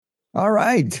All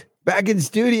right. Back in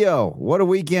studio. What a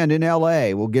weekend in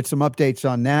LA. We'll get some updates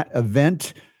on that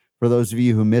event. For those of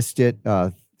you who missed it,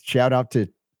 shout out to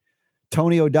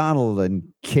Tony O'Donnell and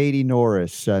Katie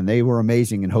Norris. And they were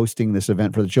amazing in hosting this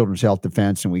event for the Children's Health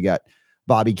Defense. And we got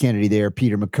Bobby Kennedy there,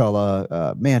 Peter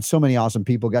McCullough. Man, so many awesome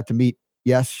people. Got to meet,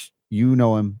 yes, you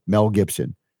know him, Mel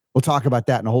Gibson. We'll talk about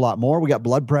that and a whole lot more. We got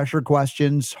blood pressure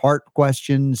questions, heart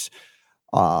questions.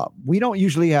 We don't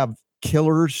usually have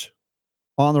killers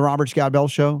on the Robert Scott Bell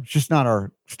Show. It's just not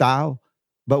our style,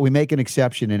 but we make an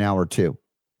exception in hour 2.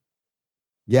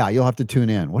 Yeah, you'll have to tune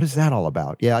in. What is that all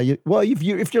about? Yeah,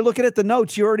 if you're looking at the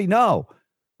notes, you already know.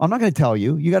 I'm not going to tell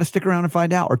you. You got to stick around and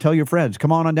find out, or tell your friends.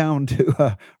 Come on down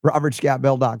to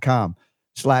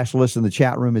robertscottbell.com/listen. The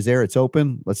chat room is there. It's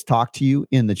open. Let's talk to you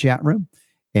in the chat room.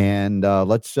 And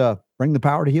let's bring the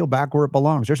power to heal back where it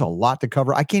belongs. There's a lot to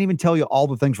cover. I can't even tell you all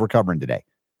the things we're covering today.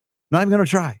 Not even going to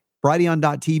try.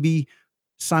 Brighteon.tv,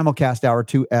 simulcast hour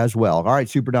 2 as well. All right,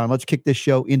 Super Don, let's kick this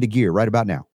show into gear right about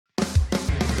now.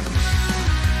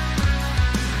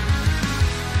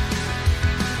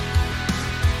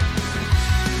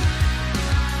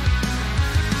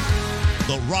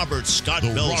 The Robert Scott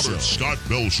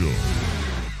Bell Show.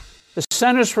 The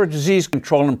Centers for Disease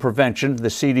Control and Prevention, the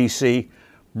CDC,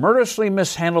 murderously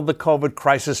mishandled the COVID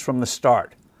crisis from the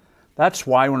start. That's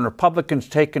why when Republicans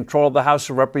take control of the House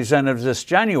of Representatives this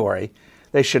January,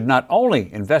 they should not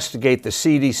only investigate the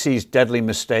CDC's deadly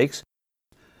mistakes,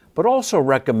 but also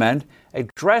recommend a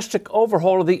drastic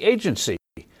overhaul of the agency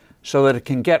so that it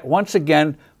can get once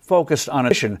again focused on a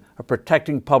mission of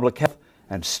protecting public health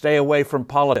and stay away from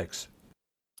politics.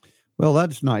 Well,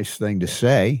 that's a nice thing to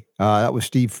say. That was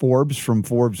Steve Forbes from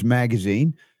Forbes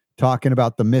magazine talking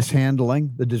about the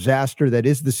mishandling, the disaster that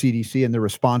is the CDC and the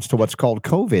response to what's called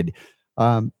COVID.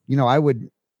 I would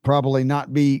probably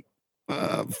not be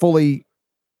fully,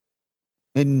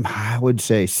 I would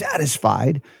say,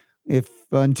 satisfied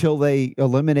until they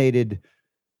eliminated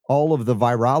all of the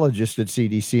virologists at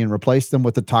CDC and replaced them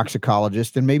with a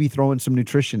toxicologist and maybe throw in some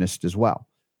nutritionists as well.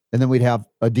 And then we'd have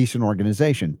a decent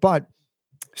organization. But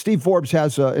Steve Forbes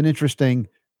has an interesting,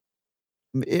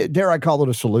 dare I call it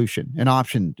a solution, an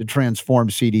option to transform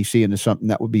CDC into something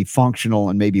that would be functional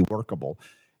and maybe workable.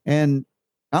 And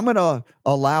I'm going to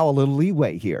allow a little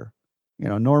leeway here.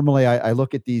 Normally I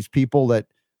look at these people that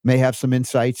may have some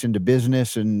insights into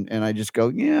business and I just go,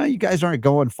 yeah, you guys aren't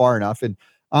going far enough. And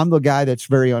I'm the guy that's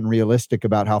very unrealistic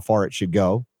about how far it should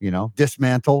go,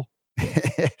 dismantle.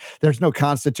 There's no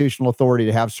constitutional authority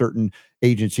to have certain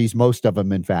agencies, most of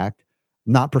them, in fact,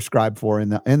 not prescribed for in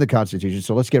the Constitution.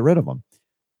 So let's get rid of them.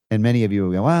 And many of you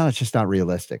will go, well, it's just not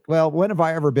realistic. Well, when have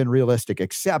I ever been realistic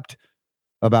except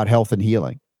about health and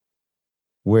healing,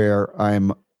 where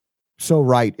I'm so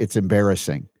right, it's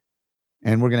embarrassing.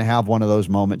 And we're going to have one of those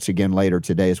moments again later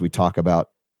today as we talk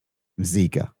about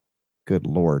Zika. Good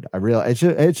Lord. I realize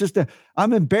it's just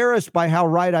I'm embarrassed by how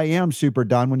right I am, Super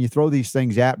Don, when you throw these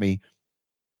things at me.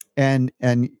 And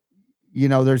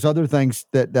there's other things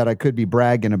that I could be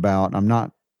bragging about. I'm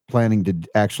not planning to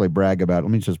actually brag about.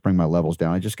 Let me just bring my levels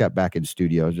down. I just got back in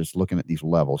studio. I was just looking at these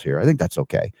levels here. I think that's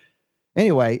okay.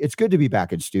 Anyway, it's good to be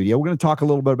back in studio. We're going to talk a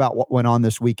little bit about what went on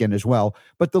this weekend as well.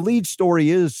 But the lead story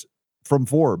is from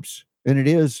Forbes, and it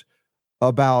is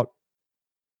about,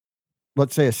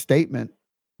 let's say, a statement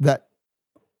that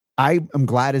I am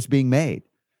glad is being made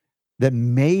that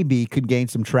maybe could gain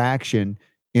some traction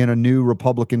in a new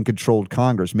Republican-controlled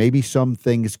Congress. Maybe some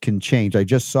things can change. I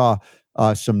just saw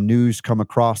some news come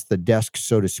across the desk,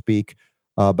 so to speak,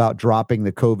 about dropping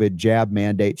the COVID jab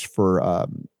mandates for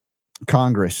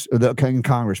Congress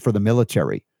for the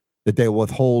military, that they will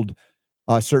withhold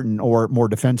certain or more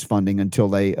defense funding until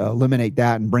they eliminate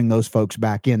that and bring those folks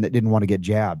back in that didn't want to get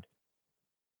jabbed.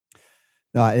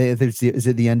 Is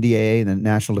it the NDAA, the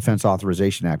National Defense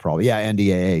Authorization Act? Probably. Yeah,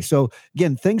 NDAA. So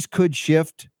again, things could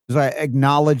shift. As I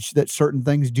acknowledge that certain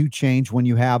things do change when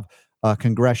you have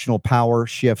congressional power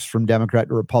shifts from Democrat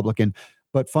to Republican.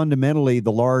 But fundamentally,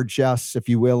 the largesse, if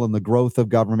you will, and the growth of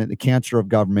government, the cancer of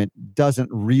government, doesn't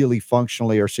really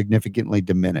functionally or significantly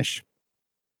diminish.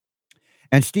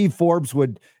 And Steve Forbes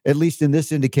would, at least in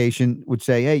this indication, would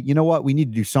say, hey, you know what? We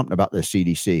need to do something about this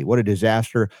CDC. What a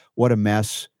disaster. What a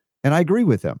mess. And I agree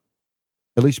with him,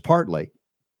 at least partly.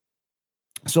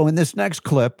 So in this next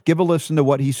clip, give a listen to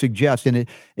what he suggests. And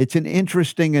it's an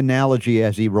interesting analogy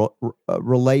as he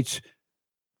relates.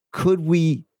 Could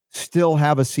we still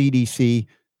have a CDC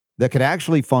that could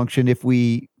actually function if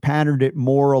we patterned it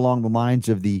more along the lines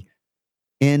of the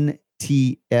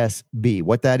NTSB?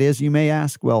 What that is, you may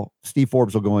ask? Well, Steve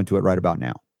Forbes will go into it right about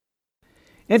now.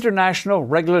 International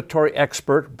regulatory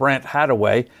expert Brant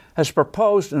Hattaway has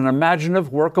proposed an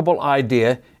imaginative, workable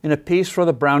idea in a piece for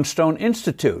the Brownstone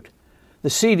Institute. The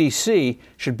CDC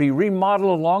should be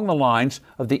remodeled along the lines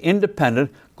of the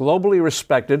independent, globally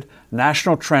respected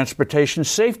National Transportation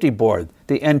Safety Board,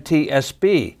 the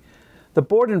NTSB. The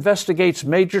board investigates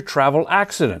major travel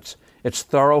accidents. Its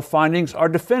thorough findings are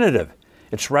definitive.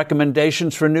 Its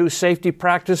recommendations for new safety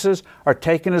practices are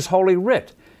taken as holy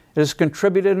writ. It has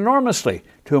contributed enormously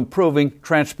to improving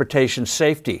transportation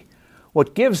safety.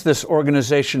 What gives this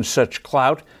organization such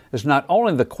clout is not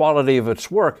only the quality of its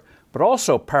work, but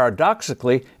also,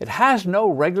 paradoxically, it has no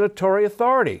regulatory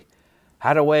authority.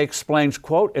 Hattaway explains,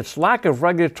 quote, its lack of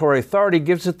regulatory authority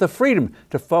gives it the freedom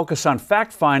to focus on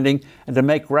fact-finding and to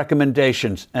make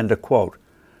recommendations, end of quote.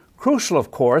 Crucial,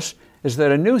 of course, is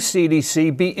that a new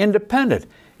CDC be independent.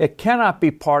 It cannot be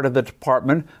part of the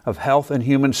Department of Health and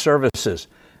Human Services,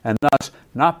 and thus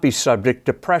not be subject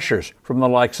to pressures from the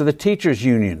likes of the teachers'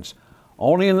 unions.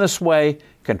 Only in this way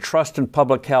can trust in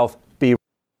public health be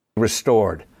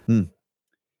restored.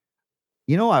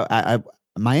 You know,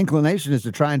 my inclination is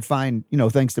to try and find,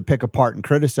 things to pick apart and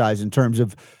criticize in terms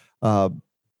of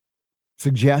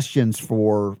suggestions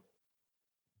for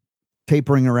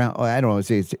tapering around. I don't know,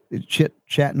 say it's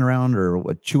chatting around or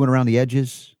chewing around the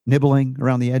edges, nibbling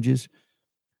around the edges.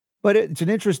 But it's an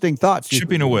interesting thought.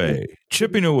 Chipping away at it.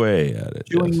 Chewing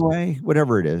away,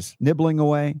 whatever it is, nibbling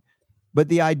away. But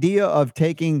the idea of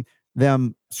taking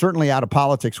them certainly out of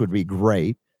politics would be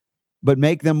great, but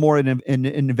make them more an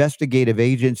investigative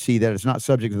agency that is not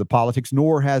subject to the politics,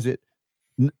 nor has it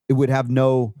would have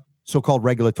no so-called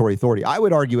regulatory authority. I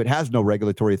would argue it has no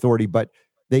regulatory authority, but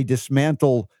they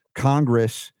dismantle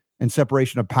Congress and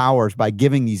separation of powers by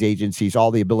giving these agencies all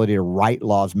the ability to write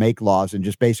laws, make laws, and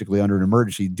just basically under an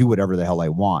emergency do whatever the hell they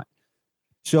want.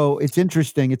 So it's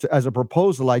interesting. It's as a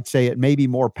proposal, I'd say it may be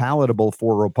more palatable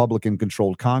for a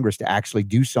Republican-controlled Congress to actually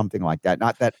do something like that.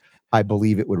 Not that I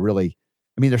believe it would really.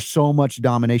 I mean, there's so much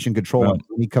domination control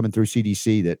coming through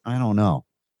CDC that I don't know.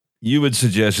 You would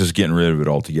suggest just getting rid of it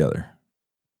altogether.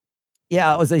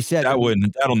 Yeah, as I said,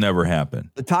 that'll never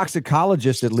happen. The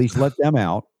toxicologists at least let them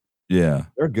out. Yeah,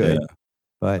 they're good. Yeah.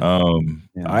 But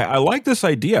I like this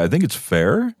idea. I think it's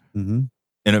fair, and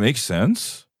it makes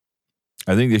sense.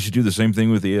 I think they should do the same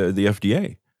thing with the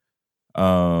FDA.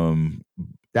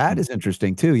 That is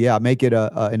interesting too. Yeah, make it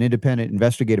an independent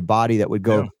investigative body that would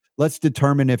go. Yeah. Let's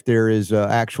determine if there is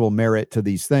actual merit to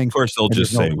these things. Of course, they'll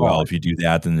just say, well, if you do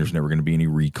that, then there's never going to be any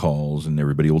recalls and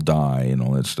everybody will die and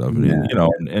all that stuff. Yeah.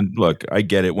 And look, I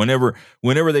get it. Whenever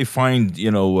they find,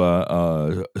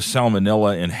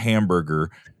 salmonella in hamburger,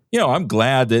 I'm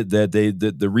glad that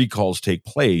the recalls take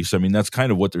place. I mean, that's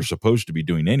kind of what they're supposed to be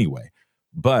doing anyway.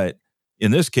 But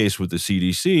in this case with the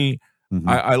CDC,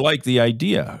 I like the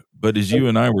idea. But as you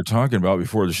and I were talking about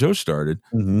before the show started,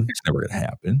 it's never going to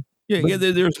happen. Yeah,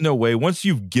 there's no way. Once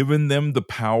you've given them the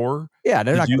power they're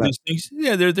to not do gonna, these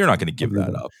things, they're not going to give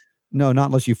that up. No, not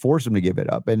unless you force them to give it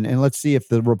up. And let's see if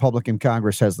the Republican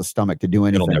Congress has the stomach to do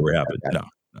anything. It'll never happen. No,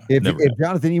 if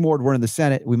Jonathan Emord were in the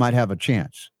Senate, we might have a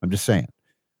chance. I'm just saying.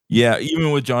 Yeah,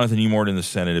 even with Jonathan Emord in the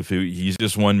Senate, if he's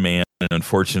just one man, and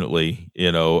unfortunately,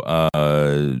 there's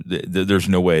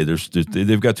no way.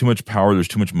 They've got too much power. There's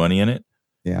too much money in it.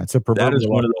 Yeah, it's a that is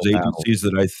one of those agencies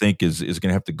that I think is going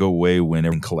to have to go away when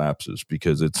everything collapses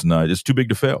because it's too big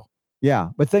to fail. Yeah,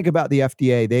 but think about the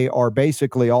FDA. They are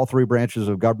basically all three branches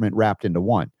of government wrapped into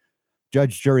one: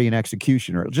 judge, jury, and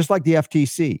executioner. Just like the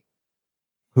FTC,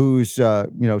 who's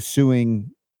suing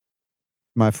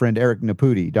my friend Eric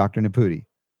Naputi, Dr. Naputi,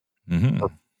 for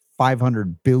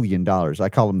 $500 billion. I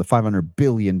call him the $500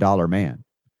 billion man.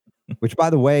 Which,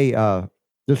 by the way,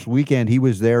 this weekend he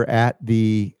was there at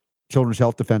the Children's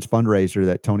Health Defense fundraiser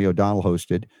that Tony O'Donnell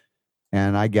hosted,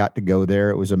 and I got to go there.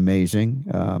 It was amazing.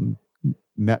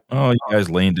 You guys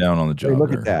laying down on the job. Hey,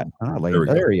 look at that.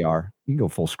 There you are. You can go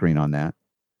full screen on that.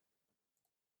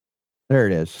 There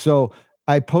it is. So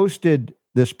I posted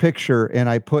this picture and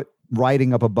I put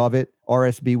writing up above it,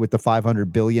 RSB with the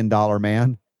 $500 billion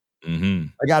man.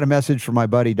 I got a message from my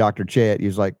buddy, Dr. Chayet. He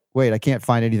was like, wait, I can't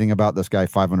find anything about this guy,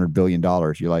 $500 billion.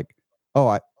 You're like,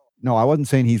 no, I wasn't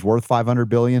saying he's worth $500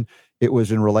 billion. It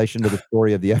was in relation to the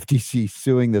story of the FTC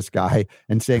suing this guy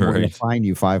and saying, we're going to fine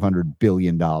you $500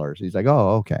 billion. He's like,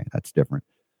 oh, okay, that's different.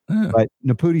 Yeah. But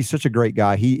Naputi's such a great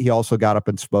guy. He also got up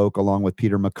and spoke along with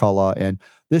Peter McCullough. And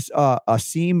this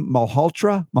Asim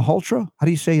Malhotra, how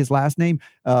do you say his last name?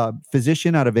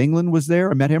 Physician out of England was there.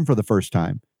 I met him for the first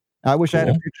time. I wish I had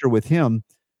a picture with him,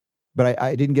 but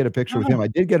I didn't get a picture with him. I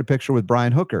did get a picture with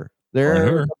Brian Hooker.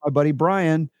 My buddy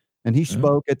Brian and he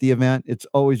spoke at the event. It's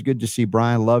always good to see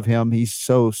Brian. Love him. He's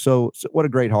so what a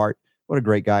great heart. What a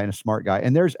great guy and a smart guy.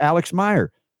 And there's Alex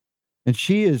Meyer. And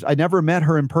she is, I never met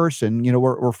her in person. You know,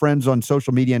 we're friends on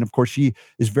social media. And of course, she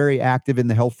is very active in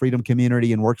the health freedom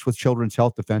community and works with Children's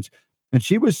Health Defense. And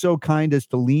she was so kind as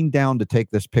to lean down to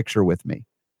take this picture with me.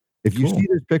 If you see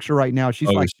this picture right now, she's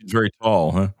she's very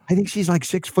tall, huh? I think she's like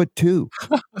 6'2".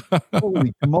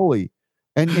 Holy moly.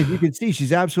 And as you can see,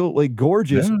 she's absolutely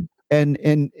gorgeous. Yeah.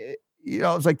 And you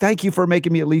know, it's like, thank you for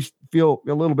making me at least feel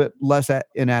a little bit less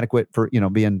inadequate for, you know,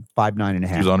 being 5'9.5".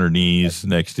 She was on her knees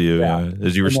next to you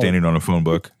as you were standing on a phone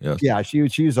book. Yes. Yeah, she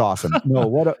was awesome. No,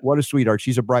 what a sweetheart.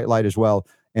 She's a bright light as well,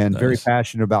 and very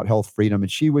passionate about health freedom.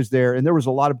 And she was there, and there was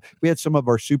we had some of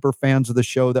our super fans of the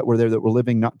show that were there that were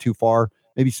living not too far.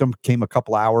 Maybe some came a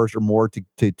couple hours or more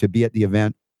to be at the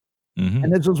event. Mm-hmm.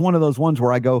 And this was one of those ones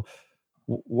where I go,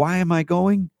 why am I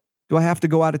going? Do I have to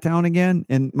go out of town again?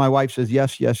 And my wife says,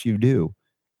 yes, you do.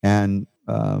 And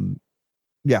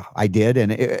yeah, I did.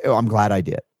 And I'm glad I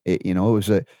did. You know, it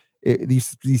was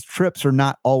these trips are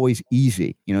not always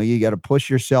easy. You know, you got to push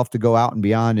yourself to go out and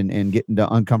beyond and get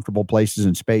into uncomfortable places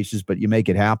and spaces, but you make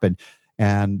it happen.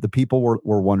 And the people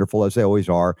were wonderful, as they always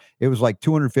are. It was like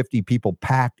 250 people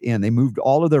packed in. They moved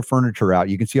all of their furniture out.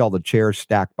 You can see all the chairs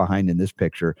stacked behind in this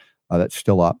picture that's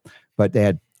still up. But they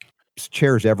had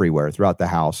chairs everywhere throughout the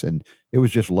house, and it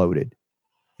was just loaded.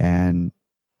 And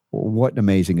what an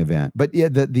amazing event. But yeah,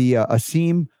 the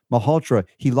Asim Malhotra,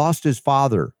 he lost his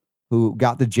father who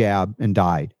got the jab and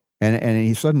died. And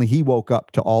he suddenly woke up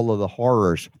to all of the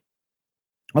horrors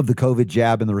of the COVID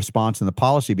jab and the response and the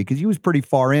policy, because he was pretty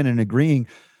far in and agreeing,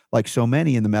 like so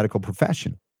many in the medical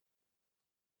profession.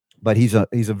 But he's a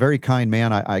very kind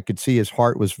man. I could see his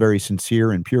heart was very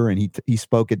sincere and pure, and he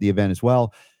spoke at the event as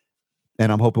well. And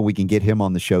I'm hoping we can get him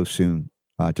on the show soon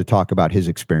to talk about his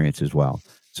experience as well.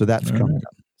 So that's coming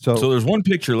up. So there's one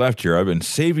picture left here I've been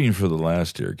saving for the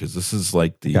last year, because this is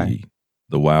like the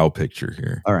wow picture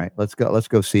here. All right, let's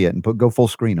go see it and go full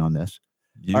screen on this.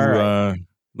 All right.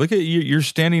 Look at you. You're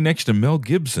standing next to Mel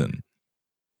Gibson.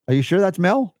 Are you sure that's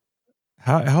Mel?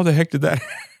 How the heck did that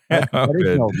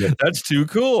happen? That's too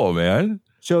cool, man.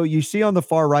 So you see on the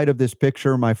far right of this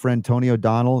picture, my friend Tony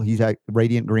O'Donnell. He's at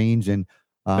Radiant Greens, and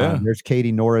there's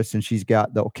Katie Norris, and she's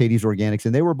got the Katie's Organics,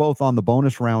 and they were both on the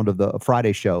bonus round of the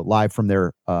Friday show live from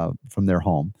their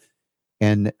home.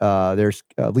 And there's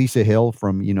Lisa Hill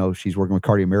from, you know, she's working with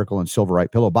Cardio Miracle and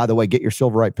Silverite Pillow. By the way, get your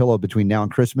Silverite Pillow between now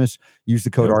and Christmas. Use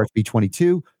the code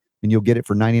RSB22, and you'll get it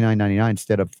for $99.99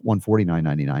 instead of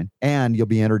 $149.99. And you'll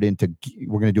be entered into.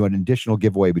 We're going to do an additional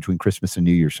giveaway between Christmas and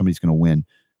New Year. Somebody's going to win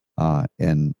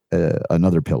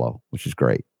another pillow, which is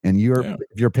great. And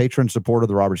if you're a patron supporter of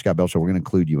the Robert Scott Bell Show, we're going to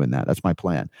include you in that. That's my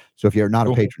plan. So if you're not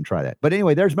a patron, try that. But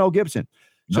anyway, there's Mel Gibson.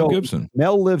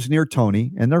 Mel lives near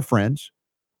Tony, and they're friends.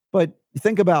 But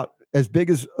think about, as big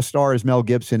as a star as Mel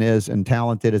Gibson is, and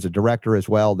talented as a director as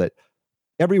well, that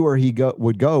everywhere he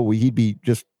would go, he'd be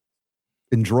just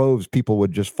in droves. People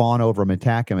would just fawn over him,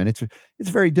 attack him. And it's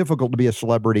very difficult to be a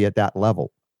celebrity at that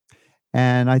level.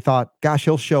 And I thought, gosh,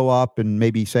 he'll show up and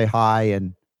maybe say hi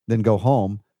and then go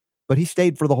home. But he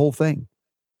stayed for the whole thing.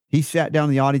 He sat down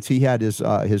in the audience. He had his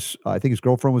I think his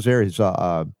girlfriend was there,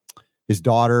 his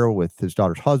daughter with his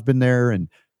daughter's husband there, and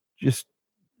just,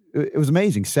 it was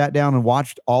amazing. Sat down and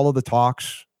watched all of the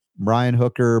talks. Brian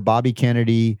Hooker, Bobby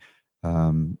Kennedy,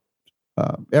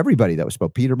 everybody that was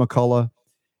spoke, Peter McCullough,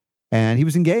 and he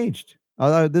was engaged.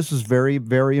 This is very,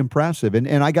 very impressive.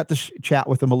 And I got to chat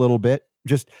with him a little bit.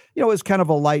 Just, you know, it was kind of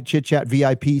a light chit chat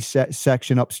VIP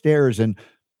section upstairs, and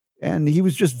he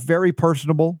was just very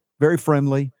personable, very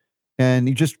friendly, and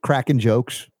he just cracking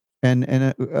jokes, and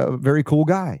a very cool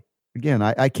guy. Again,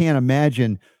 I can't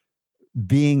imagine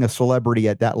being a celebrity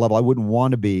at that level. I wouldn't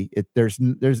want to be.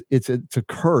 It's a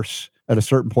curse at a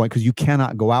certain point, because you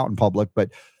cannot go out in public.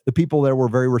 But the people there were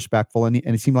very respectful, and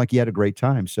it seemed like he had a great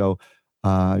time. So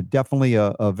definitely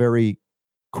a very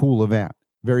cool event.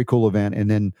 Very cool event.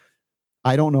 And then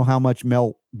I don't know how much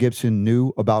Mel Gibson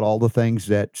knew about all the things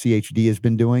that CHD has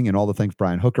been doing and all the things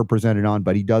Brian Hooker presented on,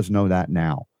 but he does know that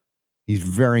now. He's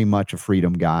very much a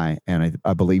freedom guy, and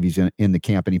I believe he's in the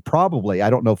camp. And he probably, I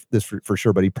don't know if this for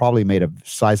sure, but he probably made a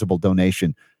sizable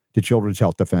donation to Children's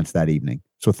Health Defense that evening.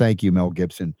 So thank you, Mel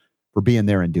Gibson, for being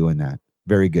there and doing that.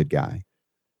 Very good guy.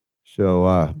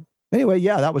 So anyway,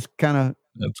 yeah, that's kind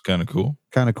of cool.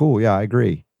 Kind of cool. Yeah, I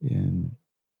agree. And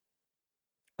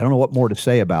I don't know what more to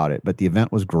say about it, but the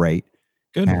event was great.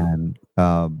 Good. And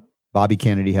Bobby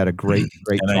Kennedy had a great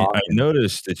and talk. I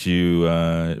noticed that you,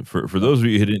 for those of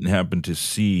you who didn't happen to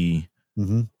see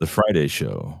the Friday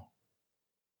show,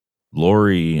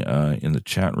 Lori in the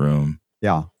chat room,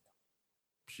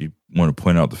 you want to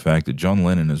point out the fact that John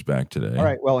Lennon is back today. All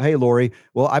right. Well, hey, Lori.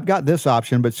 Well, I've got this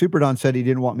option, but Super Don said he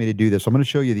didn't want me to do this. I'm going to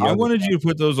show you the I other wanted one. you to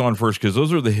put those on first because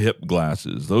those are the hip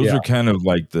glasses. Those are kind of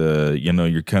like the,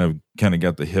 you're kind of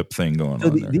got the hip thing going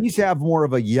on there. These have more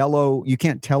of a yellow. You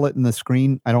can't tell it in the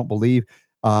screen, I don't believe.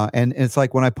 And it's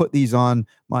like when I put these on,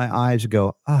 my eyes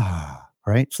go,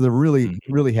 right? So they're really,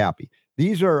 really happy.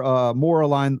 These are more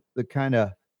aligned the kind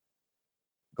of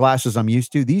glasses I'm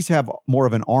used to. These have more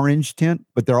of an orange tint,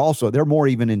 but they're more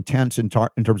even intense in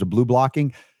terms of blue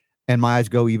blocking, and my eyes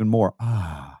go even more.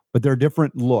 But they're a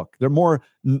different look. They're more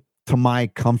to my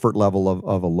comfort level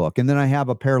of a look. And then I have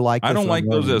a pair like this. I don't like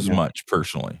those as much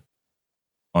personally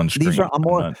on screen. These are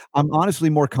I'm honestly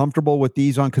more comfortable with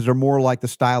these on because they're more like the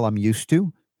style I'm used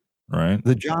to. Right.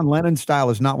 The John Lennon style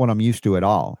is not what I'm used to at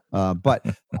all. But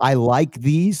I like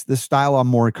these. The style I'm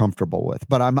more comfortable with.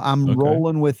 But I'm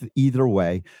rolling with either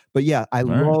way. But yeah, I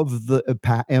love the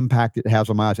impact it has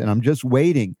on my eyes. And I'm just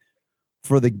waiting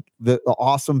for the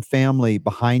awesome family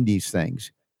behind these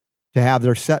things to have.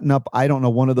 They're setting up, I don't know,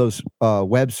 one of those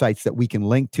websites that we can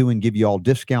link to and give you all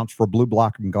discounts for blue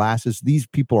blocking glasses. These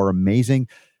people are amazing.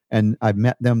 And I've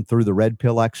met them through the Red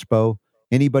Pill Expo.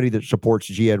 Anybody that supports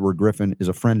G. Edward Griffin is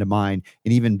a friend of mine,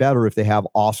 and even better if they have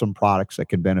awesome products that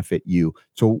can benefit you.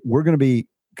 So we're going to be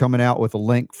coming out with a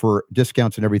link for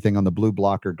discounts and everything on the blue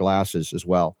blocker glasses as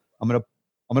well. I'm going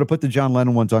to put the John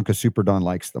Lennon ones on because Super Don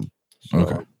likes them.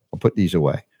 So I'll put these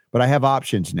away. But I have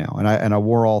options now, and I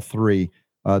wore all three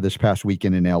this past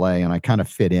weekend in LA, and I kind of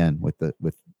fit in with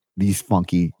these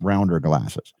funky rounder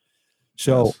glasses.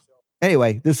 So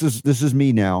anyway, this is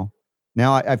me now.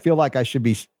 Now I feel like I should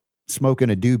be smoking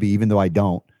a doobie, even though I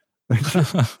don't.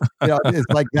 It's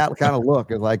like that kind of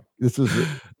look. It's like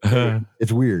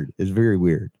it's weird. It's very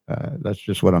weird. That's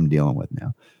just what I'm dealing with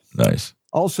now. Nice.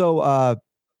 Also,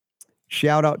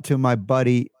 shout out to my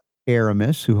buddy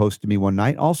Aramis, who hosted me one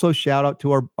night. Also, shout out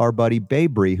to our buddy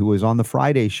Babry, who was on the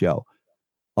Friday show.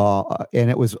 And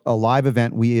it was a live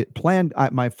event. We planned.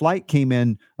 My flight came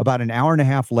in about an hour and a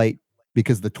half late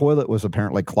because the toilet was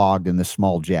apparently clogged in this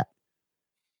small jet.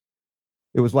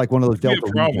 It was like one of those Delta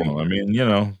problem. I mean,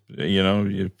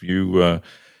 if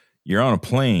you're on a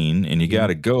plane and you got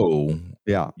to go,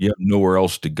 you have nowhere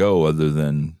else to go other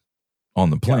than on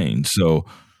the plane. So,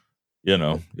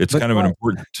 it's kind of an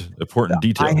important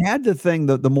detail. I had the thing,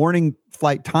 the morning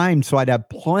flight time, so I'd have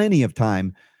plenty of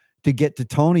time to get to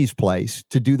Tony's place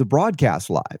to do the broadcast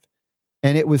live.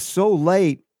 And it was so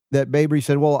late that Babry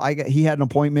said, well, he had an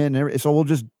appointment, and so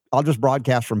I'll just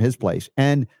broadcast from his place.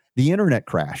 And the internet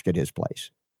crashed at his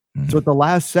place. So at the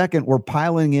last second, we're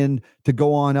piling in to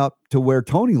go on up to where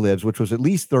Tony lives, which was at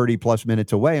least 30 plus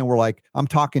minutes away. And we're like, I'm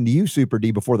talking to you, Super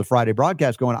D, before the Friday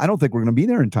broadcast going, I don't think we're going to be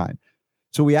there in time.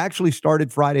 So we actually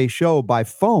started Friday's show by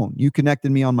phone. You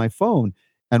connected me on my phone.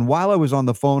 And while I was on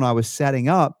the phone, I was setting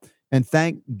up. And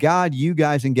thank God you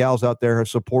guys and gals out there have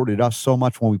supported us so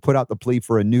much when we put out the plea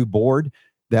for a new board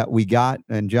that we got,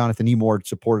 and Jonathan Emord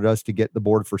supported us to get the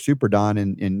board for Super Don,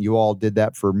 and you all did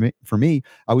that for me.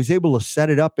 I was able to set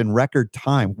it up in record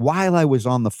time while I was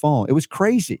on the phone. It was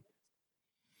crazy.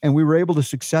 And we were able to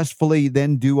successfully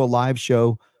then do a live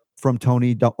show from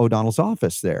Tony O'Donnell's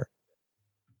office there.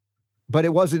 But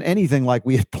it wasn't anything like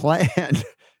we had planned.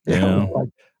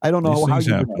 I don't know how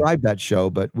you describe that show,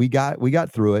 but we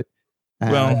got through it.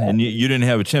 Well, and you didn't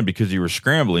have a chance because you were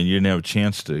scrambling. You didn't have a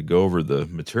chance to go over the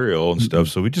material and stuff.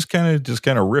 So we just kind of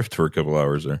riffed for a couple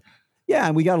hours there. Yeah,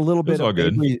 and we got a little bit of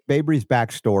Babry's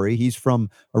backstory. He's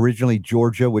from originally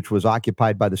Georgia, which was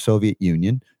occupied by the Soviet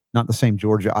Union, not the same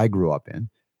Georgia I grew up in,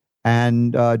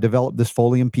 and developed this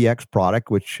Folium PX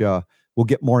product, which we'll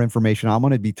get more information. I'm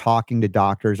going to be talking to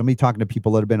doctors. I'm going to be talking to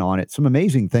people that have been on it. Some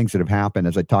amazing things that have happened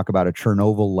as I talk about a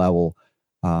Chernobyl level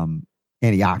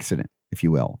antioxidant, if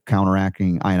you will,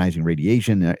 counteracting ionizing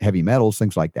radiation, heavy metals,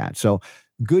 things like that. So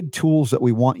good tools that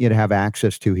we want you to have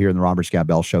access to here in the Robert Scott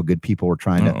Bell Show. Good people are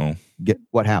trying to get.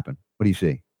 What happened? What do you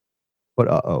see?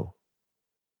 What?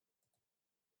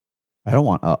 I don't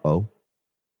want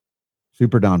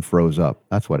Super Don froze up.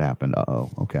 That's what happened.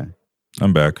 Okay.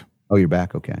 I'm back. Oh, you're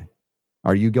back. Okay.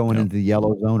 Are you going into the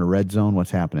yellow zone or red zone?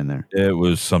 What's happening there? It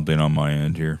was something on my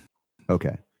end here.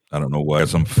 Okay. I don't know why.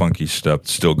 Some funky stuff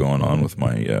still going on with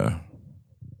my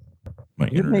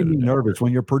It made me nervous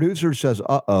when your producer says,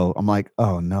 I'm like,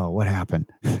 oh no, what happened?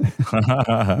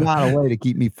 Not a way to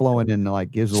keep me flowing in like,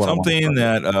 here's what something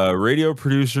that radio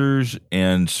producers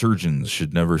and surgeons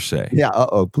should never say. Yeah.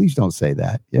 Please don't say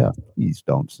that. Yeah. Please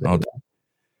don't say that.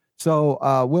 So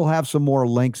we'll have some more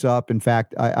links up. In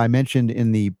fact, I mentioned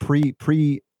in the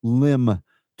prelim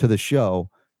to the show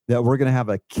that we're going to have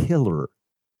a killer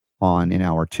on in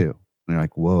hour 2. And you're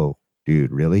like, whoa,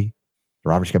 dude, really? The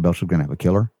Robert Scott Bell Show is going to have a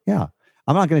killer? Yeah.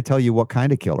 I'm not going to tell you what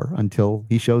kind of killer until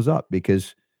he shows up,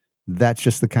 because that's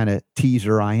just the kind of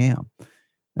teaser I am.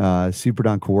 Super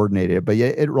uncoordinated, but yeah,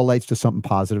 it relates to something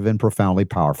positive and profoundly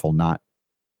powerful, not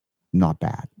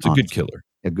bad. It's honestly. A good killer.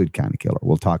 A good kind of killer.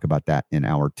 We'll talk about that in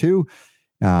hour 2.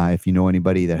 If you know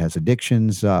anybody that has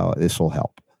addictions, this will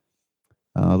help.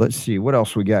 Let's see what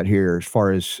else we got here as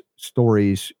far as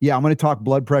stories. Yeah, I'm going to talk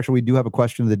blood pressure. We do have a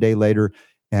question of the day later.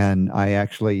 And I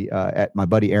actually, at my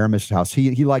buddy Aramis' house,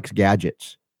 he likes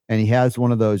gadgets, and he has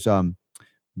one of those,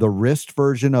 the wrist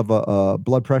version of a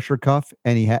blood pressure cuff.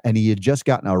 And he had just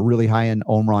gotten a really high end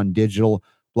Omron digital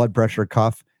blood pressure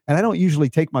cuff. And I don't usually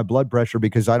take my blood pressure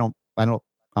because I don't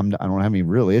have any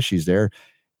real issues there.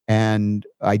 And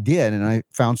I did, and I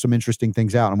found some interesting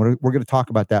things out. And we're going to talk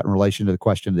about that in relation to the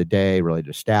question of the day,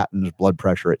 related to statins, blood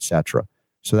pressure, etc.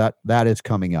 So that is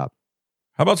coming up.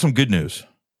 How about some good news?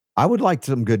 I would like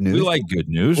some good news. We like good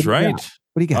news, right?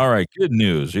 What do you got? All right, good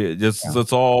news.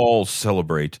 Let's all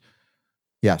celebrate.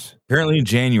 Yes. Apparently in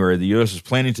January, the U.S. is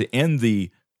planning to end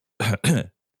the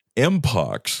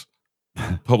Mpox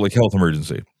public health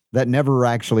emergency. That never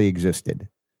actually existed.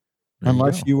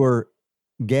 Unless you were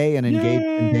gay and engaged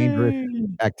in dangerous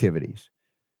activities.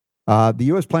 The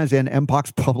U.S. plans to end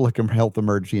Mpox public health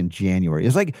emergency in January.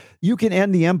 It's like you can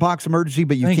end the Mpox emergency,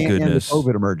 but you can't end the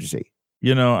COVID emergency.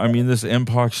 You know, I mean, this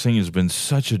Mpox thing has been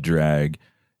such a drag.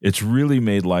 It's really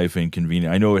made life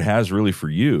inconvenient. I know it has, really, for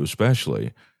you,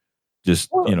 especially. Just,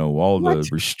 all the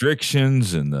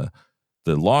restrictions and the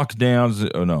lockdowns.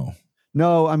 Oh, no.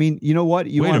 No, I mean, you know what?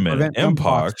 Wait a minute.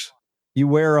 Mpox. You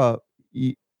wear a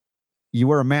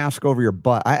mask over your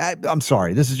butt. I'm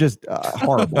sorry. This is just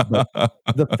horrible. But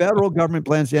the federal government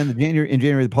plans to end in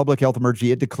January the public health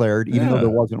emergency it declared, even though there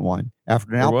wasn't one,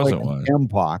 after an outbreak of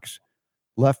Mpox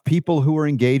left people who were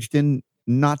engaged in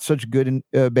not such good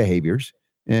behaviors,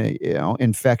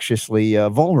 infectiously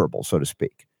vulnerable, so to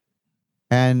speak.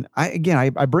 And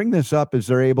I bring this up as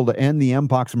they're able to end the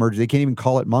Mpox emergency. They can't even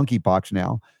call it monkeypox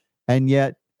now. And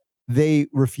yet they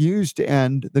refuse to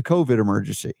end the COVID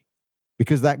emergency,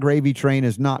 because that gravy train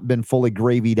has not been fully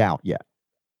gravied out yet.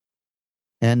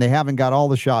 And they haven't got all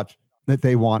the shots that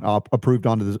they want approved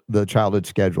onto the childhood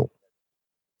schedule,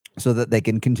 so that they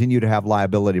can continue to have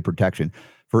liability protection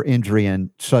for injury and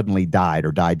suddenly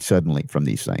died suddenly from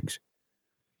these things.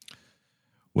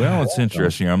 Well, it's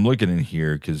interesting. I'm looking in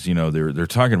here because, they're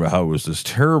talking about how it was this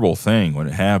terrible thing when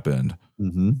it happened.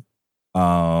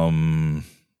 Mm-hmm.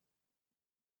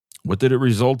 What did it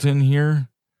result in here?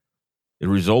 It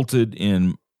resulted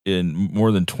in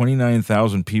more than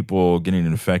 29,000 people getting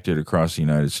infected across the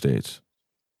United States.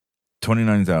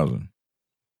 29,000.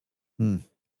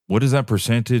 What is that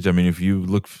percentage? I mean, if you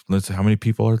look, how many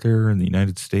people are there in the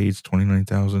United States?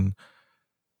 29,000.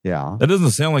 Yeah, that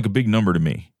doesn't sound like a big number to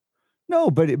me. No,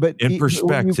 but in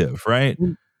perspective, right?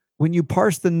 When you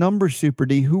parse the numbers, Super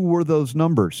D, who were those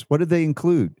numbers? What did they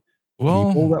include? Well,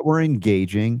 people that were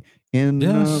engaging in,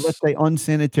 let's say,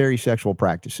 unsanitary sexual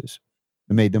practices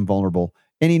that made them vulnerable.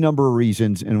 Any number of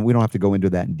reasons, and we don't have to go into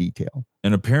that in detail.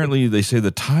 And apparently they say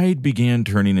the tide began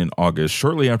turning in August,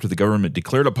 shortly after the government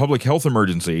declared a public health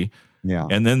emergency. Yeah.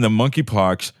 And then the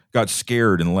monkeypox got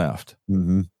scared and left.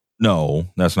 Mm-hmm. No,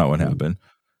 that's not what happened.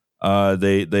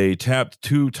 They tapped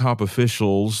 2 top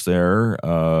officials there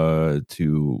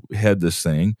to head this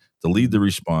thing, to lead the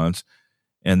response.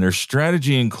 And their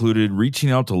strategy included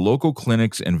reaching out to local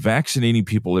clinics and vaccinating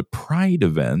people at pride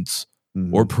events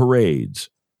or parades.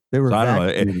 They were, so I don't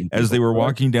know, as they were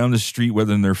walking down the street,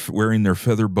 whether they're wearing their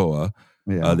feather boa,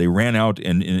 they ran out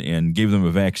and gave them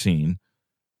a vaccine.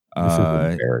 This is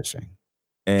embarrassing.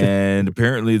 And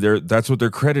apparently that's what they're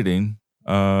crediting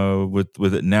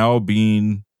with it now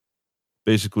being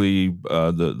basically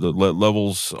the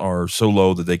levels are so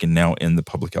low that they can now end the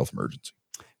public health emergency.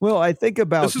 Well, I think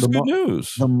about this is good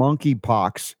news. The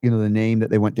monkeypox, the name that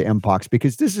they went to Mpox,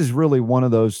 because this is really one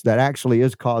of those that actually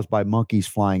is caused by monkeys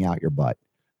flying out your butt.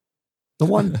 The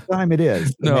one time it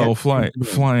is. No, flying.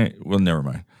 Well, never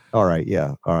mind. All right.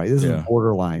 Yeah. All right. This is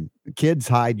borderline. Kids,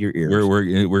 hide your ears.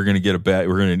 We're going to get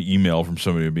we're going to an email from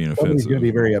somebody being offensive. Somebody's going to be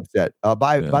very upset.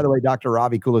 By the way, Dr.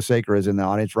 Ravi Kulasekar is in the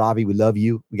audience. Ravi, we love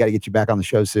you. We got to get you back on the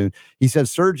show soon. He says,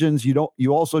 surgeons, you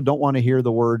also don't want to hear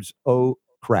the words, oh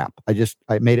crap.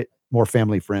 I made it more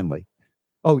family friendly.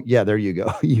 Oh yeah, there you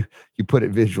go. You put it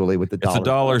visually with the dollar. It's a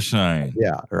dollar sign.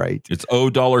 Yeah, right. It's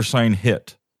 $$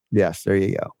 hit. Yes, there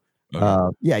you go.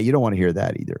 Okay. You don't want to hear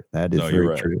that either. That is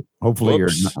very true. Hopefully you're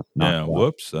not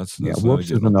whoops. That's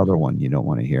whoops is another one you don't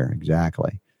want to hear.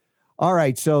 Exactly. All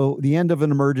right. So the end of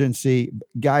an emergency,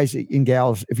 guys and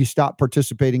gals, if you stop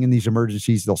participating in these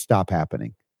emergencies, they'll stop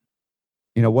happening.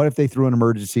 What if they threw an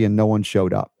emergency and no one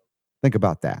showed up? Think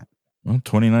about that. Well,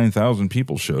 29,000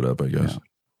 people showed up, I guess.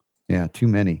 Yeah, too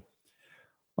many.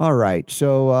 All right.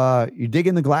 So you dig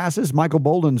in the glasses. Michael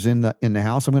Bolden's in the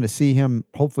house. I'm going to see him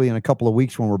hopefully in a couple of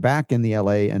weeks when we're back in the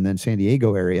LA and then San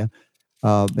Diego area.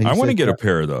 I want to get a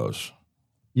pair of those.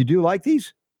 You do like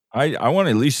these? I want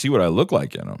to at least see what I look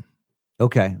like in them.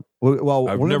 Okay. Well,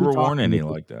 I've never worn any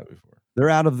like that before. They're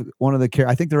out of one of the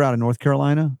I think they're out of North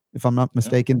Carolina, if I'm not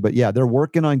mistaken. Yeah. But yeah, they're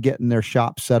working on getting their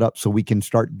shop set up so we can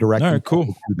start directing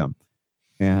to them.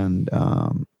 And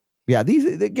yeah,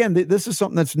 this is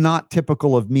something that's not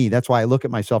typical of me. That's why I look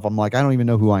at myself. I'm like, I don't even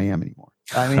know who I am anymore.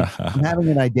 I mean, I'm having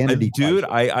an identity. Dude,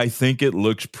 I think it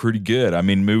looks pretty good. I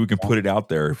mean, maybe we can put it out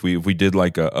there if we did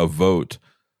like a vote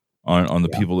on the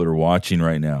people that are watching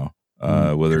right now,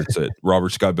 whether it's at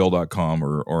robertscottbell.com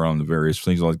or on the various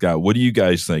things like that. What do you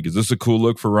guys think? Is this a cool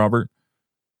look for Robert?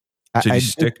 Should you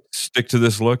stick to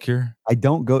this look here? I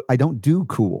don't do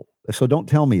cool. So don't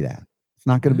tell me that. It's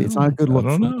not going to be. It's not a good look. I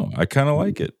don't know. I kind of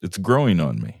like it. It's growing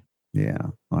on me. Yeah.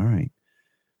 All right.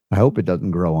 I hope it doesn't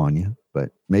grow on you,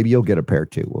 but maybe you'll get a pair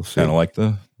too. We'll see. Kind of like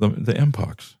the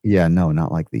Mpox. Yeah. No,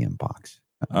 not like the Mpox.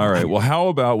 All right. Well, how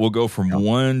about we'll go from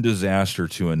one disaster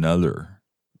to another?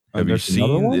 Have you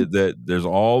seen that there's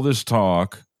all this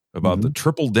talk about the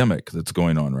Tripledemic that's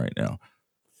going on right now?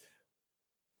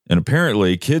 And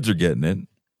apparently kids are getting it.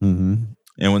 Mm-hmm.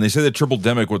 And when they say the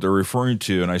Tripledemic, what they're referring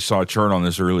to, and I saw a chart on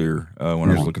this earlier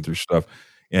when I was looking through stuff,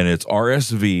 and it's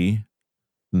RSV,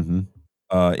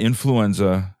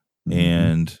 influenza,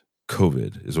 and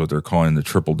COVID is what they're calling the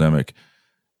Tripledemic.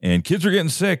 And kids are getting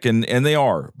sick, and they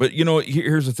are. But,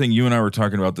 here's the thing. You and I were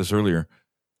talking about this earlier.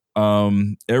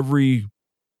 Every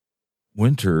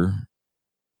winter,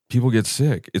 people get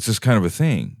sick. It's just kind of a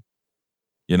thing.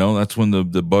 That's when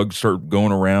the bugs start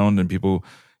going around and people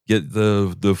get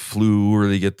the flu or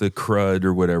they get the crud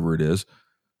or whatever it is.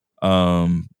 But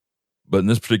in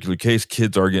this particular case,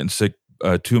 kids are getting sick.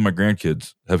 Two of my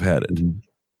grandkids have had it,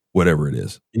 whatever it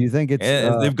is. Do you think it's...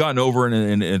 And they've gotten over it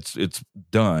and it's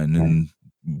done and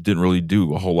didn't really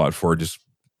do a whole lot for it, just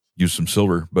use some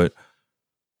silver. But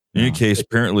in any case,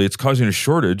 apparently it's causing a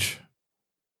shortage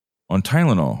on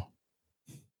Tylenol.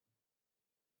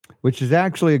 Which is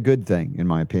actually a good thing, in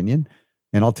my opinion.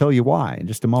 And I'll tell you why in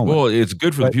just a moment. Well, it's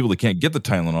good for the people that can't get the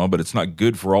Tylenol, but it's not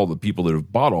good for all the people that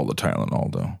have bought all the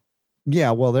Tylenol, though.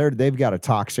 Yeah, well, they've got a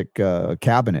toxic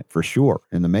cabinet for sure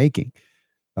in the making.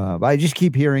 But I just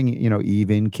keep hearing,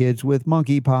 even kids with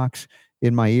monkeypox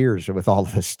in my ears with all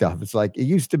this stuff. It's like, it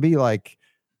used to be like,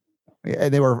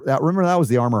 remember that was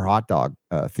the Armor hot dog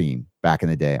theme back in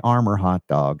the day. Armor hot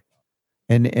dog.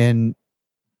 And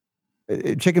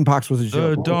chicken pox was a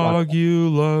joke. The dog you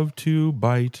love to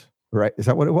bite. Right. Is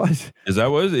that what it was?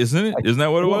 Isn't it? Isn't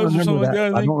that what it was? Or something like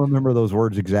that? I don't remember those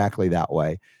words exactly that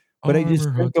way. But I just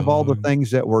think of all the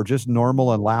things that were just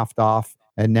normal and laughed off.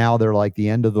 And now they're like, the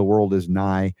end of the world is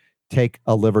nigh. Take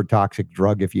a liver toxic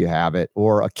drug if you have it,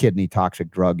 or a kidney toxic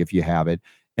drug if you have it.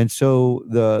 And so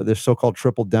the so-called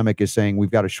Tripledemic is saying we've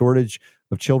got a shortage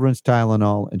of children's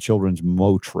Tylenol and children's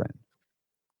Motrin.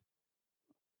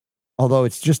 Although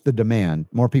it's just the demand.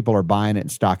 More people are buying it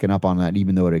and stocking up on that,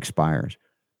 even though it expires.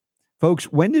 Folks,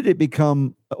 when did it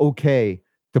become okay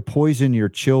to poison your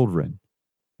children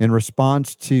in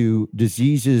response to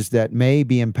diseases that may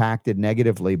be impacted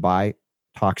negatively by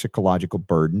toxicological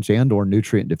burdens and or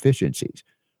nutrient deficiencies?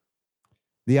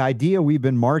 The idea we've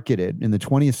been marketed in the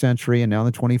 20th century and now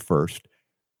the 21st,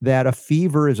 that a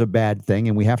fever is a bad thing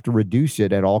and we have to reduce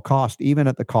it at all cost, even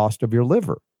at the cost of your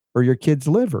liver or your kid's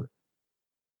liver.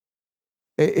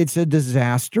 It's a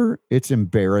disaster. It's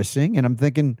embarrassing. And I'm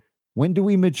thinking, when do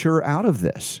we mature out of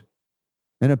this?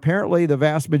 And apparently the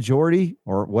vast majority,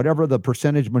 or whatever the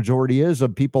percentage majority is,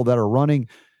 of people that are running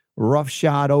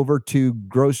roughshod over to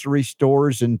grocery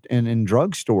stores and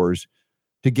drug stores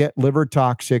to get liver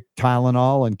toxic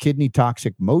Tylenol and kidney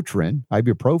toxic Motrin,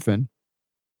 ibuprofen.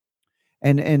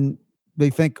 And they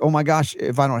think, oh my gosh,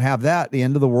 if I don't have that, the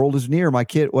end of the world is near, my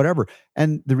kid, whatever.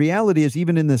 And the reality is,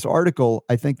 even in this article,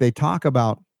 I think they talk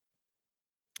about,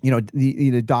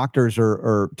 the doctors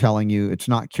are telling you it's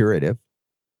not curative.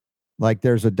 Like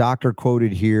there's a doctor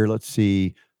quoted here, let's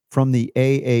see, from the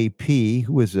AAP,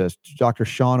 who is this? Dr.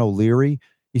 Sean O'Leary.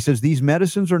 He says, these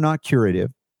medicines are not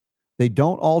curative. They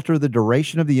don't alter the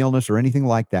duration of the illness or anything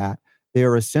like that. They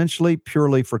are essentially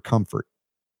purely for comfort.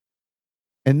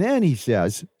 And then he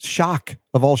says, shock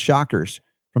of all shockers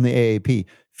from the AAP,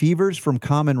 fevers from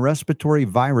common respiratory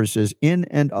viruses in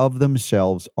and of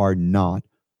themselves are not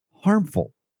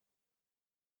harmful.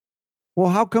 Well,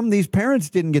 how come these parents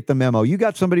didn't get the memo? You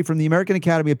got somebody from the American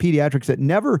Academy of Pediatrics that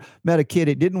never met a kid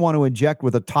it didn't want to inject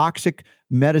with a toxic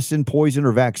medicine, poison,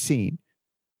 or vaccine.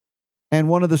 And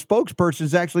one of the spokespersons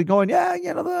is actually going, yeah,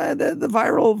 the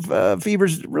viral fever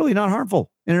is really not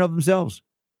harmful in and of themselves.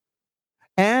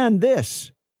 And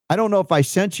this, I don't know if I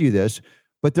sent you this,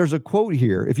 but there's a quote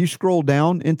here. If you scroll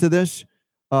down into this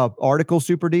article,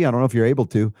 Super D, I don't know if you're able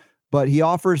to, but he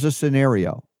offers a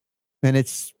scenario. And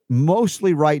it's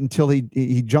mostly right until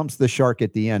he jumps the shark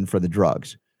at the end for the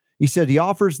drugs. He said he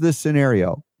offers this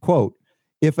scenario, quote,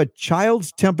 if a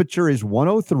child's temperature is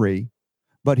 103,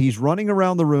 but he's running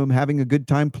around the room having a good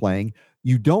time playing,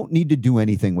 you don't need to do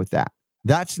anything with that.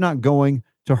 That's not going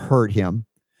to hurt him.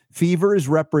 Fever is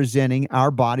representing our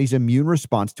body's immune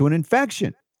response to an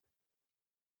infection.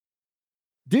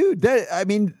 Dude,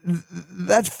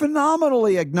 that's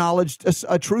phenomenally acknowledged,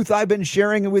 a truth I've been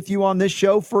sharing with you on this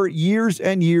show for years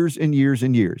and years and years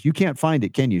and years. You can't find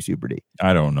it, can you, Super D?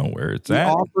 I don't know where it's at.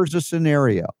 He offers a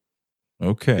scenario.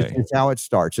 Okay. It's how it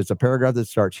starts. It's a paragraph that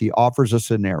starts. He offers a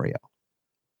scenario.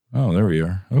 Oh, there we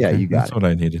are. Okay. Yeah, you got That's what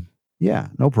I needed. Yeah,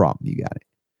 no problem. You got it.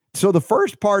 So the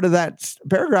first part of that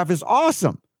paragraph is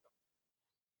awesome.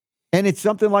 And it's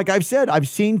something like I've said, I've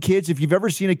seen kids, if you've ever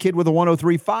seen a kid with a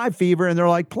 103.5 fever and they're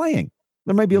like playing,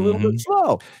 they might be a little bit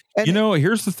slow. And,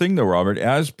 here's the thing though, Robert,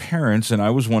 as parents, and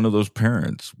I was one of those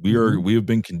parents, we have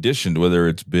been conditioned, whether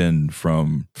it's been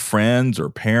from friends or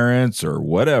parents or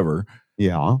whatever.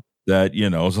 Yeah. That,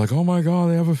 it's like, oh my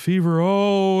God, they have a fever.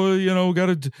 Oh,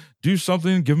 got to do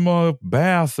something, give them a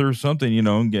bath or something,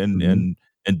 and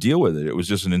deal with it. It was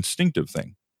just an instinctive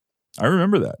thing. I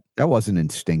remember that. That wasn't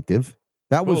instinctive.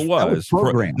 That was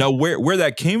programmed. Now, where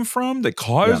that came from that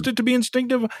caused it to be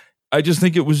instinctive, I just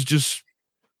think it was just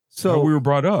how we were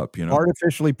brought up,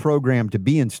 Artificially programmed to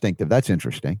be instinctive. That's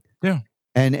interesting. Yeah.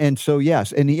 And so,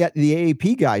 yes. And yet the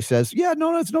AAP guy says, yeah,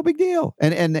 no, it's no big deal.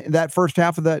 And that first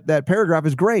half of that paragraph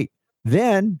is great.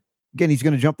 Then, again, he's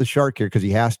going to jump the shark here because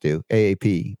he has to.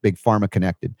 AAP, big pharma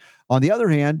connected. On the other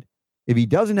hand, if he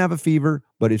doesn't have a fever,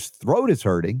 but his throat is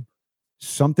hurting,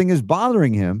 something is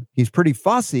bothering him, he's pretty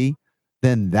fussy,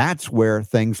 then that's where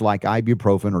things like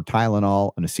ibuprofen or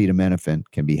Tylenol and acetaminophen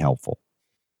can be helpful.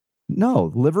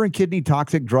 No, liver and kidney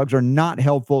toxic drugs are not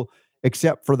helpful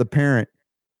except for the parent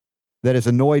that is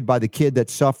annoyed by the kid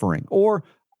that's suffering, or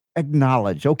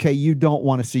acknowledge, okay, you don't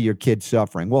want to see your kid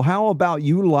suffering. Well, how about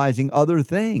utilizing other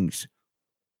things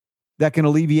that can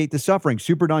alleviate the suffering?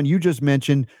 Super Don, you just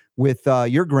mentioned with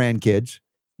your grandkids,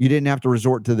 you didn't have to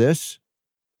resort to this.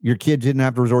 Your kids didn't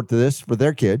have to resort to this for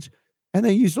their kids. And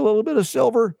they used a little bit of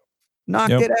silver,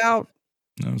 knocked it out.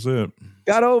 That was it.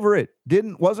 Got over it.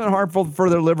 Wasn't harmful for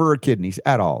their liver or kidneys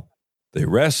at all. They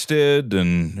rested,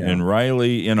 and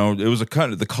Riley, it was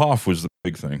the cough was the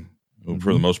big thing.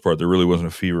 For the most part, there really wasn't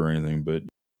a fever or anything, but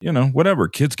whatever.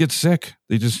 Kids get sick.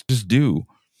 They just do.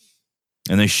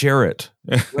 And they share it.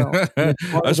 Well,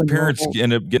 us parents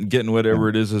end up getting whatever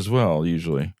it is as well,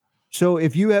 usually. So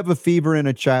if you have a fever in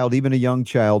a child, even a young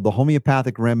child, the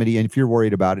homeopathic remedy, and if you're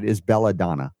worried about it, is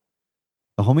belladonna.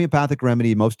 The homeopathic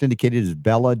remedy most indicated is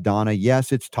belladonna.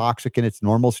 Yes, it's toxic in its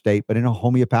normal state, but in a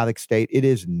homeopathic state, it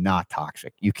is not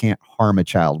toxic. You can't harm a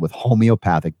child with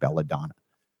homeopathic belladonna.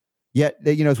 Yet,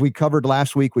 as we covered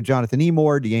last week with Jonathan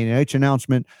Emord, the ANH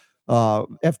announcement,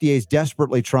 FDA is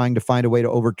desperately trying to find a way to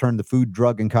overturn the Food,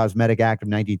 Drug, and Cosmetic Act of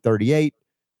 1938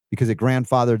 because it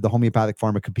grandfathered the homeopathic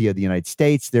pharmacopoeia of the United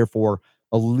States. Therefore,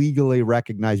 a legally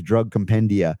recognized drug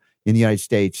compendia in the United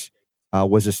States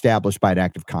was established by an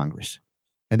act of Congress.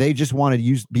 And they just wanted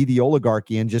to be the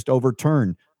oligarchy and just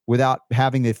overturn without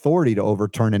having the authority to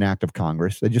overturn an act of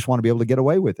Congress. They just want to be able to get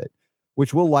away with it,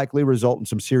 which will likely result in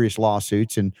some serious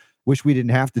lawsuits, and wish we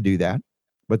didn't have to do that.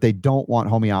 But they don't want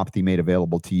homeopathy made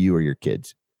available to you or your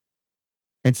kids.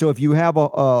 And so if you have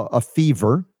a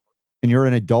fever and you're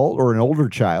an adult or an older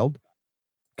child,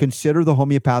 consider the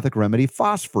homeopathic remedy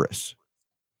phosphorus.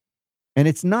 And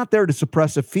it's not there to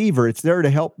suppress a fever. It's there to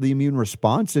help the immune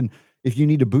response. And if you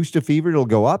need to boost a fever, it'll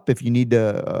go up. If you need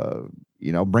to,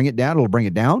 bring it down, it'll bring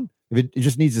it down. If it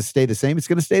just needs to stay the same, it's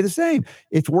going to stay the same.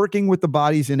 It's working with the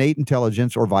body's innate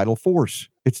intelligence or vital force.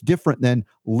 It's different than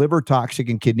liver toxic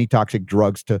and kidney toxic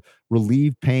drugs to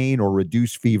relieve pain or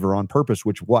reduce fever on purpose,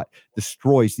 which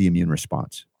destroys the immune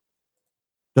response.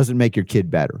 Doesn't make your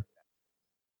kid better.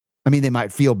 I mean, they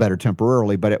might feel better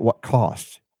temporarily, but at what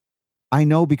cost? I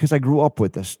know because I grew up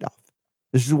with this stuff.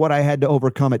 This is what I had to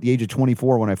overcome at the age of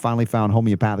 24 when I finally found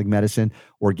homeopathic medicine,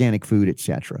 organic food,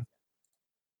 etc.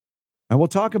 And we'll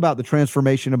talk about the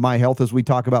transformation of my health as we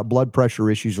talk about blood pressure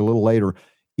issues a little later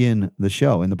in the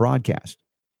show, in the broadcast.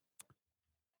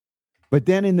 But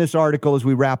then in this article, as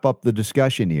we wrap up the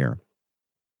discussion here,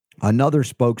 Another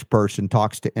spokesperson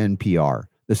talks to NPR.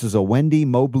 This is a Wendy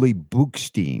Mobley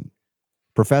Bookstein,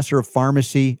 professor of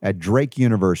pharmacy at Drake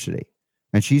University.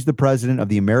 And she's the president of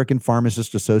the American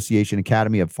Pharmacists Association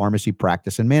Academy of Pharmacy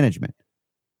Practice and Management.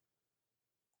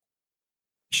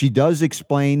 She does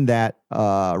explain that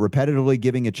repetitively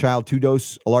giving a child a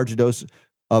large dose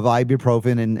of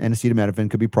ibuprofen and acetaminophen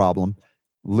could be a problem.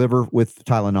 Liver with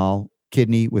Tylenol,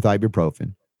 kidney with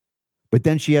ibuprofen. But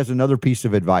then she has another piece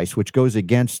of advice which goes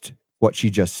against what she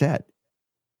just said.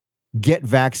 Get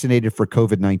vaccinated for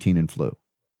COVID-19 and flu.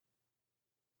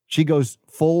 She goes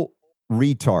full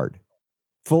retard,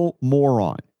 full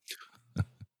moron.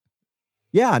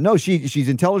 Yeah, no, she's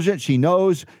intelligent. She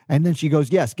knows. And then she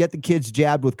goes, yes, get the kids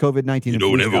jabbed with COVID-19. You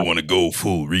don't ever want to go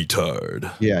full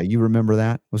retard. Yeah, you remember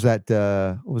that? Was that,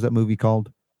 what was that movie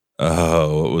called?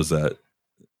 Oh, what was that?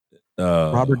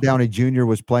 Robert Downey Jr.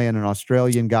 was playing an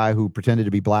Australian guy who pretended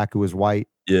to be black who was white.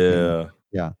 Yeah.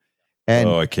 Yeah. And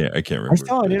I can't remember. I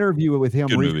saw an interview with him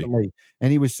recently,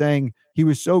 and he was saying he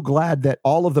was so glad that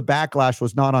all of the backlash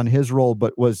was not on his role,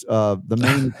 but was the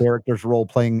main character's role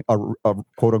playing a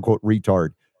quote unquote retard.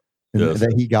 And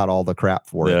that he got all the crap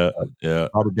for it. Yeah.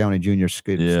 Robert Downey Jr.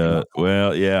 Yeah.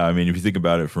 Well, yeah. I mean, if you think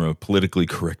about it from a politically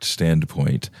correct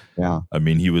standpoint, I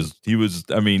mean, he was,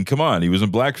 I mean, come on, he was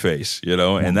in blackface,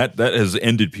 and that has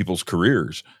ended people's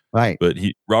careers. Right. But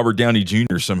Robert Downey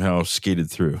Jr. somehow skated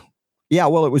through. Yeah.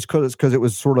 Well, it was because it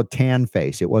was sort of tan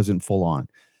face. It wasn't full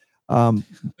on.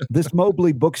 This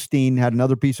Mobley Bookstein had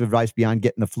another piece of advice beyond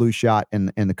getting the flu shot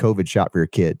and the COVID shot for your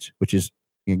kids, which is,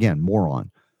 again,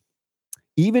 moron.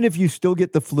 Even if you still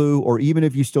get the flu or even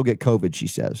if you still get COVID, she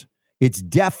says, it's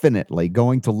definitely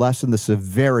going to lessen the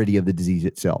severity of the disease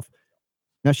itself.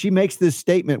 Now, she makes this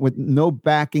statement with no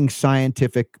backing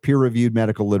scientific peer-reviewed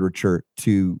medical literature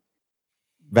to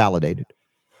validate it.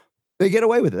 They get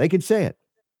away with it. They can say it.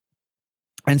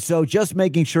 And so just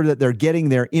making sure that they're getting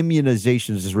their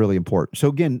immunizations is really important. So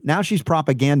again, now she's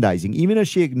propagandizing, even as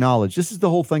she acknowledged, this is the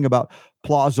whole thing about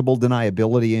plausible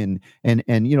deniability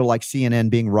and like CNN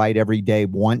being right every day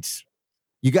once.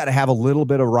 You got to have a little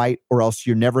bit of right, or else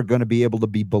you're never going to be able to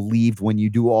be believed when you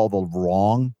do all the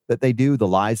wrong that they do, the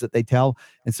lies that they tell.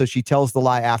 And so she tells the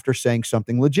lie after saying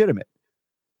something legitimate.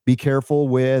 Be careful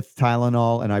with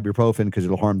Tylenol and ibuprofen because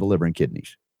it'll harm the liver and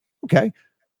kidneys. Okay.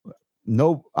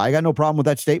 No, I got no problem with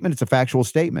that statement. It's a factual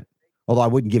statement. Although I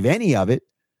wouldn't give any of it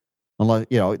unless,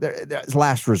 there's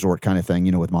last resort kind of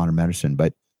thing, with modern medicine.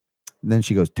 But then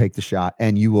she goes, take the shot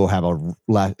and you will have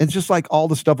it's just like all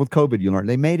the stuff with COVID you learned.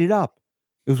 They made it up.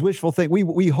 It was wishful thinking.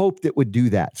 We hoped it would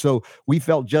do that. So we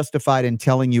felt justified in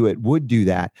telling you it would do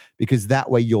that because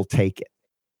that way you'll take it.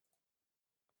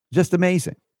 Just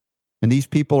amazing. And these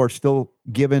people are still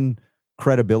given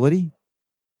credibility.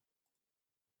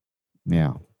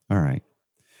 Yeah. All right.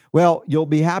 Well, you'll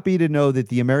be happy to know that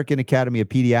the American Academy of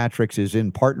Pediatrics is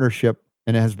in partnership,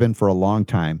 and it has been for a long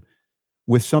time,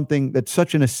 with something that's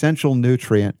such an essential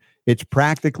nutrient. It's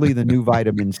practically the new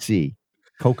vitamin C,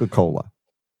 Coca-Cola.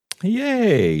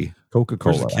 Yay.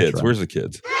 Coca-Cola. Where's the kids? Right. Where's the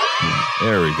kids? Yeah.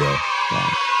 There we go.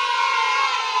 Yeah.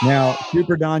 Now,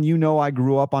 Super Don, I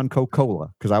grew up on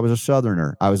Coca-Cola because I was a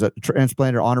Southerner. I was a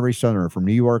transplanted honorary Southerner from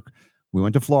New York. We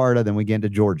went to Florida, then we get into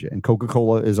Georgia, and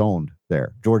Coca-Cola is owned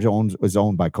there. Georgia was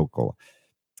owned by Coca-Cola.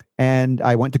 And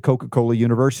I went to Coca-Cola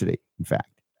University, in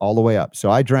fact, all the way up.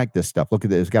 So I drank this stuff. Look at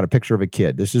this. It's got a picture of a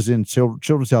kid. This is in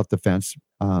Children's Health Defense,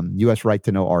 U.S. Right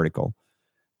to Know article.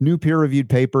 New peer-reviewed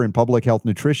paper in Public Health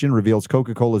Nutrition reveals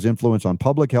Coca-Cola's influence on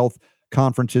public health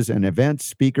conferences and events,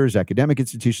 speakers, academic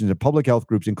institutions, and public health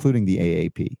groups, including the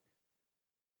AAP.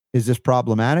 Is this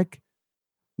problematic?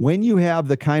 When you have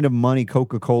the kind of money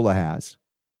Coca-Cola has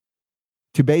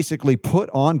to basically put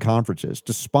on conferences,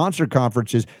 to sponsor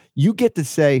conferences, you get to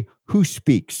say who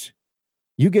speaks.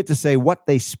 You get to say what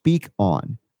they speak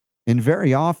on. And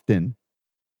very often,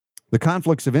 the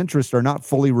conflicts of interest are not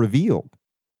fully revealed.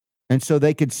 And so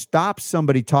they could stop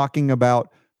somebody talking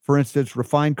about, for instance,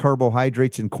 refined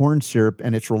carbohydrates and corn syrup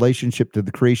and its relationship to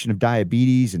the creation of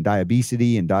diabetes and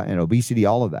diabesity and obesity,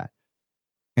 all of that.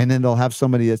 And then they'll have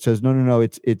somebody that says, no,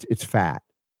 it's fat.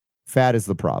 Fat is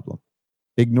the problem.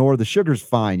 Ignore the sugar's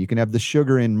fine. You can have the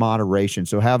sugar in moderation.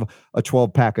 So have a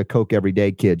 12-pack of Coke every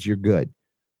day, kids. You're good.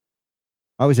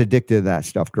 I was addicted to that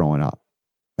stuff growing up.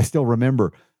 I still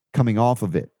remember coming off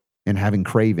of it and having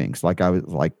cravings, like I was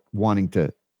like wanting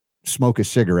to smoke a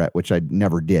cigarette, which I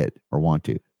never did or want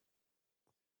to.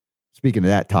 Speaking of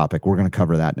that topic, we're going to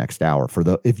cover that next hour.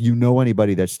 If you know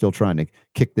anybody that's still trying to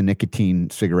kick the nicotine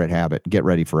cigarette habit, get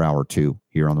ready for hour 2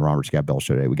 here on the Robert Scott Bell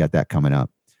Show today. We got that coming up.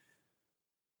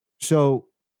 So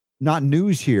not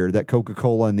news here that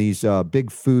Coca-Cola and these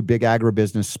big food, big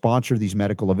agribusiness sponsor these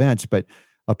medical events, but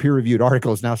a peer-reviewed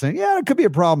article is now saying, yeah, it could be a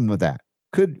problem with that.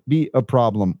 Could be a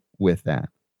problem with that.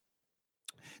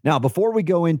 Now, before we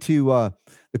go into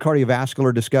the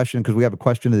cardiovascular discussion, because we have a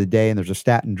question of the day and there's a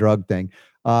statin drug thing,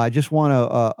 I just want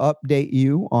to update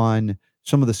you on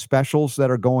some of the specials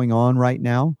that are going on right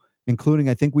now, including,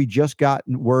 I think we just got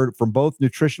word from both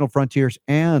Nutritional Frontiers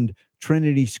and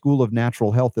Trinity School of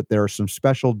Natural Health that there are some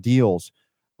special deals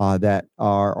that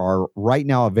are right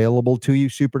now available to you.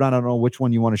 Super, I don't know which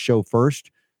one you want to show first,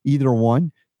 either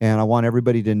one. And I want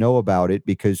everybody to know about it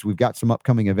because we've got some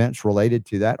upcoming events related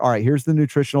to that. All right, here's the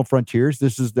Nutritional Frontiers.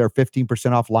 This is their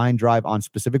 15% off line drive on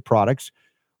specific products.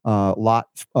 Lot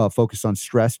focused on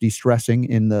stress, de-stressing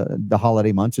in the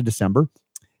holiday months of December.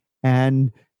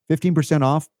 And 15%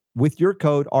 off with your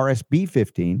code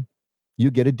RSB15,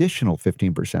 you get additional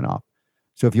 15% off.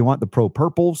 So if you want the Pro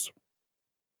Purples,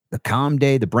 the Calm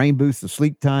Day, the Brain Boost, the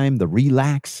Sleep Time, the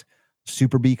Relax,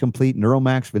 Super B Complete,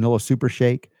 Neuromax, Vanilla Super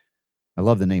Shake, I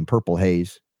love the name Purple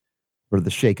Haze for the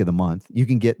shake of the month. You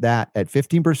can get that at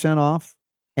 15% off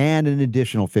and an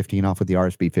additional 15 off with the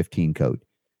RSB 15 code.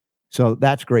 So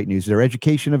that's great news. There are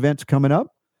education events coming up.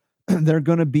 They're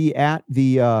going to be at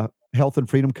the Health and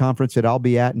Freedom Conference that I'll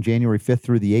be at in January 5th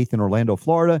through the 8th in Orlando,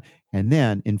 Florida. And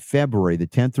then in February, the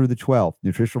 10th through the 12th,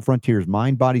 Nutritional Frontiers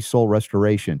Mind, Body, Soul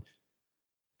Restoration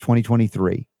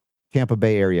 2023, Tampa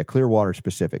Bay area, Clearwater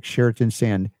specific, Sheraton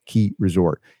Sand Key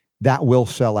Resort. That will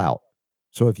sell out.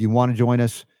 So if you want to join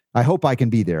us, I hope I can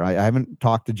be there. I haven't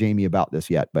talked to Jamie about this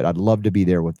yet, but I'd love to be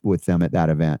there with them at that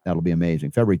event. That'll be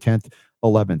amazing. February 10th,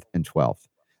 11th, and 12th.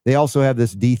 They also have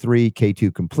this D3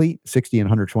 K2 Complete, 60 and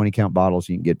 120 count bottles.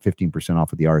 You can get 15%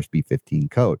 off with the RSB 15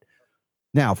 code.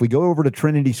 Now, if we go over to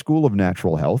Trinity School of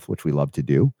Natural Health, which we love to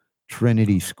do,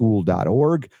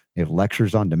 trinityschool.org, they have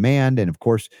lectures on demand. And of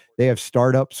course, they have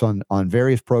startups on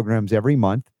various programs every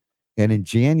month. And in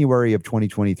January of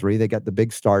 2023, they got the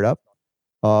big startup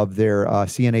of their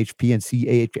CNHP and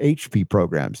CHHP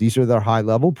programs. These are their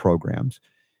high-level programs.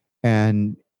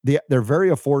 And they're very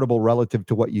affordable relative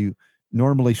to what you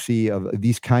normally see of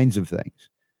these kinds of things.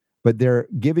 But they're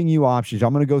giving you options.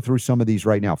 I'm going to go through some of these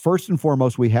right now. First and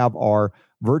foremost, we have our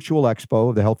virtual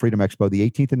expo, the Health Freedom Expo, the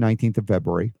 18th and 19th of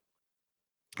February.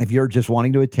 If you're just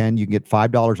wanting to attend, you can get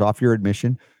 $5 off your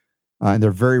admission. And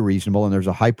they're very reasonable. And there's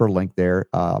a hyperlink there,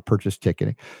 purchase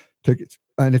tickets.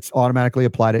 And it's automatically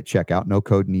applied at checkout. No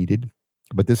code needed.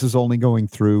 But this is only going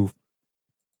through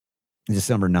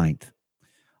December 9th.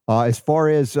 As far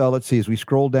as, let's see, as we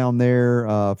scroll down there,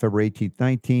 February 18th,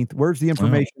 19th, where's the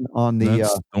information on the...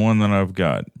 That's the one that I've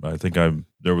got. I think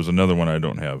there was another one I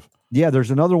don't have. Yeah,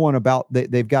 there's another one about,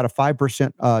 they've got a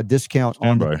 5% discount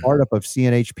on the startup of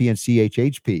CNHP and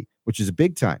CHHP, which is a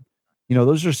big time. You know,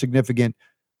 those are significant,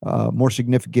 more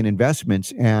significant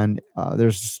investments. And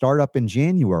there's a startup in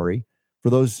January for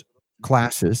those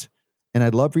classes. And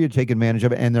I'd love for you to take advantage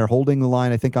of it. And they're holding the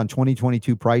line, I think, on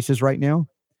 2022 prices right now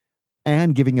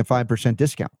and giving a 5%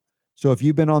 discount. So if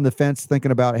you've been on the fence thinking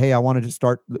about, hey, I wanted to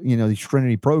start, these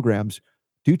Trinity programs,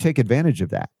 do take advantage of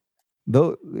that.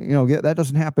 Though, that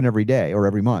doesn't happen every day or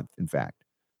every month, in fact.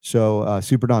 So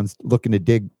Super Don's looking to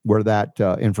dig where that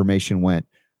information went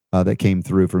that came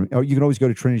through from, you can always go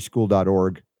to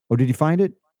trinityschool.org. Oh, did you find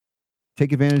it?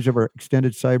 Take advantage of our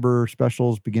extended cyber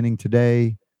specials beginning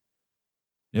today.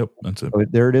 Yep, that's it. Oh,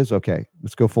 there it is. Okay,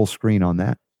 let's go full screen on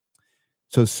that.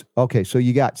 So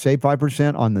you got save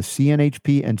 5% on the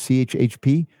CNHP and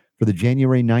CHHP for the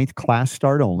January 9th class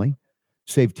start only.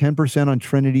 Save 10% on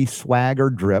Trinity swag or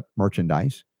drip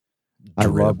merchandise. I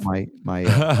love my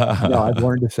I've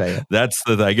learned to say it. That's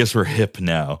I guess we're hip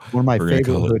now. One of my favorite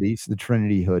hoodies, the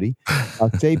Trinity hoodie.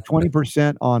 Save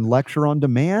 20% on lecture on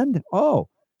demand. Oh,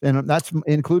 and that's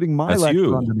including my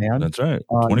lecture on demand. That's right.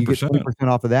 20%. You get 20%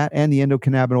 off of that and the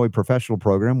endocannabinoid professional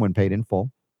program when paid in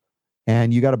full.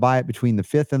 And you got to buy it between the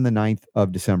 5th and the 9th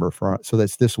of December. So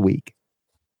that's this week.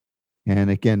 And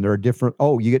again, there are different.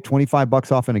 Oh, you get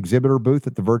 $25 off an exhibitor booth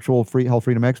at the virtual Health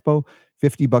Freedom Expo,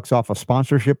 $50 off a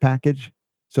sponsorship package.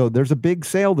 So there's a big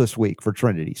sale this week for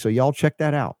Trinity. So y'all check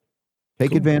that out.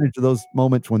 Take advantage of those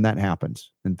moments when that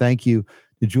happens. And thank you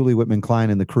to Julie Whitman Klein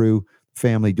and the crew,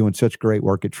 family doing such great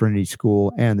work at Trinity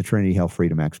School and the Trinity Health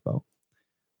Freedom Expo.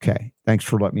 Okay. Thanks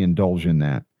for letting me indulge in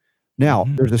that. Now,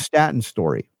 there's a statin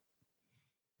story.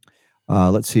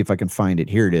 Let's see if I can find it.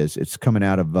 Here it is. It's coming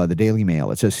out of the Daily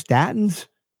Mail. It says statins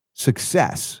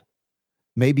success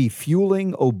may be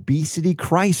fueling obesity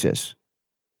crisis.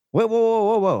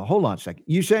 Whoa. Hold on a second.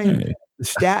 You saying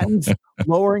statins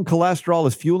lowering cholesterol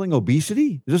is fueling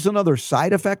obesity? Is this another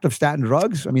side effect of statin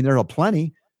drugs? I mean, there are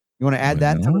plenty. You want to add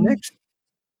that to the mix?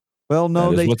 Well, no,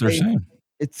 that is they what they're say saying.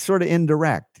 it's sort of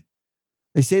indirect.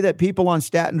 They say that people on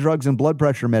statin drugs and blood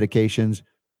pressure medications,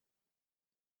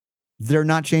 they're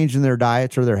not changing their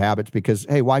diets or their habits because,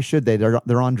 hey, why should they?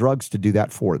 They're on drugs to do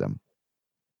that for them.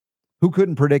 Who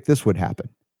couldn't predict this would happen?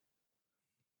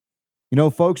 You know,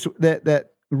 folks that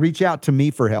reach out to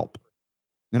me for help.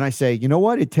 And I say, you know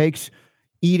what? It takes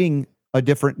eating a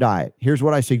different diet. Here's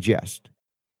what I suggest.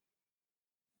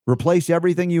 Replace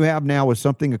everything you have now with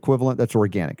something equivalent that's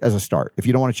organic as a start, if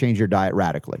you don't want to change your diet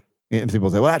radically. And people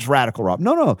say, well, that's radical, Rob.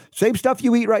 No. Same stuff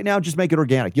you eat right now, just make it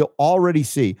organic. You'll already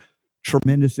see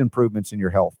tremendous improvements in your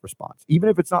health response. Even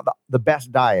if it's not the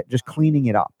best diet, just cleaning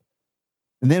it up.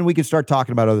 And then we can start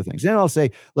talking about other things. Then I'll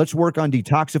say, let's work on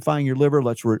detoxifying your liver.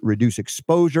 Let's reduce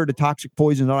exposure to toxic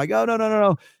poison. They're like, oh,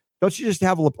 no. Don't you just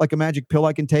have like a magic pill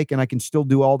I can take and I can still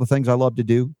do all the things I love to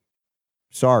do?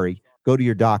 Sorry. Go to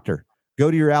your doctor. Go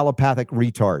to your allopathic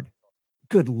retard.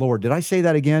 Good Lord. Did I say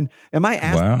that again? Am I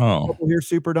asking people here,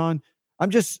 Super Don? I'm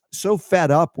just so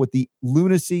fed up with the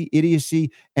lunacy,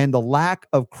 idiocy, and the lack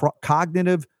of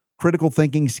cognitive critical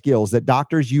thinking skills that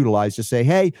doctors utilize to say,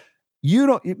 hey, you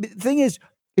don't. The thing is,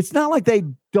 it's not like they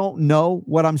don't know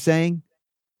what I'm saying.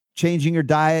 Changing your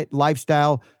diet,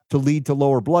 lifestyle to lead to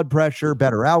lower blood pressure,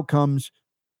 better outcomes.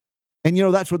 And, you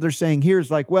know, that's what they're saying here is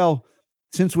like, well,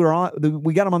 since we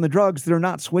got them on the drugs, they're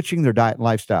not switching their diet and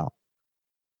lifestyle.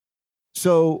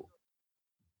 So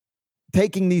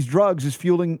taking these drugs is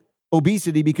fueling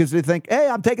obesity because they think, hey,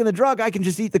 I'm taking the drug. I can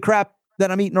just eat the crap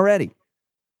that I'm eating already.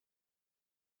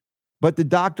 But the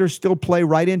doctors still play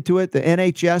right into it. The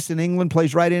NHS in England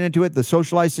plays right into it. The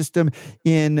socialized system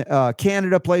in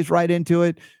Canada plays right into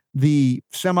it. The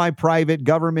semi-private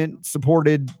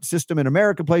government-supported system in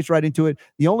America plays right into it.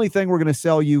 The only thing we're going to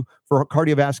sell you for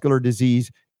cardiovascular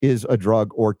disease is a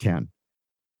drug or 10.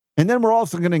 And then we're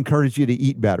also going to encourage you to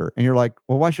eat better. And you're like,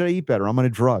 well, why should I eat better? I'm on a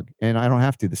drug and I don't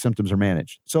have to. The symptoms are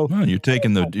managed. So you're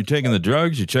taking the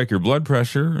drugs, you check your blood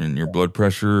pressure and your blood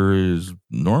pressure is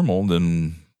normal,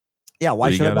 then yeah,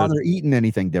 why should I bother eating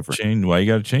anything different? Why you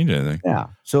got to change anything? Yeah.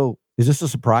 So is this a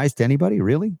surprise to anybody?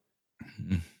 Really?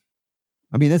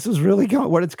 I mean, this is really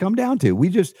what it's come down to. We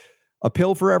just a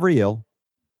pill for every ill.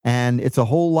 And it's a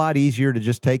whole lot easier to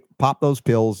just pop those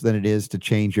pills than it is to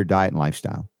change your diet and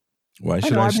lifestyle. Why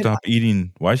should I stop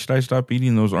eating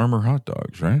those Armor hot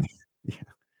dogs, right? Yeah.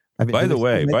 By the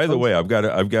way, I've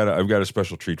got a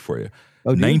special treat for you. Oh,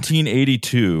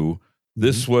 1982,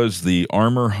 this was the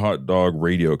Armor hot dog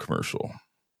radio commercial.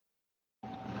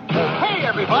 Hey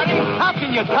everybody, how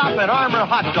can you top an Armor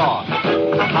hot dog?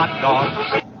 Hot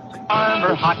dogs.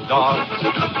 Armor hot dogs.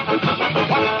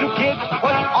 What do kids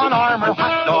put on Armor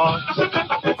hot dogs?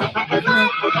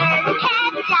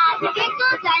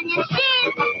 Pickles, onions,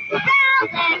 cheese,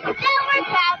 barrels, and silver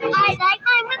crab. I like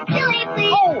mine with chili,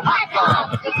 please. Oh, hot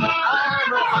dogs!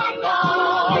 Armor hot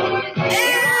dogs.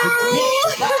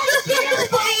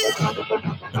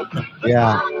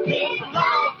 Yeah.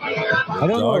 I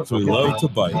don't dogs know. We love to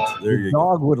bite. There you go.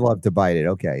 Dog would love to bite it.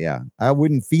 Okay, yeah. I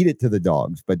wouldn't feed it to the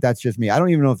dogs, but that's just me. I don't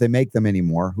even know if they make them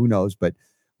anymore. Who knows? But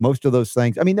most of those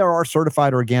things. I mean, there are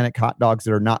certified organic hot dogs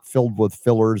that are not filled with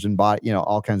fillers and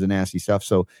all kinds of nasty stuff.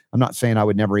 So I'm not saying I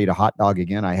would never eat a hot dog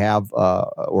again. I have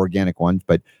organic ones,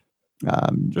 but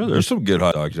sure, there's some good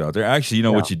hot dogs out there. Actually,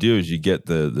 what you do is you get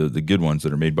the good ones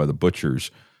that are made by the butchers.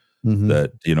 Mm-hmm.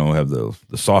 That have the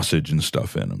sausage and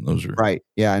stuff in them. Those are right,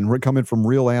 yeah, and we're coming from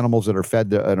real animals that are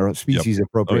fed a species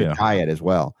appropriate diet as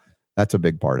well. That's a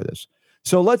big part of this.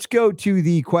 So let's go to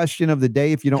the question of the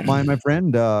day, if you don't mind, my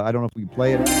friend. I don't know if we can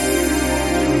play it.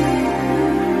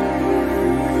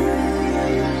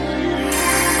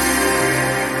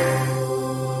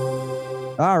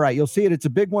 All right, you'll see it. It's a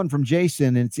big one from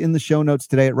Jason, and it's in the show notes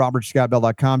today at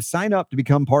robertscottbell.com. Sign up to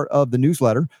become part of the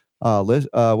newsletter,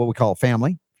 what we call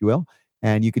family, you will,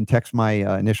 and you can text my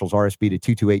initials RSB to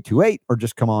 22828 or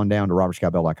just come on down to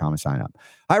robertscottbell.com and sign up.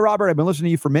 Hi, Robert. I've been listening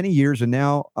to you for many years and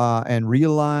now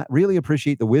really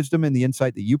appreciate the wisdom and the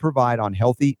insight that you provide on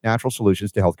healthy, natural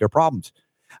solutions to healthcare problems.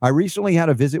 I recently had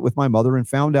a visit with my mother and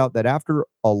found out that after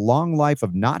a long life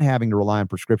of not having to rely on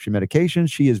prescription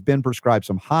medications, she has been prescribed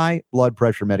some high blood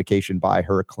pressure medication by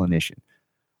her clinician.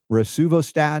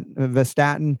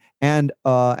 Rosuvastatin and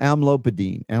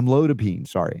amlodipine,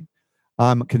 sorry.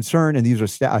 I'm concerned, and these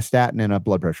are a statin and a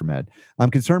blood pressure med.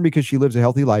 I'm concerned because she lives a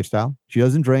healthy lifestyle. She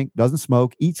doesn't drink, doesn't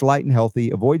smoke, eats light and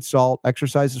healthy, avoids salt,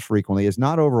 exercises frequently, is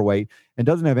not overweight, and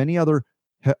doesn't have any other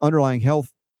underlying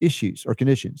health issues or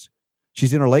conditions.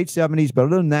 She's in her late 70s, but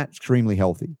other than that, extremely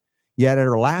healthy. Yet at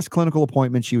her last clinical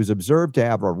appointment, she was observed to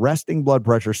have a resting blood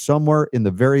pressure somewhere in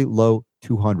the very low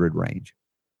 200 range.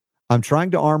 I'm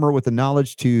trying to arm her with the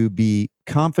knowledge to be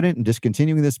confident in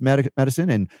discontinuing this medicine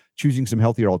and choosing some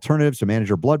healthier alternatives to manage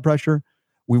her blood pressure.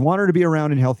 We want her to be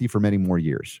around and healthy for many more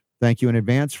years. Thank you in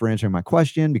advance for answering my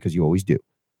question, because you always do.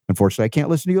 Unfortunately, I can't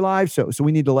listen to you live, so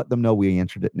we need to let them know we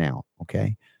answered it now,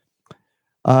 okay?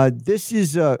 This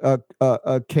is a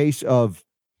case of,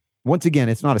 once again,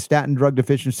 it's not a statin drug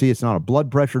deficiency. It's not a blood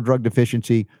pressure drug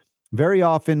deficiency. Very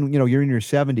often, you're in your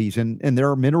 70s and there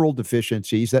are mineral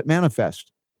deficiencies that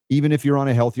manifest, even if you're on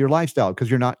a healthier lifestyle, because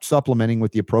you're not supplementing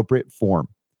with the appropriate form.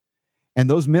 And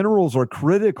those minerals are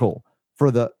critical for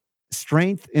the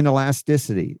strength and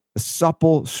elasticity, the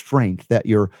supple strength that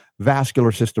your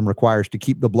vascular system requires to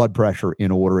keep the blood pressure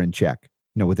in order and check,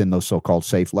 within those so-called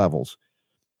safe levels.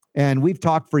 And we've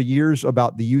talked for years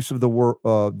about the use of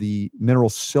the mineral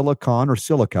silicon or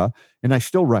silica, and I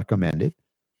still recommend it.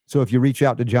 So if you reach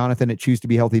out to Jonathan at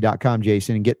choosetobehealthy.com,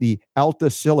 Jason, and get the Alta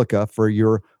Silica for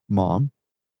your mom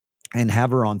and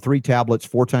have her on 3 tablets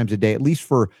 4 times a day, at least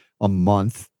for a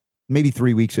month, maybe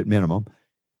 3 weeks at minimum,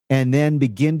 and then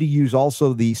begin to use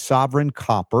also the Sovereign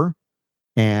Copper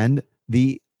and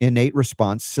the Innate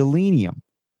Response Selenium.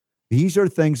 These are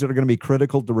things that are going to be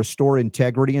critical to restore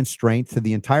integrity and strength to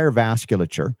the entire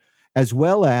vasculature, as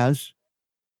well as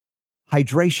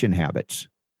hydration habits.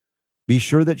 Be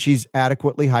sure that she's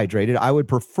adequately hydrated. I would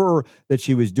prefer that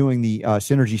she was doing the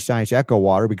Synergy Science Echo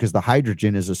Water, because the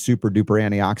hydrogen is a super duper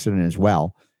antioxidant as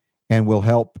well, and will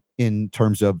help in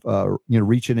terms of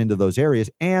reaching into those areas.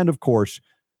 And of course,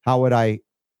 I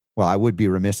would be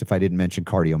remiss if I didn't mention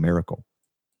Cardio Miracle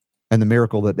and the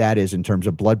miracle that is in terms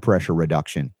of blood pressure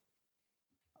reduction.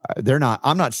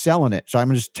 I'm not selling it, so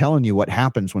I'm just telling you what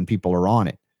happens when people are on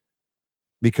it.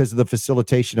 Because of the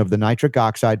facilitation of the nitric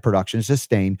oxide production and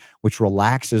sustain, which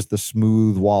relaxes the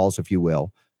smooth walls, if you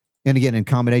will. And again, in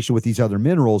combination with these other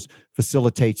minerals,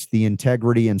 facilitates the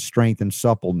integrity and strength and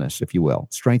suppleness, if you will,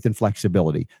 strength and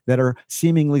flexibility that are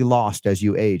seemingly lost as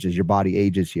you age, as your body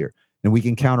ages here. And we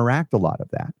can counteract a lot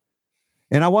of that.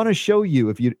 And I want to show you,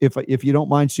 if you don't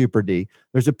mind, Super D,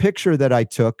 there's a picture that I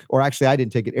took, or actually I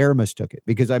didn't take it, Aramis took it,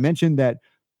 because I mentioned that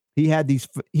he had these,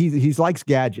 he likes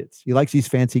gadgets. He likes these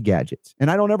fancy gadgets.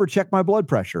 And I don't ever check my blood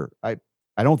pressure. I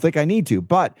don't think I need to,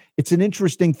 but it's an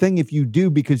interesting thing if you do,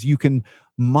 because you can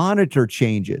monitor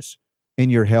changes in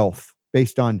your health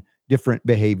based on different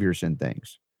behaviors and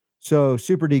things. So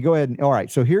Super D, go ahead. All right.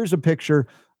 So here's a picture,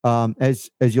 as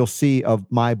you'll see, of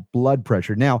my blood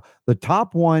pressure. Now, the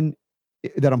top one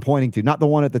that I'm pointing to, not the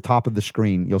one at the top of the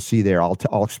screen, you'll see there.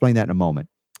 I'll explain that in a moment.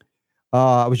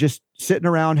 I was just sitting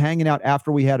around hanging out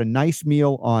after we had a nice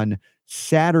meal on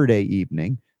Saturday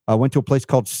evening. I went to a place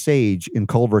called Sage in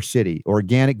Culver City,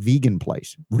 organic vegan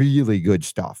place. Really good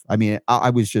stuff. I mean, I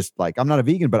was just like, I'm not a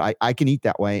vegan, but I can eat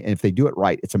that way. And if they do it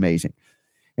right, it's amazing.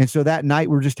 And so that night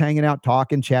we were just hanging out,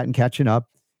 talking, chatting, catching up.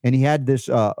 And he had this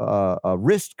a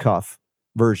wrist cuff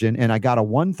version. And I got a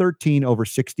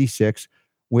 113/66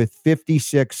 with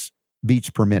 56 beats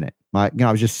per minute. I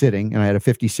was just sitting and I had a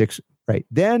 56. Right.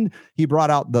 Then he brought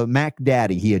out the Mac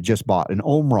Daddy he had just bought, an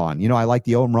Omron. I like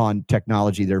the Omron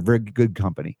technology. They're a very good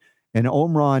company. An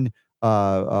Omron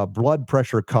blood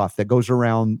pressure cuff that goes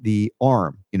around the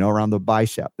arm, around the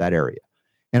bicep, that area.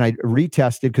 And I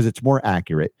retested because it's more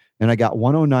accurate. And I got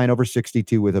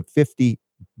 109/62 with a 50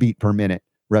 beat per minute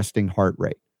resting heart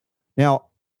rate. Now,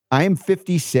 I am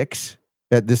 56.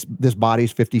 This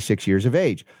body's 56 years of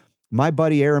age. My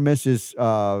buddy Aramis is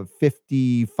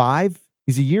 55.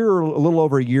 He's a little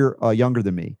over a year younger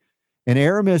than me. And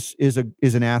Aramis is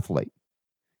an athlete.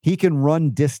 He can run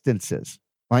distances,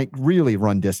 like really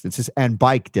run distances and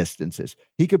bike distances.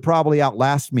 He could probably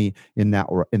outlast me in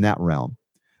that realm.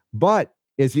 But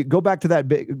as you go back to that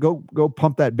go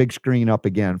pump that big screen up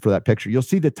again for that picture, you'll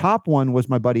see the top one was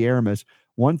my buddy Aramis,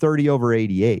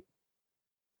 130/88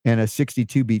 and a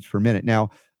 62 beats per minute. Now,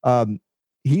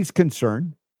 he's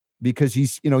concerned, because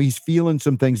he's feeling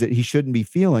some things that he shouldn't be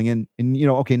feeling. And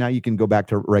okay, now you can go back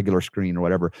to regular screen or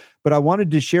whatever. But I wanted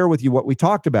to share with you what we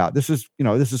talked about.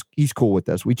 He's cool with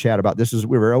this. We chat about this.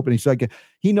 We were open. He's like,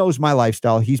 he knows my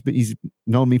lifestyle. He's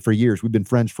known me for years. We've been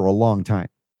friends for a long time.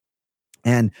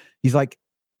 And he's like,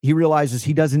 he realizes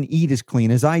he doesn't eat as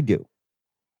clean as I do.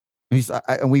 And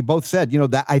and we both said,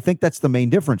 that I think that's the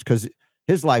main difference, because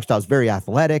his lifestyle is very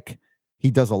athletic. He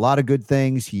does a lot of good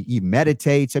things. He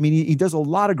meditates. I mean, he does a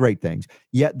lot of great things.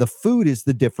 Yet the food is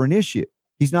the different issue.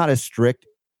 He's not as strict,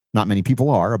 not many people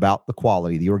are, about the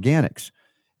quality, the organics.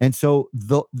 And so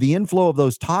the inflow of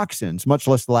those toxins, much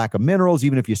less the lack of minerals,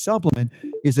 even if you supplement,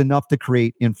 is enough to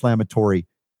create inflammatory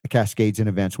cascades and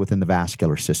events within the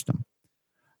vascular system.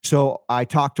 So I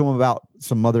talked to him about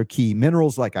some other key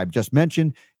minerals like I've just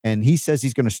mentioned, and he says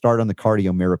he's going to start on the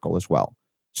Cardio Miracle as well.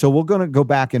 So we're going to go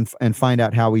back and find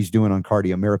out how he's doing on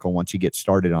Cardio Miracle once he gets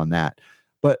started on that.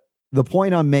 But the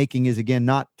point I'm making is, again,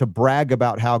 not to brag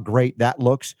about how great that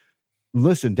looks.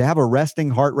 Listen, to have a resting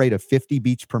heart rate of 50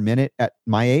 beats per minute at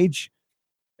my age,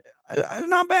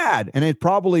 not bad. And it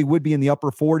probably would be in the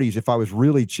upper 40s if I was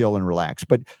really chill and relaxed.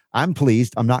 But I'm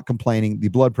pleased. I'm not complaining. The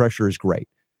blood pressure is great.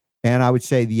 And I would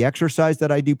say the exercise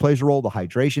that I do plays a role, the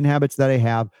hydration habits that I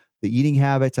have, the eating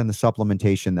habits, and the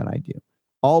supplementation that I do.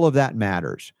 All of that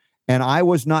matters. And I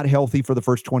was not healthy for the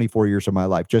first 24 years of my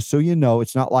life. Just so you know,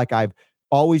 it's not like I've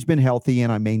always been healthy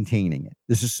and I'm maintaining it.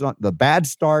 This is the bad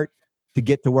start to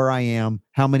get to where I am.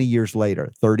 How many years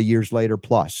later? 30 years later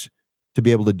plus to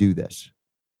be able to do this.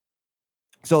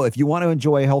 So if you want to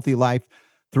enjoy a healthy life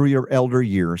through your elder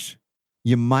years,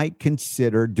 you might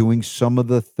consider doing some of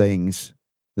the things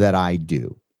that I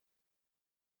do.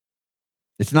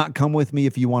 It's not come with me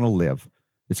if you want to live.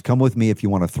 It's come with me if you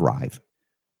want to thrive.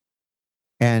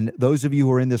 And those of you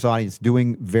who are in this audience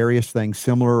doing various things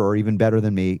similar or even better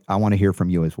than me, I want to hear from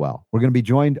you as well. We're going to be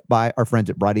joined by our friends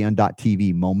at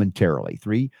Brighteon.tv momentarily.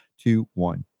 3, 2,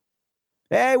 1.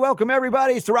 Hey, welcome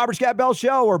everybody. It's the Robert Scott Bell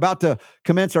Show. We're about to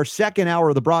commence our second hour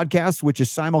of the broadcast, which is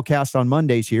simulcast on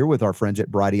Mondays here with our friends at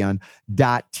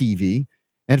Brighteon.tv.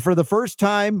 And for the first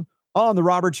time on the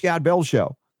Robert Scott Bell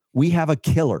Show, we have a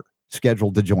killer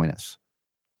scheduled to join us.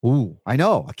 Ooh, I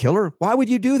know, a killer? Why would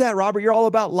you do that, Robert? You're all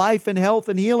about life and health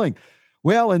and healing.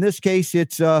 Well, in this case,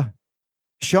 it's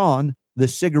Sean, the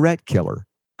cigarette killer,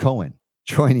 Cohen,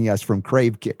 joining us from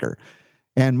Krave Kicker.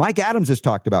 And Mike Adams has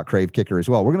talked about Krave Kicker as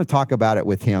well. We're going to talk about it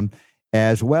with him,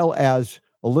 as well as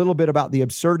a little bit about the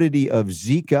absurdity of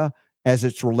Zika as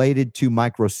it's related to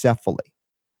microcephaly.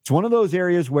 It's one of those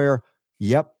areas where,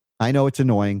 yep, I know it's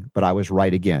annoying, but I was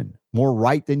right again. More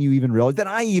right than you even realized, than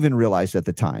I even realized at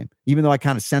the time. Even though I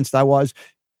kind of sensed I was,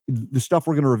 the stuff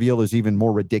we're going to reveal is even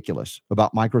more ridiculous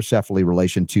about microcephaly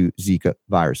relation to Zika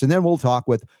virus. And then we'll talk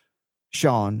with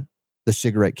Sean, the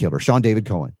cigarette killer, Sean David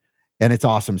Cohen. And it's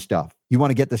awesome stuff. You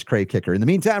want to get this Krave Kicker. In the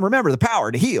meantime, remember, the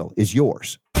power to heal is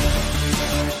yours.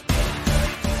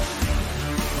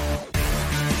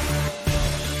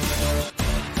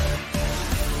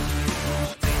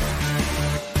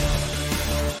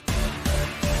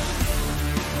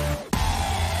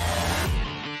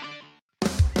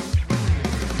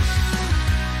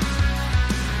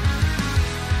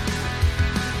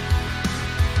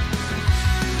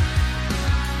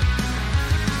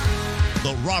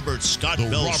 Robert Scott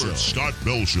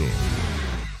Bell Show.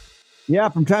 Yeah,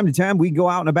 from time to time, we go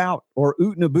out and about, or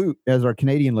oot and a boot, as our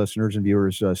Canadian listeners and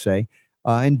viewers say,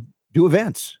 and do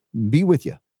events, be with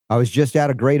you. I was just at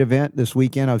a great event this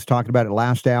weekend. I was talking about it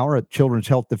last hour at Children's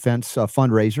Health Defense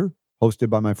fundraiser, hosted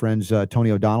by my friends Tony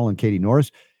O'Donnell and Katie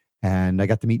Norris. And I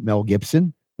got to meet Mel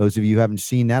Gibson. Those of you who haven't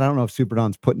seen that, I don't know if Super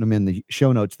Don's putting them in the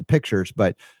show notes, the pictures,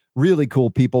 but really cool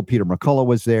people. Peter McCullough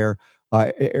was there.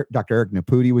 Dr. Eric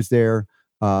Naputi was there.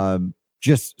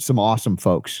 Just some awesome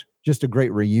folks. Just a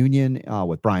great reunion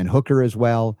with Brian Hooker as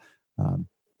well.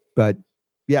 But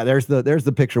yeah, there's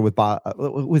the picture with Bob.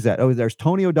 What was that? Oh, there's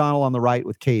Tony O'Donnell on the right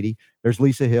with Katie. There's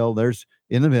Lisa Hill. There's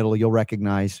in the middle, you'll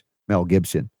recognize Mel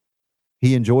Gibson.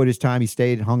 He enjoyed his time. He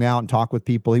stayed, hung out, and talked with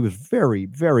people. He was very,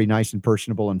 very nice and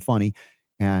personable and funny.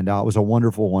 And it was a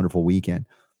wonderful, wonderful weekend.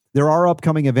 There are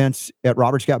upcoming events at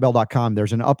robertscottbell.com.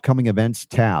 There's an upcoming events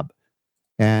tab.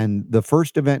 And the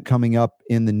first event coming up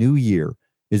in the new year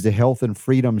is the Health and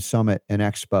Freedom Summit and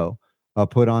Expo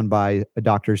put on by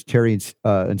Doctors Terry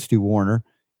and Stu Warner.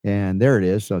 And there it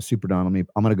is. So Super Don, I'm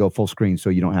going to go full screen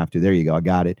so you don't have to. There you go. I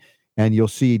got it. And you'll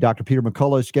see Dr. Peter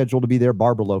McCullough is scheduled to be there,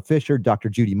 Barbara Lowe Fisher, Dr.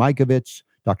 Judy Mikovits,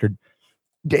 Dr.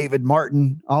 David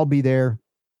Martin. I'll be there.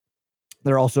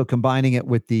 They're also combining it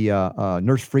with the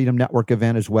Nurse Freedom Network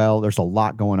event as well. There's a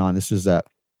lot going on. This is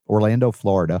Orlando,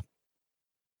 Florida.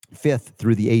 5th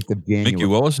through the 8th of January. Mickey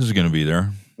Willis is going to be there.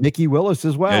 Mickey Willis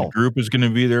as well. Ed Group is going to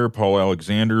be there. Paul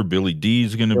Alexander, Billy D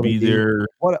is going to be there.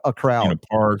 What a crowd! Tina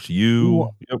Parks,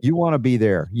 you want to be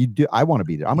there. You do. I want to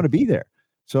be there. I'm going to be there.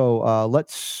 So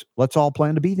let's all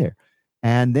plan to be there.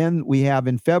 And then we have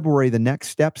in February the Next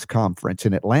Steps Conference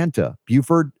in Atlanta,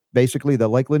 Buford, basically the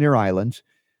Lake Lanier Islands,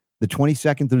 the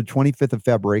 22nd through the 25th of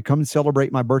February. Come and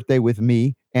celebrate my birthday with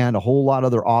me and a whole lot of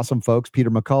other awesome folks.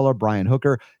 Peter McCullough, Brian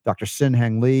Hooker, Dr.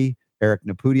 Sin-Hang Lee, Eric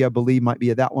Naputi, I believe, might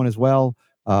be at that one as well.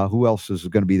 Who else is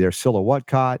going to be there? Scylla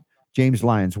Whatcott, James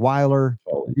Lyons Weiler,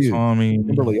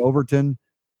 Kimberly Overton.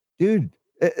 Dude,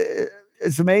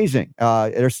 it's amazing.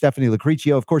 There's Stephanie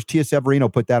Lucrezio. Of course, Tia Severino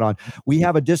put that on. We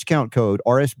have a discount code,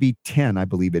 RSB10, I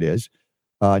believe it is.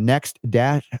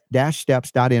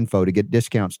 next-steps.info to get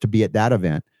discounts to be at that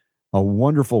event. A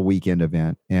wonderful weekend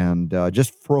event, and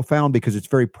just profound because it's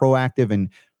very proactive and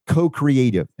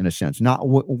co-creative in a sense. Not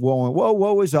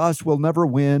woe is us, we'll never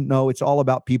win. No, it's all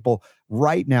about people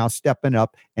right now stepping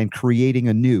up and creating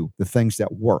anew the things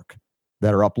that work,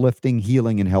 that are uplifting,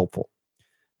 healing, and helpful.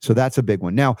 So that's a big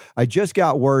one. Now, I just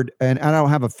got word, and I don't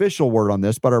have official word on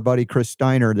this, but our buddy Chris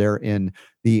Steiner there in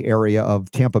the area of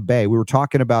Tampa Bay, we were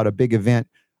talking about a big event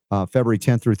February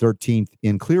 10th through 13th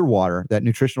in Clearwater that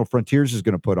Nutritional Frontiers is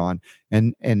going to put on.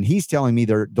 And he's telling me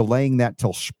they're delaying that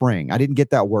till spring. I didn't get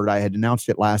that word. I had announced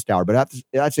it last hour, but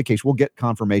that's the case. We'll get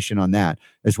confirmation on that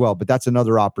as well. But that's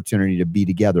another opportunity to be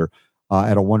together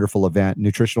at a wonderful event.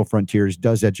 Nutritional Frontiers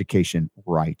does education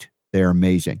right. They're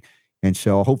amazing. And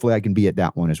so hopefully I can be at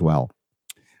that one as well.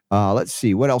 Let's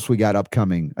see what else we got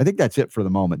upcoming. I think that's it for the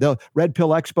moment. The Red Pill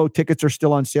Expo tickets are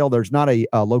still on sale. There's not a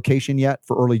location yet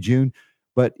for early June.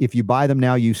 But if you buy them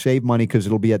now, you save money because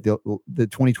it'll be at the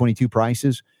 2022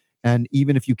 prices. And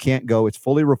even if you can't go, it's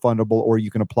fully refundable, or you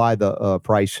can apply the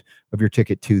price of your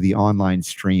ticket to the online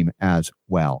stream as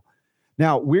well.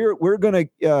 Now, we're going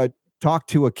to talk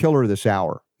to a killer this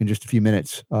hour in just a few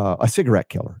minutes, a cigarette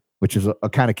killer, which is a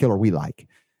kind of killer we like,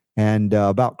 and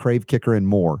about Krave Kicker and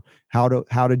more, how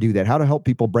to do that, how to help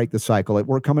people break the cycle.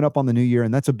 We're coming up on the new year,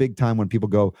 and that's a big time when people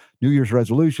go, New Year's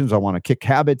resolutions, I want to kick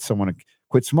habits, I want to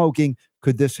quit smoking.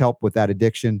 Could this help with that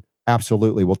addiction?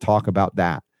 Absolutely. We'll talk about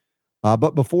that.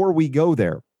 But before we go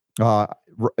there,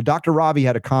 Dr. Ravi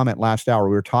had a comment last hour.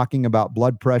 We were talking about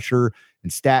blood pressure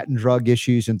and statin drug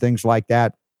issues and things like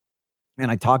that.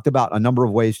 And I talked about a number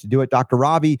of ways to do it. Dr.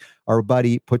 Ravi, our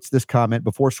buddy, puts this comment: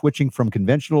 before switching from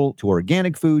conventional to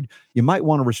organic food, you might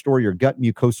want to restore your gut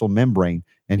mucosal membrane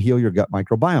and heal your gut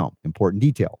microbiome. Important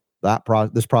detail.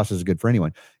 This process is good for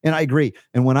anyone. And I agree.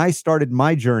 And when I started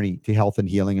my journey to health and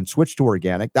healing and switched to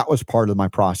organic, that was part of my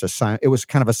process. It was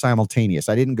kind of a simultaneous.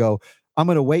 I didn't go, I'm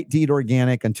going to wait to eat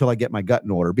organic until I get my gut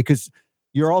in order, because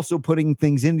you're also putting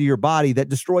things into your body that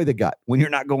destroy the gut when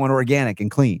you're not going organic and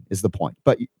clean is the point.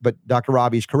 But Dr.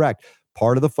 Ravi is correct.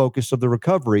 Part of the focus of the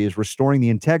recovery is restoring the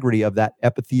integrity of that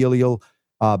epithelial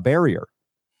barrier.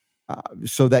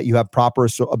 So that you have proper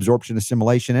absorption,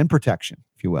 assimilation, and protection,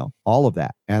 if you will, all of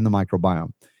that, and the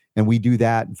microbiome. And we do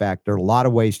that. In fact, there are a lot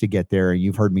of ways to get there.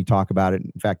 You've heard me talk about it.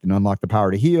 In fact, in Unlock the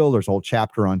Power to Heal, there's a whole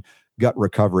chapter on gut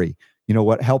recovery. You know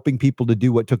what? Helping people to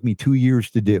do what took me 2 years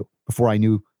to do before I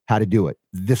knew how to do it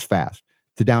this fast,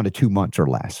 to down to 2 months or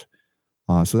less.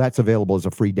 So that's available as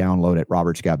a free download at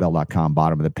robertscottbell.com.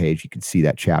 Bottom of the page, you can see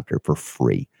that chapter for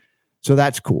free. So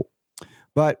that's cool.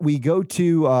 But we go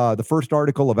to the first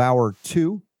article of hour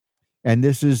 2, and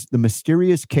this is the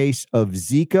mysterious case of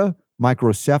Zika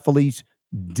microcephaly's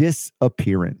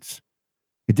disappearance.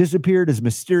 It disappeared as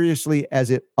mysteriously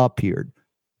as it appeared.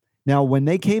 Now, when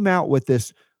they came out with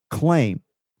this claim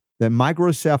that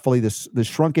microcephaly, this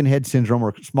shrunken head syndrome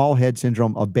or small head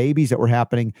syndrome of babies that were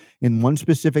happening in one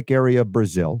specific area of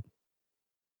Brazil,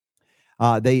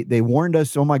 they warned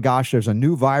us, oh my gosh, there's a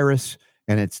new virus,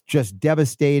 and it's just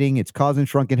devastating. It's causing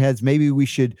shrunken heads. Maybe we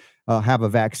should have a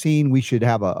vaccine. We should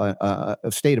have a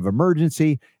state of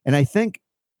emergency. And I think,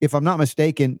 if I'm not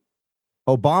mistaken,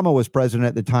 Obama was president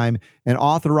at the time and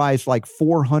authorized like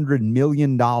 $400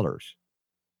 million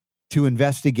to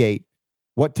investigate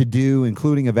what to do,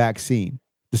 including a vaccine.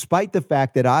 Despite the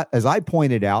fact that, as I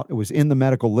pointed out, it was in the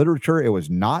medical literature, it was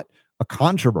not a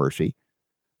controversy,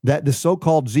 that the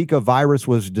so-called Zika virus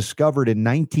was discovered in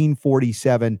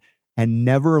 1947 and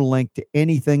never linked to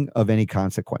anything of any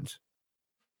consequence.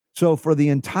 So for the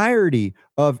entirety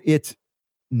of its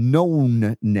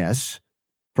knownness,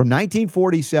 from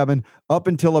 1947 up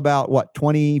until about,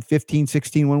 2015,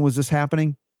 16, when was this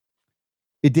happening?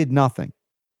 It did nothing.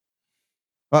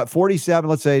 47,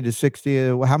 let's say, to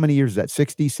 60, how many years is that?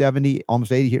 60, 70,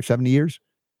 almost 80, 70 years?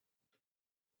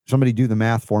 Somebody do the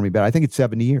math for me, but I think it's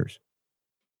 70 years.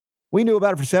 We knew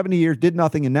about it for 70 years, did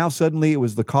nothing, and now suddenly it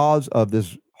was the cause of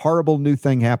this horrible new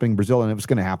thing happening in Brazil, and it was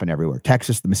going to happen everywhere.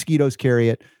 Texas, the mosquitoes carry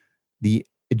it. The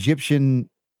Egyptian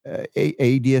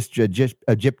Aedes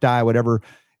aegypti, whatever,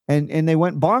 and they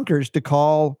went bonkers to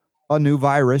call a new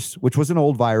virus, which was an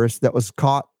old virus that was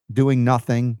caught doing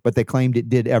nothing, but they claimed it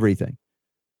did everything.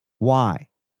 Why?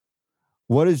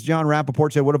 What does John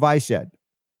Rappaport say? What have I said?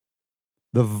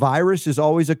 The virus is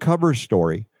always a cover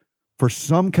story for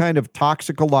some kind of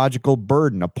toxicological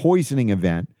burden, a poisoning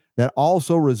event that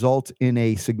also results in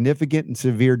a significant and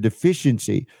severe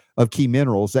deficiency of key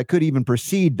minerals that could even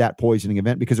precede that poisoning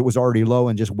event because it was already low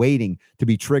and just waiting to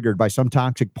be triggered by some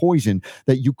toxic poison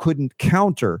that you couldn't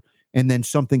counter, and then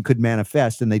something could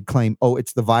manifest and they'd claim, oh,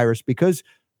 it's the virus, because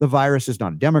the virus is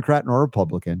not a Democrat nor a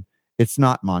Republican. It's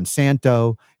not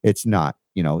Monsanto. It's not,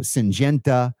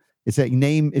 Syngenta. It's a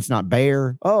name. It's not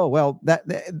Bayer. Oh, well,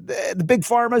 the big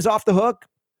pharma is off the hook.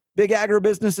 Big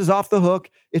agribusiness is off the hook.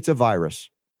 It's a virus.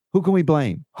 Who can we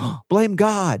blame? Blame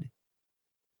God.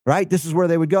 Right? This is where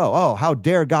they would go. Oh, how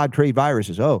dare God create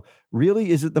viruses? Oh, really?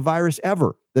 Is it the virus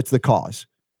ever that's the cause?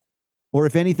 Or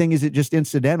if anything, is it just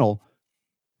incidental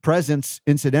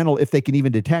if they can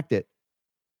even detect it?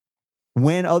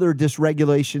 When other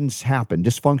dysregulations happen,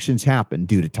 dysfunctions happen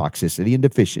due to toxicity and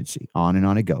deficiency, on and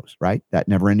on it goes, right? That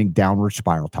never-ending downward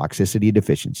spiral, toxicity and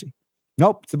deficiency.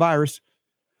 Nope, it's a virus.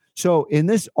 So in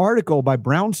this article by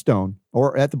Brownstone,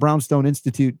 or at the Brownstone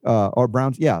Institute,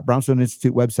 Brownstone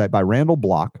Institute website by Randall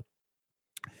Block,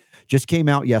 just came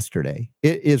out yesterday.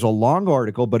 It is a long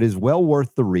article, but is well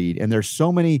worth the read. And there's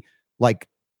so many,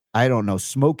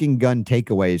 smoking gun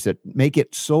takeaways that make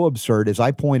it so absurd, as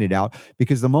I pointed out,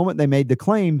 because the moment they made the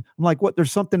claim, I'm like, what?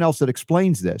 There's something else that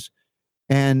explains this.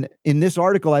 And in this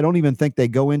article, I don't even think they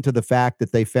go into the fact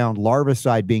that they found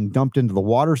larvicide being dumped into the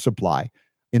water supply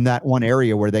in that one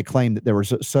area where they claimed that there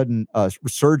was a sudden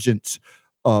resurgence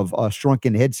of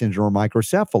shrunken head syndrome or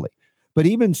microcephaly. But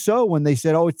even so, when they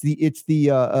said, it's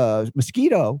the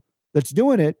mosquito that's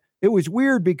doing it, it was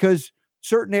weird because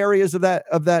certain areas of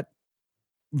that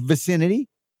vicinity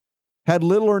had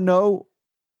little or no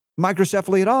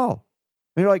microcephaly at all.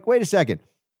 And you're like, wait a second.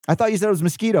 I thought you said it was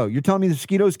mosquito. You're telling me the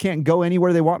mosquitoes can't go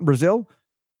anywhere they want in Brazil?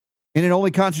 And it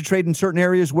only concentrated in certain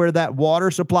areas where that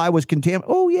water supply was contaminated?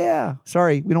 Oh, yeah.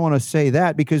 Sorry, we don't want to say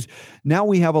that because now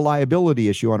we have a liability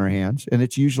issue on our hands, and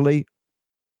it's usually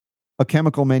a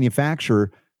chemical manufacturer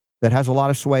that has a lot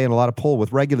of sway and a lot of pull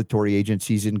with regulatory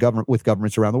agencies in with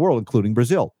governments around the world, including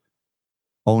Brazil,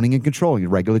 owning and controlling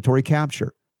regulatory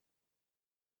capture.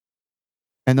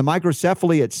 And the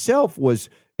microcephaly itself was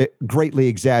greatly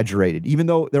exaggerated, even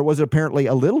though there was apparently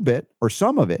a little bit or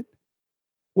some of it.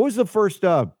 What was the first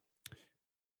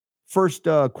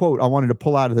quote I wanted to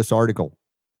pull out of this article?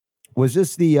 Was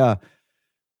this the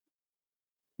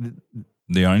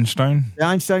Einstein? The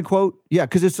Einstein quote? Yeah,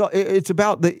 because it's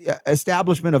about the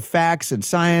establishment of facts and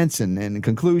science and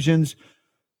conclusions.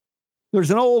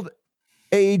 There's an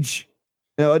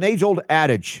age-old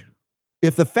adage.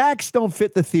 If the facts don't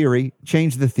fit the theory,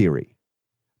 change the theory.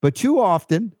 But too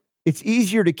often, it's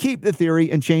easier to keep the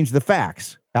theory and change the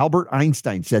facts. Albert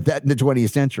Einstein said that in the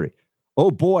 20th century. Oh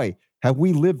boy, have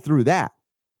we lived through that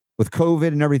with COVID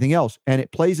and everything else. And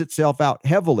it plays itself out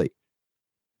heavily,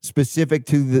 specific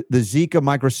to the Zika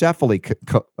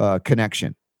microcephaly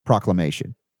connection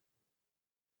proclamation.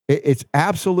 It's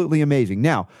absolutely amazing.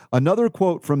 Now, another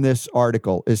quote from this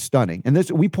article is stunning. And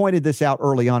we pointed this out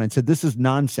early on and said, this is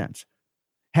nonsense.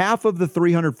 Half of the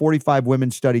 345 women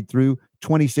studied through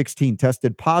 2016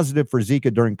 tested positive for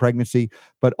Zika during pregnancy,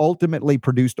 but ultimately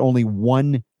produced only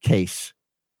one case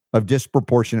of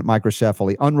disproportionate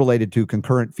microcephaly unrelated to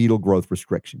concurrent fetal growth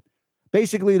restriction.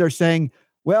 Basically, they're saying,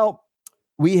 well,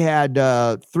 we had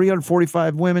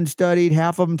 345 women studied,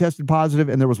 half of them tested positive,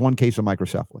 and there was one case of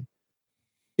microcephaly.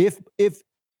 If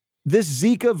this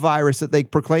Zika virus that they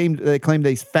claimed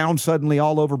they found suddenly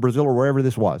all over Brazil or wherever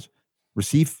this was,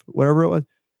 Recife, whatever it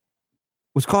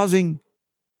was causing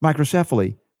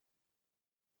microcephaly,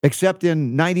 except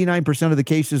in 99% of the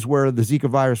cases where the Zika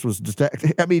virus was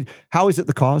detected. I mean, how is it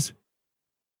the cause?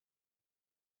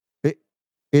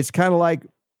 It's kind of like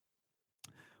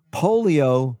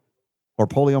polio or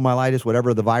poliomyelitis,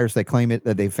 whatever the virus they claim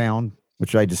that they found,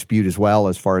 which I dispute as well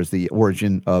as far as the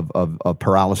origin of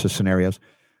paralysis scenarios,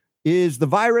 is the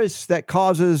virus that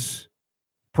causes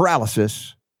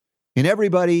paralysis in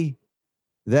everybody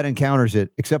that encounters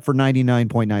it, except for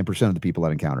 99.9% of the people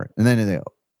that encounter it. And then they go,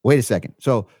 wait a second.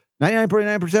 So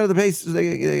 99.9% of the patients that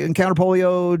encounter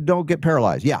polio don't get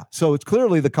paralyzed. Yeah. So it's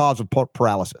clearly the cause of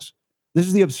paralysis. This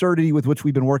is the absurdity with which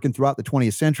we've been working throughout the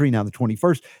 20th century, now the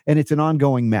 21st, and it's an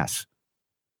ongoing mess.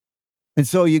 And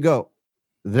so you go,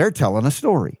 they're telling a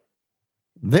story.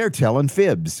 They're telling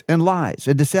fibs and lies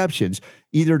and deceptions,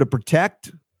 either to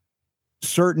protect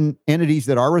certain entities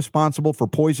that are responsible for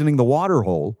poisoning the water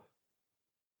hole,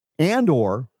 and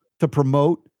or to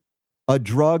promote a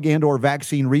drug and or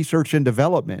vaccine research and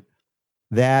development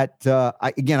that,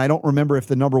 I don't remember if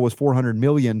the number was 400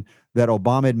 million that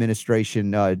Obama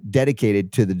administration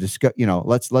dedicated to the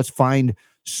let's find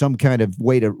some kind of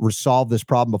way to resolve this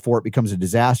problem before it becomes a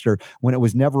disaster, when it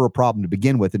was never a problem to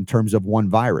begin with in terms of one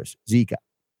virus, Zika,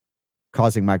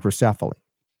 causing microcephaly.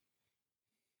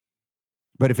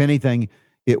 But if anything,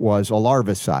 it was a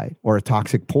larvicide or a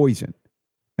toxic poison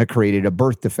that created a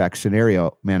birth defect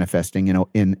scenario manifesting,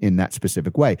 in that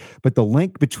specific way. But the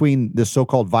link between the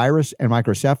so-called virus and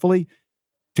microcephaly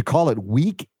To call it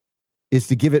weak is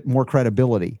to give it more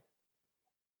credibility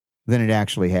than it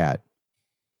actually had.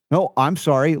 No, I'm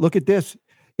sorry. Look at this.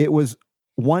 It was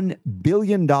 $1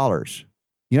 billion.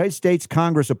 United States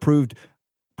Congress approved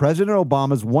President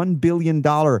Obama's $1 billion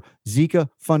Zika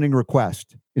funding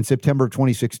request in September of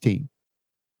 2016.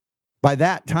 By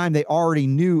that time, they already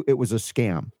knew it was a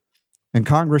scam, and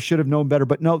Congress should have known better.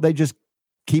 But no, they just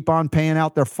keep on paying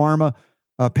out their pharma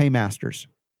paymasters.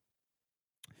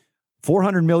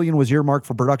 $400 million was earmarked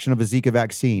for production of a Zika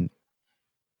vaccine.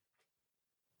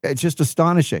 It's just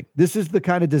astonishing. This is the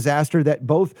kind of disaster that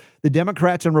both the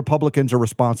Democrats and Republicans are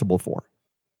responsible for.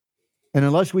 And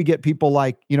unless we get people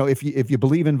like, if you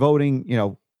believe in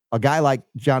voting, a guy like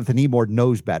Jonathan Emord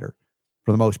knows better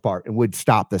for the most part and would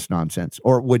stop this nonsense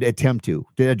or would attempt to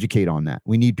educate on that.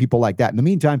 We need people like that. In the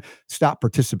meantime, stop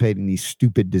participating in these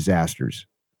stupid disasters.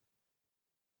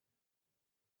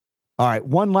 All right,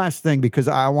 one last thing, because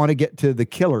I want to get to the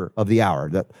killer of the hour.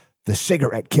 The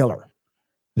cigarette killer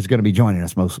is going to be joining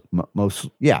us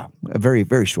very,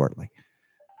 very shortly.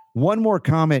 One more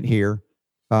comment here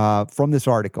from this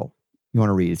article you want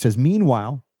to read. It says,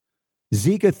 meanwhile,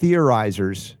 Zika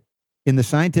theorizers in the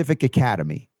Scientific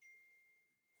Academy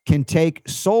can take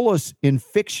solace in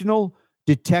fictional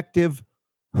detective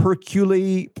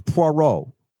Hercule Poirot.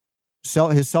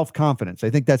 His self-confidence. I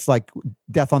think that's like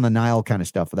Death on the Nile kind of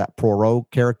stuff for that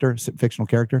Poirot character, fictional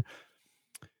character.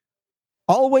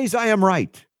 Always I am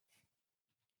right.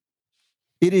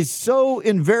 It is so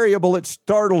invariable it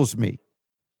startles me.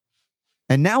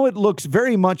 And now it looks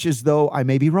very much as though I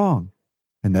may be wrong,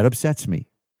 and that upsets me.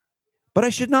 But I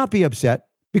should not be upset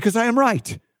because I am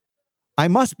right. I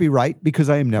must be right because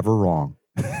I am never wrong.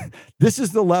 This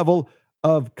is the level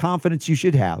of confidence you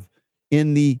should have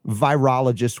in the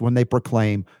virologists when they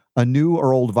proclaim a new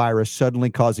or old virus suddenly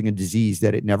causing a disease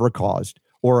that it never caused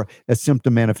or a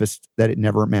symptom manifest that it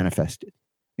never manifested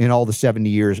in all the 70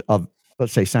 years of,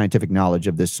 let's say, scientific knowledge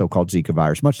of this so-called Zika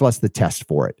virus, much less the tests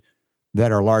for it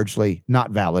that are largely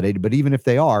not validated. But even if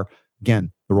they are,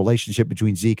 again, the relationship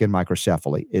between Zika and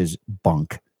microcephaly is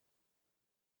bunk.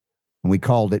 And we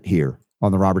called it here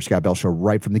on the Robert Scott Bell Show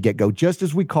right from the get-go, just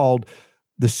as we called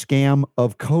the scam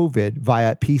of COVID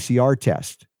via PCR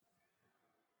test.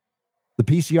 The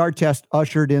PCR test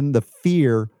ushered in the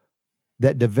fear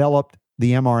that developed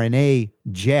the mRNA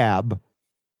jab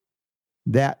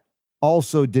that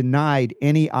also denied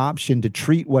any option to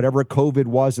treat whatever COVID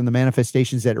was and the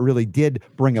manifestations that it really did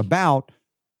bring about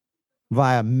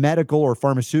via medical or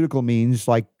pharmaceutical means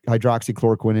like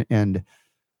hydroxychloroquine and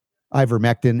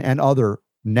ivermectin and other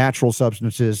natural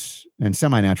substances and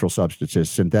semi-natural substances,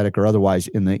 synthetic or otherwise,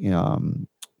 in the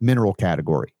mineral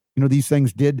category. These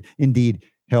things did indeed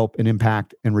help and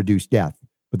impact and reduce death,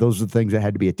 but those are the things that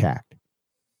had to be attacked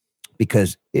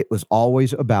because it was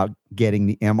always about getting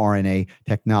the mRNA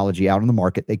technology out on the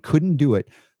market. They couldn't do it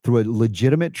through a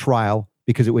legitimate trial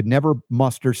because it would never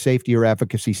muster safety or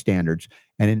efficacy standards.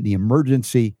 And in the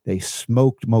emergency, they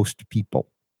smoked most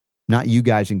people. Not you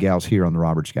guys and gals here on the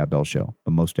Robert Scott Bell Show,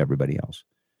 but most everybody else.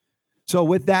 So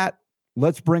with that,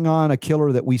 let's bring on a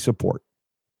killer that we support.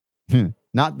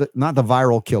 Not the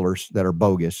viral killers that are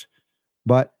bogus,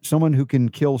 but someone who can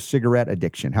kill cigarette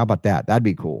addiction. How about that? That'd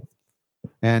be cool.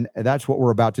 And that's what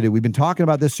we're about to do. We've been talking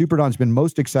about this. Super Don's been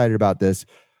most excited about this.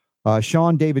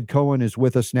 Sean David Cohen is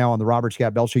with us now on the Robert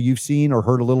Scott Bell Show. You've seen or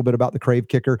heard a little bit about the Krave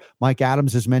Kicker. Mike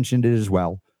Adams has mentioned it as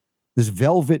well. This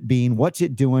velvet bean, what's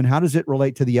it doing? How does it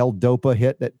relate to the L-Dopa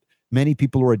hit that many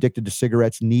people who are addicted to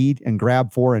cigarettes need and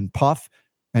grab for and puff,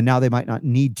 and now they might not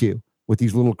need to with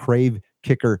these little Krave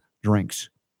Kicker drinks?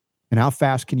 And how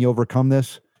fast can you overcome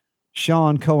this?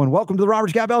 Sean Cohen, welcome to the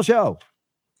Robert Scott Bell Show.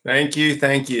 Thank you.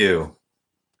 Thank you.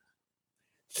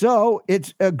 So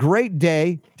it's a great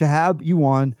day to have you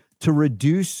on to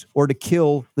reduce or to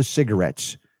kill the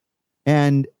cigarettes.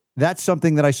 And that's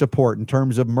something that I support in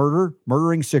terms of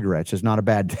murdering cigarettes is not a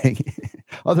bad thing.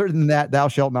 Other than that, thou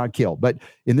shalt not kill. But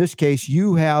in this case,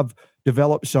 you have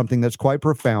developed something that's quite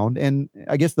profound. And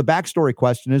I guess the backstory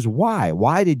question is why?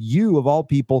 Why did you, of all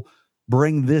people,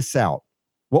 bring this out?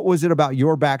 What was it about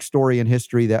your backstory and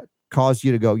history that caused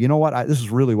you to go, you know what, this is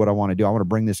really what I want to do. I want to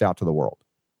bring this out to the world.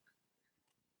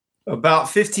 About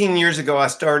 15 years ago, I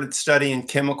started studying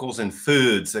chemicals in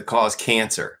foods that cause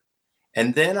cancer.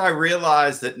 And then I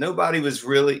realized that no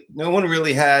one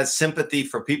really has sympathy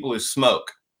for people who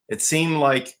smoke. It seemed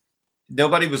like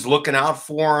nobody was looking out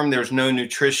for them. There's no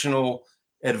nutritional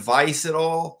advice at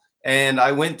all. And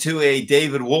I went to a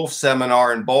David Wolf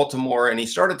seminar in Baltimore, and he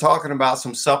started talking about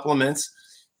some supplements.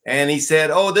 And he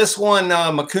said, oh, this one,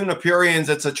 Mucuna pruriens,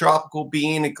 it's a tropical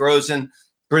bean. It grows in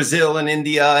Brazil and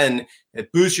India, and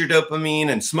it boosts your dopamine,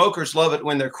 and smokers love it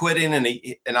when they're quitting.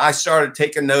 And I started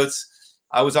taking notes.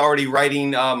 I was already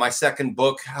writing my second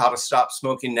book, How to Stop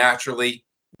Smoking Naturally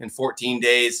in 14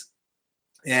 Days.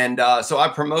 And so I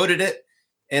promoted it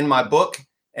in my book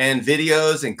and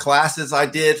videos and classes I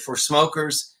did for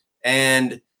smokers.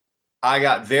 And I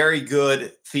got very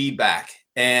good feedback.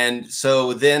 And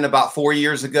so then about 4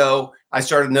 years ago, I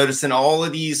started noticing all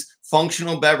of these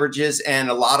functional beverages, and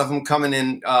a lot of them coming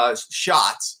in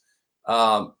shots,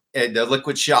 the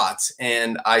liquid shots.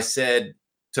 And I said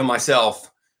to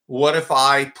myself, what if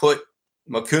I put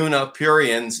Mucuna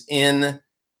Purians in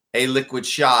a liquid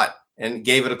shot and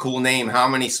gave it a cool name? How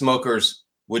many smokers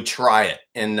would try it?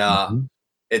 And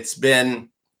it's been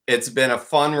a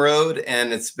fun road,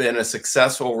 and it's been a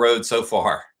successful road so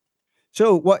far.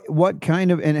 So what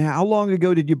kind of, and how long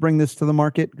ago did you bring this to the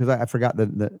market? Because I forgot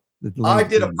the I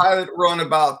did a pilot run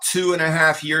about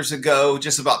 2.5 years ago,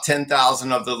 just about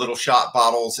 10,000 of the little shot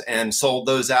bottles, and sold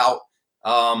those out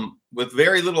with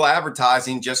very little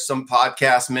advertising, just some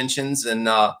podcast mentions. And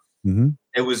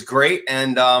it was great.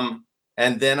 And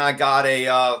then I got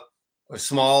a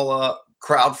small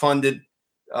crowdfunded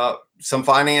some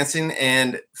financing,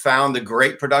 and found a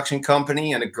great production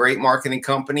company and a great marketing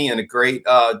company and a great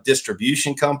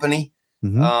distribution company.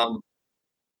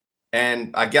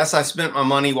 And I guess I spent my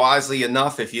money wisely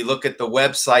enough. If you look at the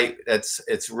website,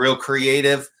 it's real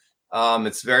creative.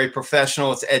 It's very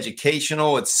professional. It's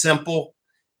educational. It's simple.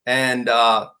 And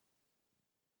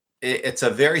it's a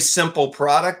very simple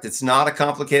product. It's not a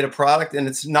complicated product. And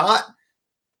it's not,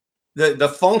 the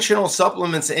functional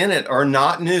supplements in it are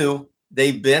not new.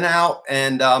 They've been out,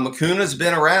 and Mucuna's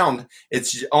been around.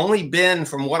 It's only been,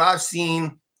 from what I've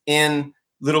seen, in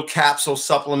little capsule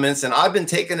supplements. And I've been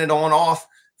taking it on off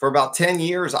for about 10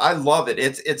 years. I love it.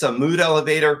 It's a mood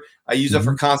elevator. I use it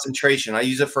for concentration. I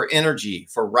use it for energy,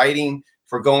 for writing,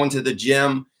 for going to the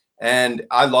gym, and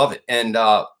I love it. And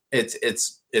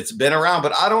it's been around,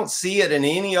 but I don't see it in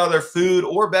any other food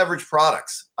or beverage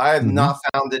products. I have not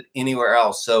found it anywhere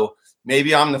else. So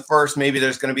maybe I'm the first. Maybe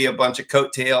there's going to be a bunch of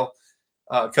coattailers,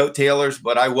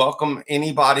 but I welcome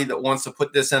anybody that wants to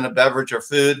put this in a beverage or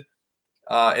food.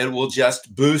 It will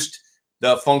just boost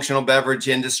the functional beverage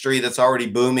industry that's already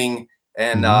booming,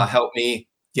 and help me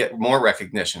get more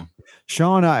recognition.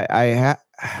 Sean,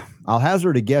 I'll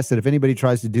hazard a guess that if anybody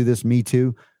tries to do this, me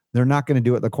too, they're not going to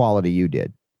do it the quality you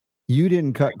did. You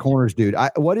didn't cut corners, dude.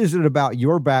 What is it about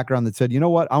your background that said, you know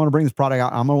what, I'm going to bring this product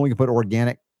out, I'm only going to put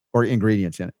organic or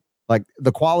ingredients in it? Like,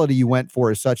 the quality you went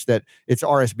for is such that it's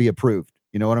RSB approved.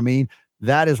 You know what I mean?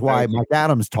 That is why Mike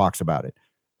Adams talks about it.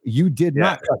 You did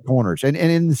not cut corners. And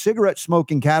in the cigarette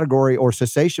smoking category or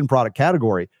cessation product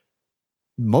category,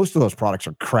 most of those products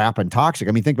are crap and toxic.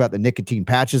 I mean, think about the nicotine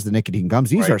patches, the nicotine gums.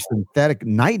 These are synthetic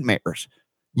nightmares.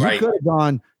 You could have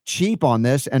gone cheap on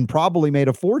this and probably made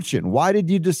a fortune. Why did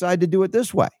you decide to do it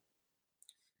this way?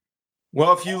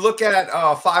 Well, if you look at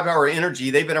 5 Hour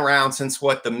Energy, they've been around since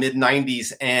the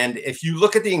mid-90s. And if you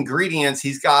look at the ingredients,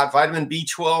 he's got vitamin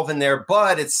B12 in there,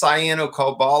 but it's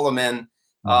cyanocobalamin,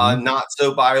 not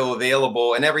so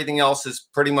bioavailable, and everything else is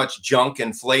pretty much junk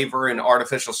and flavor and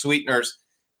artificial sweeteners.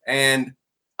 And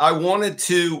I wanted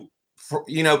to,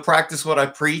 practice what I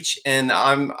preach. And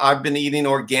I've been eating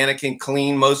organic and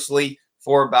clean mostly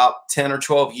for about 10 or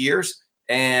 12 years.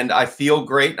 And I feel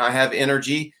great, and I have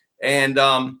energy, and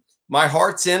my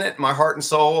heart's in it, my heart and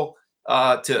soul,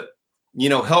 to,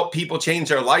 help people change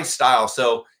their lifestyle.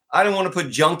 So I don't want to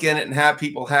put junk in it and have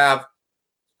people have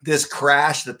this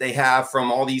crash that they have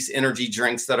from all these energy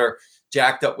drinks that are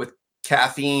jacked up with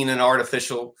caffeine and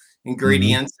artificial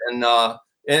ingredients.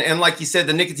 And like you said,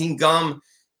 the nicotine gum,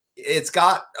 it's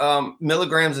got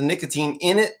milligrams of nicotine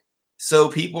in it. So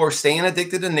people are staying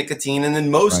addicted to nicotine. And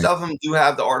then most of them do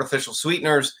have the artificial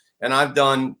sweeteners. And I've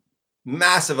done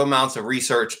massive amounts of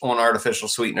research on artificial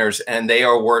sweeteners, and they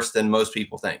are worse than most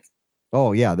people think.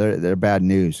 Oh yeah. They're bad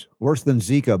news. Worse than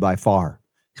Zika by far.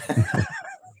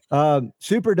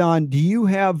 Super Don, do you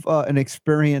have an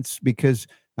experience? Because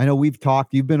I know we've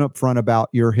talked, you've been upfront about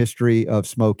your history of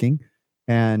smoking,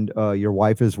 and your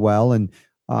wife as well. And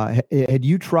had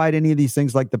you tried any of these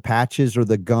things like the patches or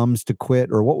the gums to quit,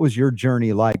 or what was your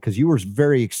journey like? Because you were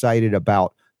very excited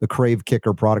about the Krave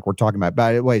Kicker product we're talking about.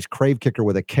 By the way, it's Krave Kicker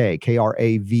with a K,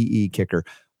 Krave Kicker.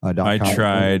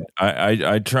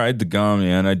 I tried the gum,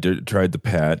 and I tried the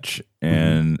patch.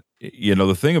 And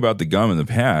the thing about the gum and the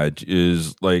patch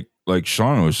is like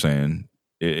Sean was saying,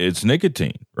 it's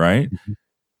nicotine, right?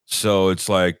 So it's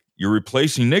like you're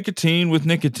replacing nicotine with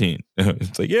nicotine.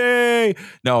 It's like, yay.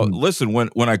 Now, listen,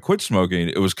 when I quit smoking,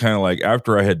 it was kind of like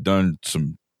after I had done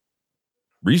some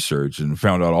research and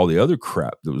found out all the other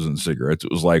crap that was in cigarettes,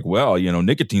 it was like, well,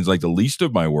 nicotine's like the least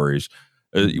of my worries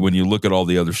when you look at all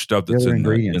the other stuff that's in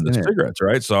the cigarettes,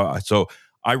 right? So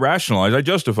I rationalized, I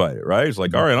justified it, right? It's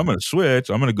like, all right, I'm going to switch.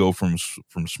 I'm going to go from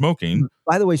smoking.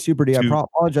 By the way, Super D, I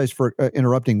apologize for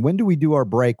interrupting. When do we do our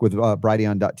break with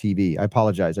Brighteon.tv? I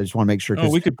apologize. I just want to make sure. Oh,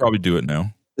 we could probably do it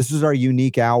now. This is our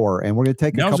unique hour, and we're going to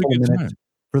take a couple of minutes. Time.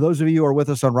 For those of you who are with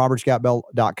us on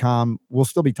robertscottbell.com, we'll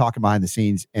still be talking behind the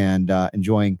scenes and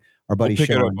enjoying our buddy Sean.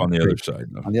 Pick it up on the other side.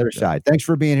 Though. On the other side. Thanks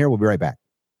for being here. We'll be right back.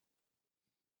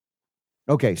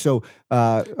 Okay, so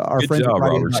our Good friends job, at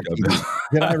Robert.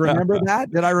 Did I remember that?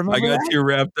 I got you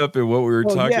wrapped up in what we were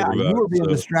talking about. You were being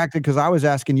distracted because I was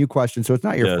asking you questions, so it's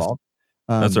not your fault.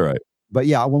 That's all right. But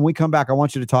yeah, when we come back, I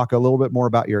want you to talk a little bit more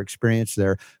about your experience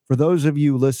there. For those of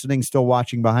you listening, still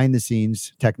watching behind the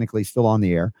scenes, technically still on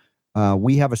the air,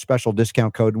 we have a special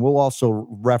discount code, and we'll also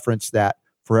reference that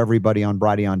for everybody on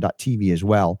Brighteon.tv as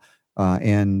well.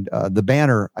 And the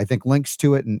banner, I think, links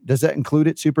to it. And does that include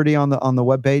it, Super D, on the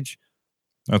webpage?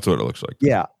 That's what it looks like.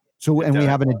 Yeah. So, and we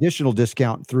have an additional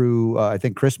discount through, I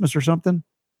think, Christmas or something.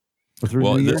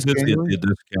 Well, this is the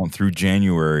discount through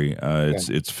January.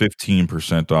 It's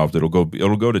 15% off.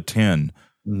 It'll go to 10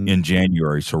 in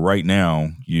January. So right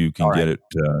now you can get it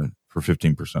for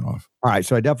 15% off. All right.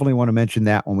 So I definitely want to mention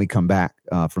that when we come back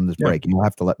from this break. And you'll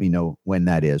have to let me know when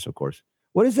that is, of course.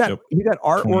 What is that? Yep. You got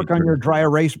artwork on your dry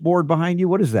erase board behind you.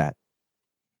 What is that?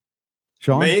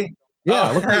 Sean? Me?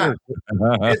 Yeah,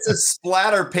 it's a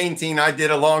splatter painting I did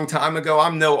a long time ago.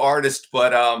 I'm no artist,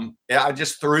 but I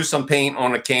just threw some paint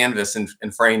on a canvas and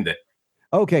framed it.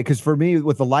 Okay, because for me,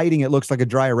 with the lighting, it looks like a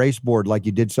dry erase board, like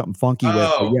you did something funky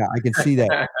with. But yeah, I can see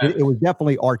that. It was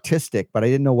definitely artistic, but I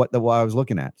didn't know what I was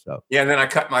looking at. So yeah, and then I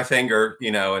cut my finger,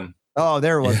 and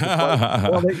there it was.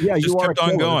 Well, just kept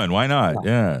on going. Why not?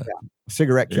 Yeah.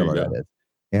 Cigarette killer, that is.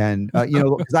 And,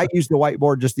 because I used the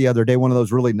whiteboard just the other day, one of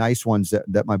those really nice ones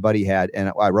that my buddy had,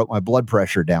 and I wrote my blood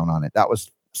pressure down on it. That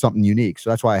was something unique. So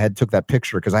that's why I took that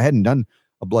picture, because I hadn't done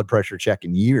a blood pressure check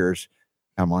in years.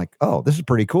 And I'm like, oh, this is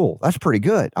pretty cool. That's pretty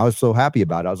good. I was so happy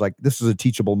about it. I was like, this is a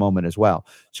teachable moment as well.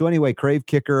 So anyway, Krave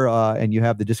Kicker, and you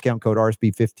have the discount code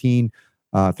RSB15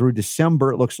 through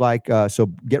December, it looks like. So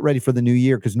get ready for the new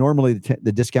year, because normally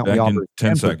the discount we offer is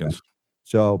 10 seconds.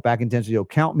 So back in 10 seconds,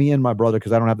 count me in, my brother,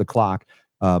 because I don't have the clock.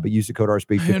 But use the code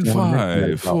RSB15.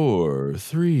 5, 4,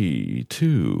 3,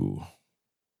 2.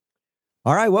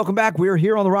 All right, welcome back. We're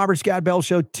here on the Robert Scott Bell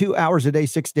Show, 2 hours a day,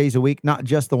 6 days a week, not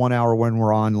just the 1 hour when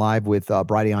we're on live with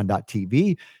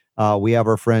Brighteon.tv. We have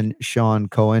our friend Sean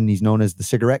Cohen. He's known as the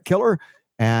Cigarette Killer,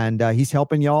 and he's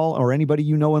helping y'all or anybody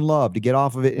you know and love to get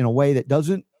off of it in a way that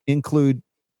doesn't include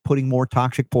putting more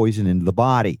toxic poison into the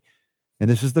body. And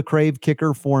this is the Krave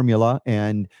Kicker formula,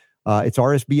 and it's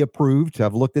RSB approved.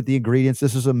 I've looked at the ingredients.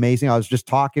 This is amazing. I was just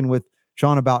talking with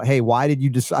Sean about, hey, why did you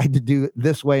decide to do it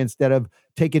this way instead of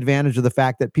take advantage of the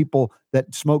fact that people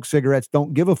that smoke cigarettes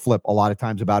don't give a flip a lot of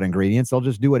times about ingredients. They'll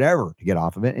just do whatever to get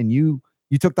off of it. And you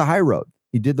took the high road.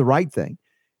 You did the right thing.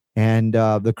 And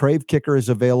the Krave Kicker is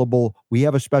available. We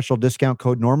have a special discount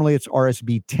code. Normally it's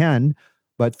RSB10,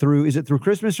 but is it through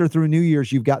Christmas or through New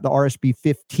Year's? You've got the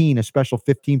RSB15, a special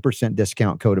 15%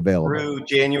 discount code available. Through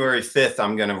January 5th,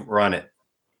 I'm going to run it.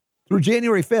 Through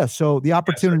January 5th. So the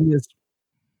opportunity is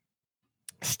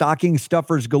stocking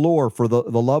stuffers galore for the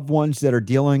loved ones that are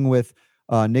dealing with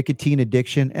nicotine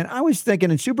addiction. And I was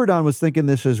thinking, and Super Don was thinking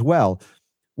this as well,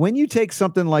 when you take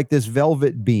something like this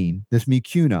velvet bean, this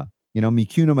mucuna,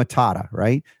 mucuna matata,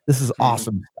 right? This is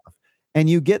awesome stuff. And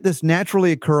you get this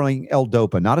naturally occurring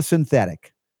L-Dopa, not a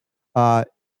synthetic. I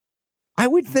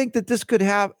would think that this could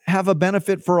have a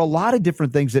benefit for a lot of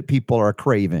different things that people are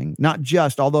craving, not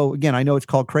just, although, again, I know it's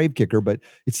called Krave Kicker, but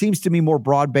it seems to me more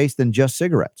broad-based than just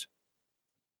cigarettes.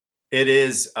 It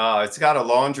is. It's got a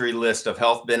laundry list of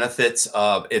health benefits.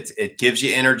 It gives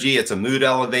you energy. It's a mood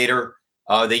elevator.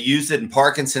 They use it in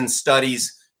Parkinson's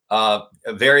studies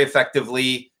very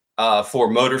effectively for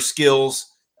motor skills,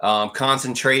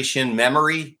 concentration,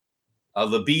 memory,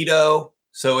 libido.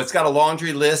 So it's got a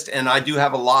laundry list. And I do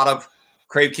have a lot of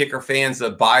Krave Kicker fans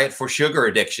that buy it for sugar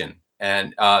addiction.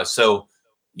 And so,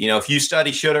 if you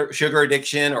study sugar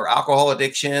addiction or alcohol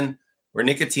addiction or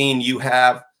nicotine, you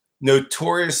have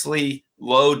notoriously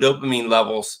low dopamine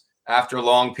levels after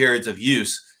long periods of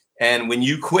use. And when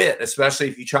you quit, especially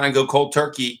if you try and go cold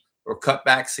turkey or cut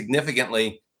back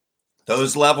significantly,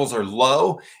 those levels are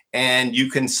low and you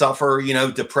can suffer,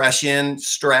 depression,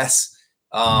 stress,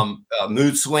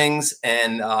 mood swings.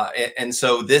 And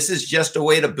so this is just a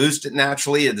way to boost it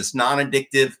naturally. It's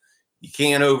non-addictive. You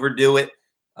can't overdo it.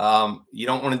 You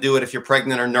don't want to do it if you're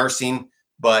pregnant or nursing,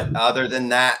 but other than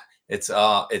that,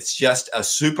 It's just a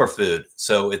superfood.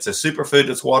 So it's a superfood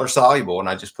that's water soluble, and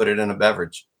I just put it in a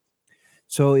beverage.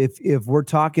 So if we're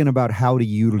talking about how to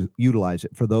utilize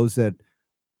it for those that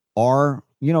are,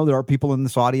 there are people in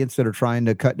this audience that are trying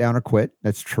to cut down or quit.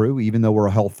 That's true, even though we're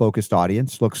a health focused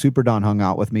audience. Look, Super Don hung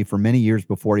out with me for many years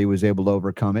before he was able to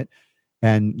overcome it,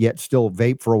 and yet still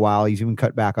vape for a while. He's even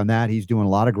cut back on that. He's doing a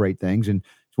lot of great things and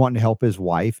he's wanting to help his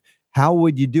wife. How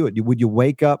would you do it? Would you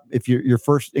wake up if your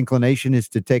first inclination is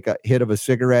to take a hit of a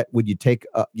cigarette? Would you take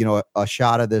a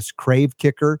shot of this Krave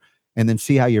Kicker and then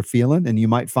see how you're feeling? And you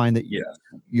might find that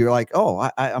you're like, oh,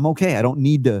 I'm okay. I don't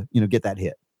need to get that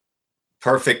hit.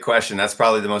 Perfect question. That's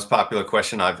probably the most popular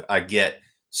question I get.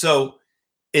 So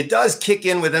it does kick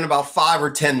in within about 5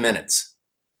 or 10 minutes.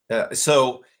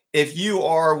 So if you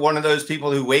are one of those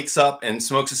people who wakes up and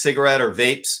smokes a cigarette or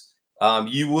vapes,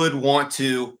 you would want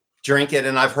to drink it.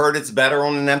 And I've heard it's better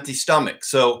on an empty stomach.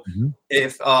 So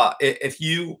if a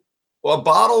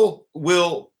bottle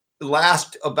will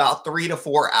last about 3 to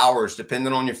 4 hours,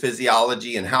 depending on your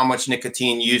physiology and how much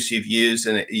nicotine use you've used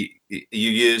and you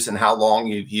use and how long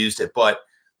you've used it. But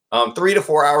 3 to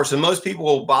 4 hours. So most people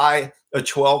will buy a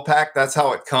 12 pack. That's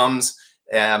how it comes.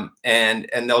 And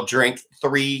they'll drink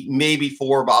 3, maybe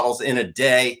 4 bottles in a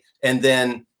day. And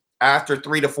then after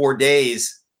 3 to 4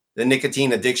 days, the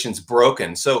nicotine addiction's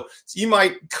broken. So you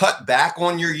might cut back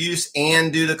on your use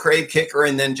and do the Krave Kicker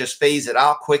and then just phase it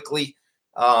out quickly,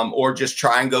 or just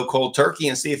try and go cold turkey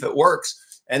and see if it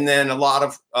works. And then a lot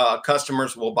of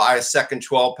customers will buy a second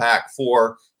 12 pack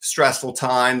for stressful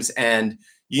times. And,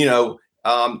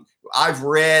 I've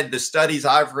read the studies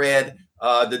the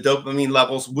dopamine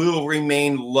levels will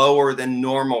remain lower than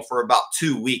normal for about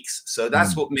 2 weeks. So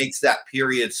that's what makes that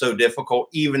period so difficult,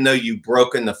 even though you've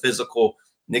broken the physical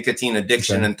nicotine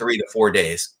addiction in 3 to 4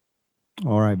 days.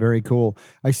 All right. Very cool.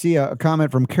 I see a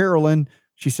comment from Carolyn.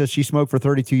 She says she smoked for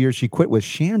 32 years. She quit with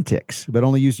Chantix, but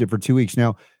only used it for 2 weeks.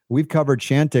 Now, we've covered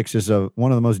Chantix as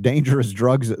one of the most dangerous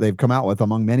drugs that they've come out with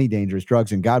among many dangerous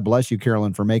drugs. And God bless you,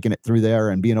 Carolyn, for making it through there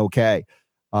and being okay.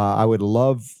 I would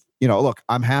love, look,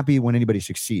 I'm happy when anybody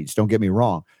succeeds. Don't get me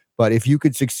wrong. But if you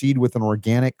could succeed with an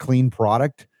organic, clean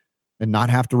product and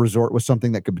not have to resort with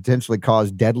something that could potentially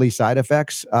cause deadly side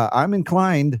effects, I'm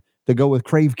inclined to go with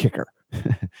Krave Kicker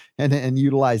and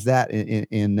utilize that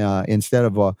in instead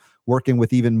of working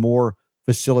with even more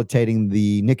facilitating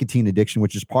the nicotine addiction,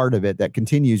 which is part of it, that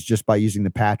continues just by using the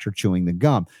patch or chewing the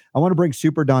gum. I want to bring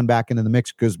Super Don back into the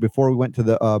mix because before we went to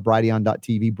the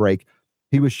Brighteon.tv break,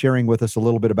 he was sharing with us a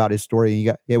little bit about his story.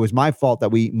 It was my fault that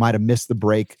we might have missed the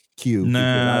break cue.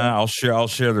 Nah, I'll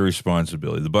share the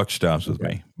responsibility. The buck stops with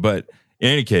me. But in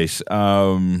any case,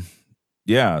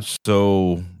 yeah.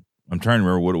 So I'm trying to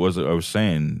remember what it was that I was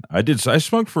saying. I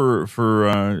smoked for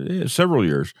several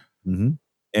years,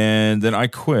 and then I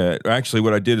quit. Actually,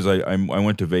 what I did is I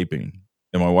went to vaping,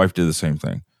 and my wife did the same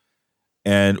thing.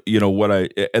 And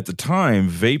at the time,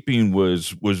 vaping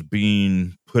was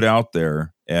being put out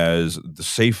there as the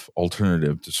safe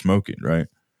alternative to smoking, right?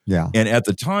 Yeah. And at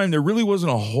the time, there really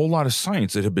wasn't a whole lot of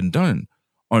science that had been done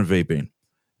on vaping.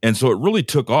 And so it really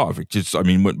took off. It just,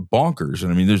 went bonkers.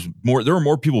 And there are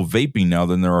more people vaping now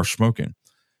than there are smoking.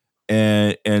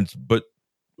 But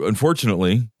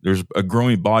unfortunately, there's a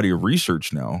growing body of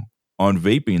research now on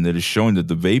vaping that is showing that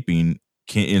the vaping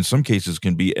can, in some cases,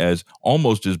 can be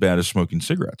almost as bad as smoking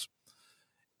cigarettes.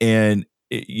 And,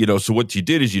 so what you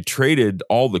did is you traded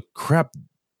all the crap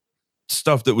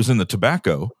stuff that was in the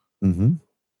tobacco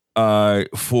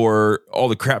for all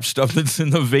the crap stuff that's in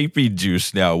the vaping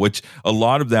juice now, which a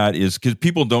lot of that is because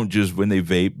people don't just, when they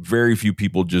vape, very few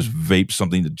people just vape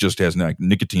something that just has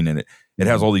nicotine in it. It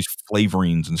has all these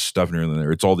flavorings and stuff in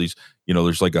there. It's all these,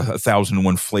 there's like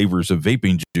 1,001 flavors of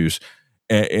vaping juice.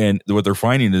 And what they're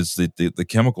finding is that the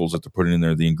chemicals that they're putting in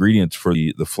there, the ingredients for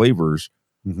the flavors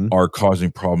are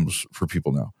causing problems for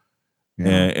people now. Yeah.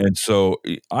 And so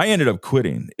I ended up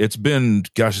quitting. It's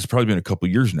probably been a couple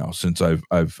of years now since I've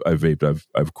vaped.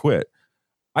 I've quit.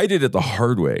 I did it the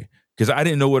hard way because I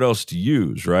didn't know what else to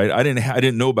use. Right? I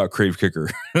didn't know about Krave Kicker.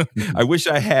 I wish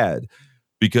I had,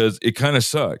 because it kind of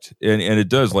sucked. And it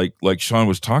does, like Sean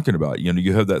was talking about.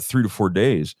 You have that 3 to 4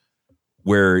 days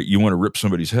where you want to rip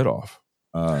somebody's head off.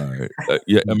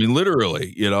 Yeah,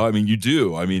 literally. You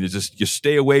do. It's just, you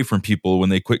stay away from people when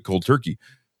they quit cold turkey,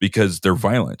 because they're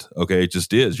violent. Okay. It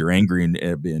just is. You're angry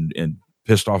and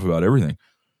pissed off about everything.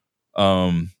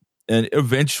 And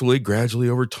eventually, gradually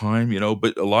over time,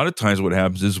 but a lot of times what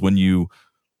happens is when you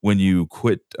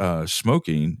quit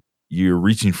smoking, you're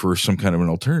reaching for some kind of an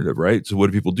alternative, right? So what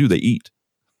do people do? They eat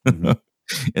and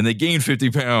they gain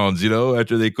 50 pounds,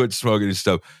 after they quit smoking and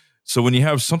stuff. So when you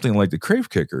have something like the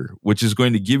Krave Kicker, which is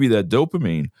going to give you that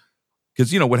dopamine,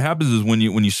 because what happens is when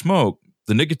you smoke,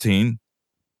 the nicotine,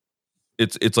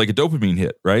 it's like a dopamine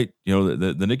hit, right?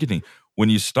 The nicotine. When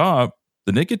you stop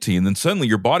the nicotine, then suddenly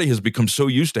your body has become so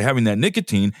used to having that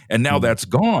nicotine, and now that's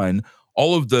gone.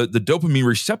 All of the dopamine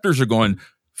receptors are going,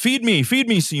 feed me,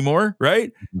 Seymour,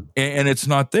 right? And it's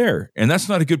not there, and that's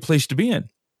not a good place to be in.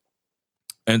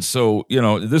 And so,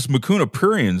 this Mucuna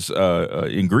pruriens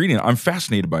ingredient, I'm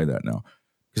fascinated by that now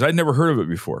because I'd never heard of it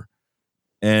before.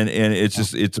 And it's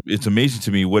just it's amazing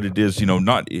to me what it is,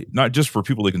 not just for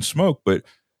people that can smoke, but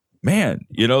man,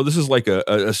 this is like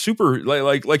a super,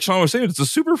 like Sean was saying, it's a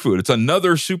superfood. It's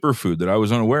another superfood that I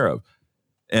was unaware of.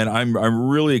 And I'm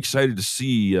really excited to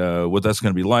see what that's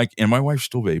going to be like. And my wife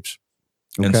still vapes.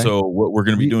 Okay. And so what we're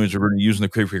going to be doing is we're going to be using the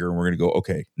Krave Kicker, and we're going to go,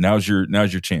 okay, now's your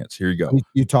chance. Here you go.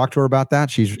 You talked to her about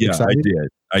that? She's excited?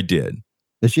 I did.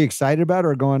 Is she excited about it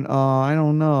or going, I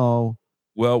don't know?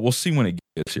 Well, we'll see when it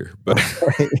gets here, but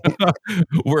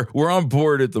we're on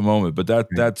board at the moment, but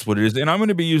that's what it is. And I'm going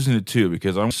to be using it too,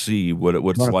 because I want to see what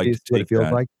it's like to take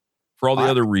that like. For all the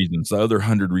other reasons, the other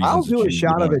 100 reasons. I'll do a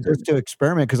shot of it just to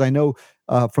experiment, because I know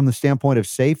from the standpoint of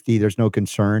safety, there's no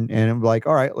concern. And I'm like,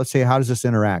 all right, let's say, how does this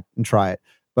interact, and try it.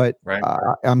 But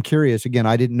I'm curious. Again,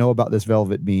 I didn't know about this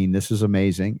velvet bean. This is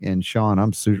amazing. And Sean,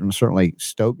 I'm certainly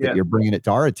stoked that you're bringing it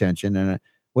to our attention. And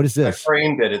what is this? I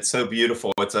framed it. It's so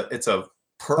beautiful. It's a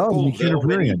purple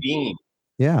velvety bean.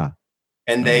 Yeah.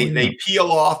 And they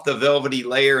peel off the velvety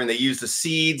layer, and they use the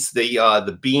seeds,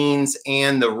 the beans,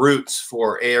 and the roots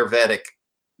for Ayurvedic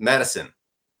medicine,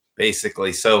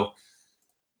 basically. So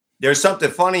there's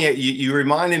something funny you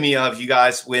reminded me of, you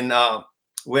guys, when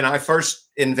I first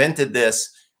invented this.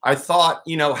 I thought,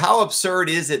 how absurd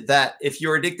is it that if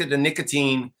you're addicted to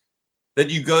nicotine,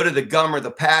 that you go to the gum or the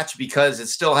patch because it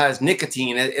still has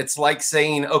nicotine? It's like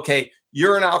saying, okay,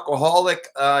 you're an alcoholic.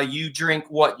 You drink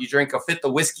what? You drink a fifth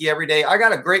of whiskey every day. I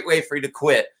got a great way for you to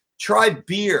quit. Try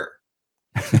beer.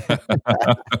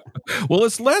 Well,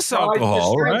 it's less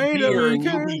alcohol, right? Beer, and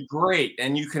you'll be great,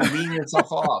 and you can wean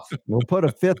yourself off. We'll put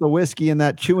a fifth of whiskey in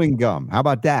that chewing gum. How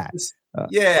about that?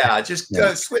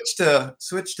 Switch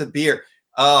to beer.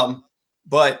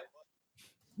 But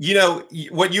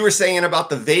what you were saying about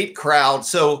the vape crowd.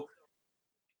 So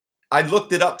I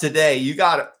looked it up today. You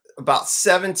got about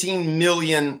 17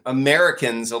 million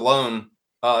Americans alone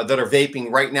that are vaping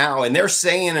right now. And they're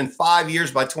saying in 5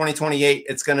 years, by 2028,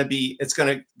 it's going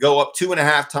to go up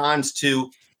 2.5 times to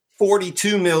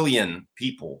 42 million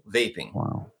people vaping.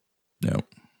 Wow. Yep.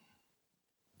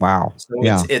 Wow. So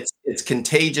it's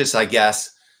contagious, I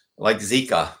guess, like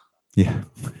Zika. Yeah.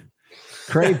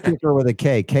 Krave Kicker with a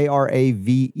K,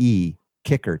 Krave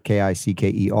Kicker,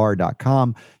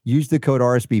 KICKER.com. Use the code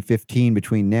RSB15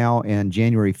 between now and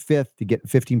January 5th to get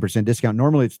 15% discount.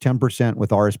 Normally it's 10%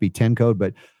 with RSB 10 code,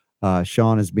 but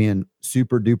Sean is being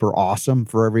super duper awesome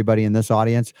for everybody in this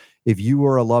audience. If you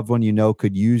or a loved one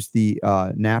could use the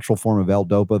natural form of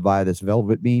L-Dopa via this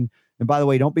velvet bean. And by the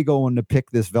way, don't be going to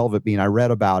pick this velvet bean. I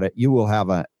read about it. You will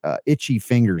have itchy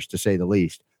fingers, to say the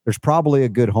least. There's probably a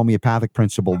good homeopathic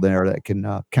principle there that can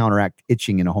counteract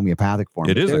itching in a homeopathic form.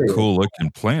 It is a cool looking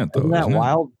plant, though. Isn't that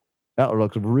wild? That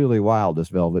looks really wild, this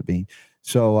velvet bean.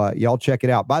 So y'all check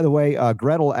it out. By the way,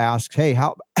 Gretel asks, hey,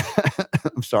 how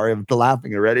I'm sorry, I'm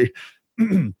laughing already.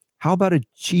 How about a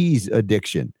cheese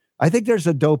addiction? I think there's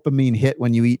a dopamine hit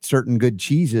when you eat certain good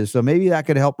cheeses. So maybe that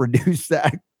could help reduce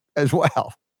that as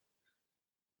well.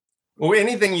 Well,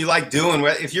 anything you like doing,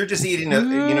 if you're just eating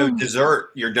a dessert,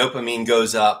 your dopamine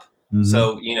goes up. Mm-hmm.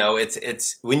 So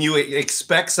it's when you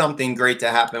expect something great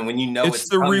to happen, when it's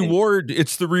the coming. Reward.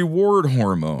 It's the reward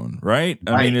hormone, right?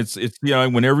 I mean, it's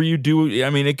whenever you do.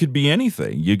 I mean, it could be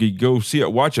anything. You could go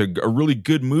watch a really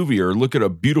good movie, or look at a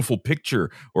beautiful picture,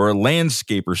 or a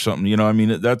landscape, or something. I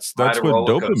mean, that's what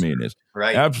dopamine is,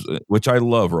 right? Absolutely. Which I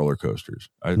love roller coasters.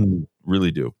 I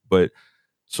really do, but.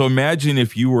 So imagine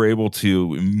if you were able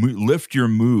to lift your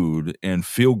mood and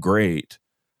feel great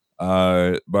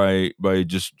by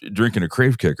just drinking a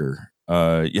Krave Kicker.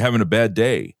 You're having a bad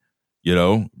day,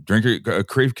 drink a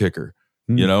Krave Kicker.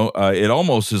 It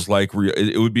almost is like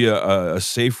it would be a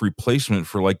safe replacement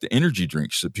for like the energy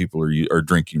drinks that people are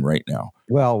drinking right now.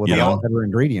 Well, with all better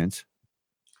ingredients.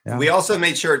 Yeah. We also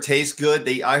made sure it tastes good.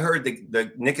 I heard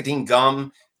the nicotine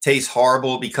gum tastes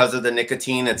horrible because of the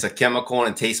nicotine. It's a chemical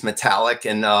and it tastes metallic.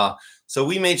 And so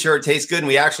we made sure it tastes good. And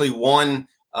we actually won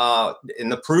in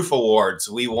the Proof Awards.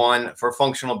 We won for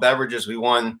functional beverages. We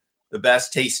won the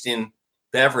best tasting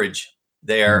beverage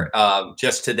there.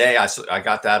 Just today, I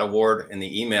got that award in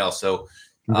the email. So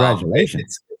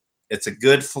congratulations. It's a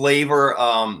good flavor,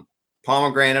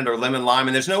 pomegranate or lemon lime.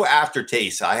 And there's no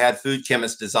aftertaste. I had food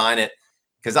chemists design it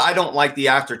because I don't like the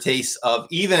aftertaste of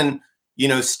even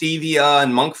stevia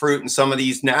and monk fruit and some of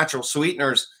these natural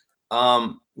sweeteners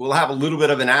will have a little bit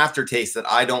of an aftertaste that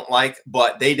I don't like,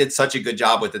 but they did such a good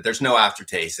job with it. There's no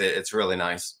aftertaste. It's really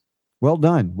nice. Well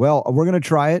done. Well, we're going to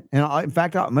try it. And in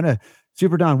fact, I'm going to,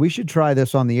 Super Don, we should try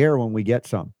this on the air when we get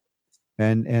some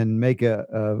and make a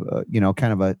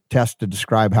kind of a test to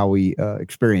describe how we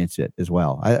experience it as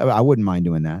well. I wouldn't mind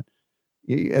doing that.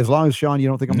 As long as, Sean, you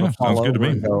don't think I'm going to fall over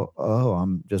and go, oh,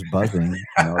 I'm just buzzing.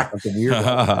 Something weird.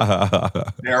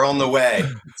 They're on the way.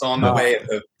 It's on the way. If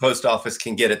the post office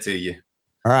can get it to you.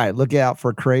 All right. Look out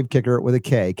for Krave Kicker with a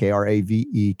K,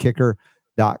 Krave,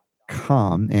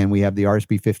 kicker.com. And we have the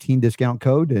RSB 15 discount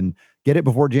code, and get it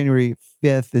before January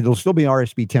 5th. It'll still be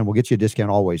RSB 10. We'll get you a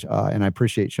discount always. And I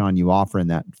appreciate, Sean, you offering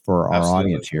that for our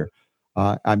audience here.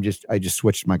 I just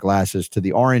switched my glasses to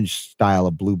the orange style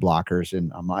of blue blockers,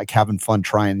 and I'm like having fun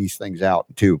trying these things out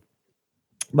too.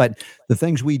 But the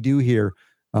things we do here,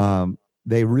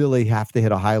 they really have to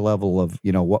hit a high level of,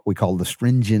 what we call the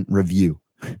stringent review.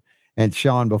 And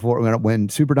Sean, when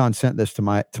Super Don sent this to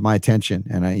my attention,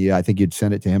 and I think you'd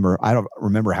sent it to him, or I don't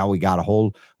remember how we got a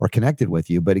hold or connected with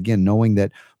you. But again, knowing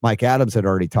that Mike Adams had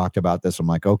already talked about this, I'm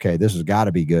like, okay, this has got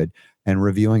to be good. And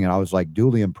reviewing it, I was like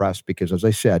duly impressed because, as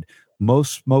I said,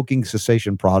 most smoking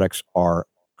cessation products are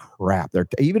crap.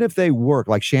 Even if they work,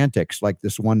 like Chantix, like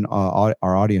this one, our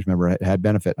audience member had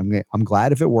benefit. I'm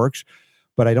glad if it works,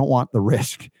 but I don't want the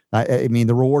risk. I mean,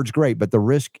 the reward's great, but the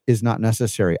risk is not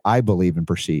necessary, I believe and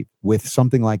perceive. With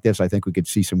something like this, I think we could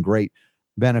see some great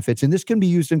benefits. And this can be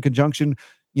used in conjunction,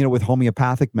 with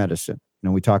homeopathic medicine.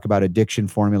 We talk about addiction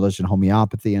formulas and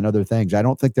homeopathy and other things. I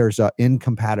don't think there's an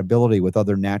incompatibility with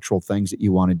other natural things that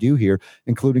you want to do here,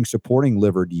 including supporting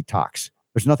liver detox.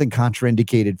 There's nothing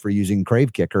contraindicated for using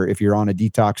Krave Kicker if you're on a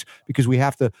detox, because we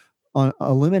have to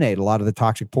eliminate a lot of the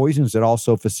toxic poisons that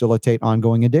also facilitate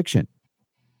ongoing addiction.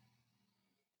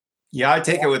 Yeah, I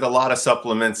take it with a lot of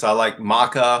supplements. I like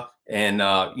maca and,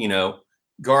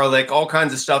 garlic, all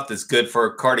kinds of stuff that's good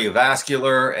for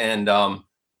cardiovascular. And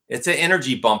it's an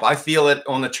energy bump. I feel it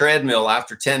on the treadmill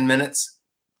after 10 minutes.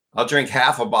 I'll drink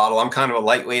half a bottle. I'm kind of a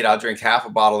lightweight. I'll drink half a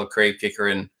bottle of Krave Kicker,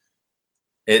 and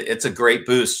it's a great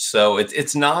boost. So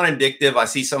it's non-addictive. I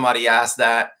see somebody ask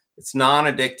that. It's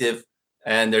non-addictive,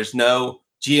 and there's no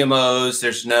GMOs.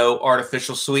 There's no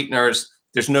artificial sweeteners.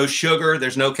 There's no sugar,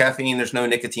 there's no caffeine, there's no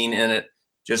nicotine in it.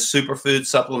 Just superfood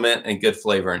supplement and good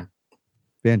flavoring.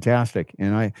 Fantastic.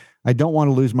 And I don't want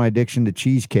to lose my addiction to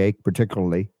cheesecake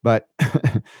particularly, but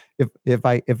if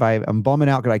I'm bumming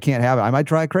out because I can't have it, I might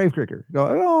try a Krave Kicker. Go,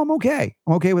 oh, I'm okay.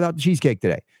 I'm okay without the cheesecake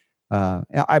today. By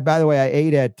the way, I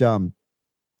ate at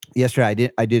yesterday.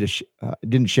 I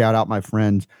didn't shout out my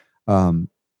friends.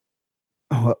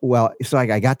 Well, it's like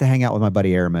I got to hang out with my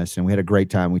buddy Aramis, and we had a great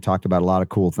time. We talked about a lot of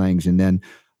cool things. And then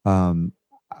I'm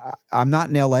not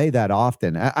in LA that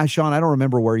often. Sean, I don't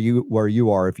remember where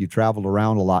you are, if you traveled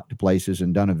around a lot to places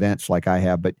and done events like I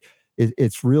have, but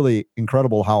it's really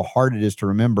incredible how hard it is to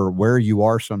remember where you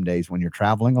are some days when you're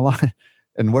traveling a lot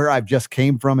and where I've just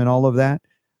came from and all of that.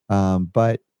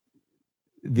 But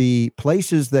the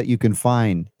places that you can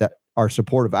find that are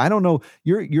supportive, I don't know,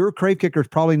 your Krave Kicker is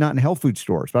probably not in health food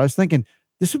stores, but I was thinking,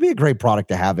 this would be a great product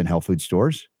to have in health food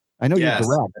stores. I know you're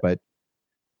direct, but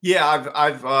yeah,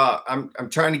 I'm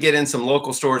trying to get in some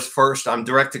local stores first. I'm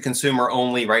direct to consumer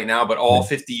only right now, but all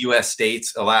 50 U.S.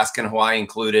 states, Alaska and Hawaii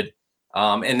included.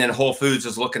 And then Whole Foods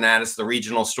is looking at us, the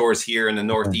regional stores here in the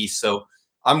Northeast. So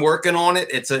I'm working on it.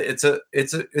 It's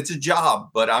a job,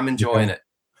 but I'm enjoying it.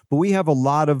 But we have a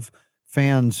lot of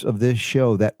fans of this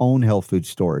show that own health food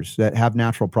stores, that have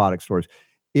natural product stores.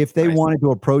 If they wanted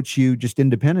to approach you just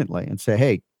independently and say,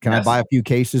 hey, can I buy a few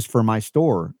cases for my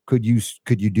store? Are you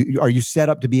set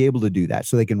up to be able to do that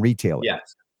so they can retail it?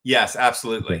 Yes,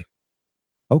 absolutely.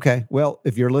 Okay. Well,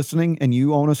 if you're listening and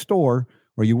you own a store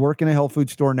or you work in a health food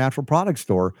store, natural product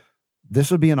store,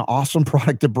 this would be an awesome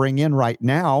product to bring in right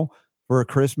now for a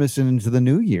Christmas and into the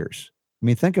New Year's. I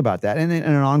mean, think about that. And on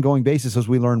an ongoing basis, as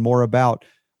we learn more about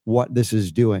what this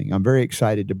is doing, I'm very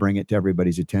excited to bring it to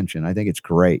everybody's attention. I think it's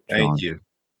great. Thank you.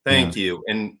 Thank you.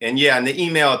 And yeah, and the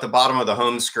email at the bottom of the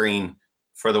home screen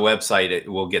for the website, it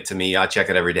will get to me. I check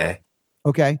it every day.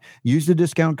 Okay. Use the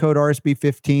discount code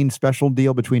RSB15, special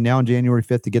deal between now and January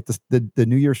 5th to get the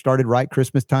new year started right,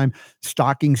 Christmas time,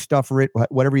 stocking stuffer it,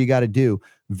 whatever you got to do.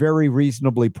 Very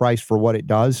reasonably priced for what it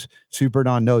does. Super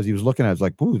Don knows. He was looking at it, was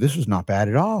like, ooh, this is not bad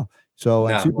at all. So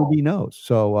Super D knows.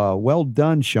 So well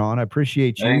done, Sean. I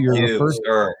appreciate you. Thank You're you,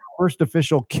 the first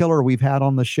official killer we've had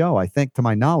on the show, I think, to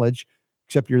my knowledge.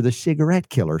 Except you're the cigarette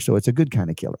killer, so it's a good kind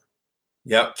of killer.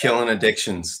 Yep, killing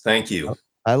addictions. Thank you.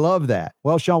 I love that.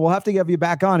 Well, Sean, we'll have to have you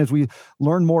back on as we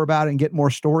learn more about it and get more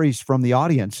stories from the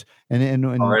audience. And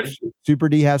Alrighty. Super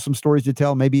D has some stories to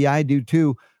tell. Maybe I do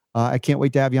too. I can't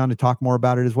wait to have you on to talk more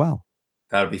about it as well.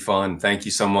 That'll be fun. Thank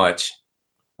you so much.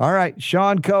 All right,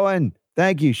 Sean Cohen.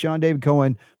 Thank you, Sean David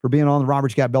Cohen, for being on the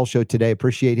Robert Scott Bell Show today.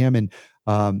 Appreciate him.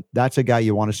 And that's a guy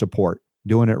you want to support,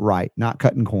 doing it right, not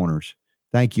cutting corners.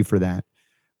 Thank you for that.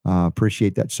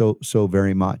 Appreciate that so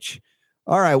very much.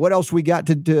 All right, what else we got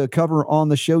to cover on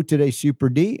the show today, Super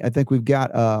D? I think we've got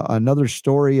another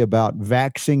story about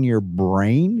vaxing your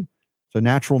brain. It's a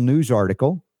natural news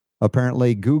article.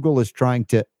 Apparently, Google is trying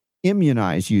to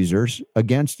immunize users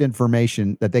against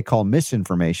information that they call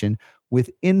misinformation with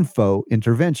info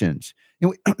interventions.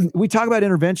 And we talk about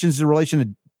interventions in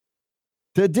relation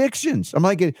to addictions. I'm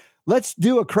like, let's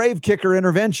do a Krave Kicker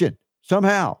intervention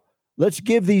somehow. Let's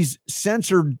give these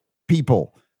censored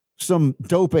people some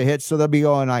dopa hits so they'll be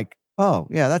going like, oh,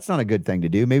 yeah, that's not a good thing to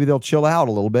do. Maybe they'll chill out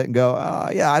a little bit and go,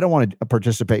 yeah, I don't want to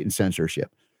participate in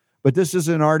censorship. But this is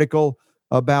an article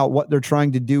about what they're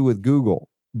trying to do with Google.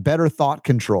 Better thought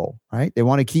control, right? They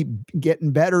want to keep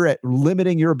getting better at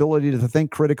limiting your ability to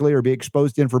think critically or be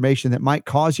exposed to information that might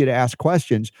cause you to ask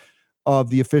questions of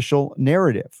the official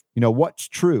narrative. You know, what's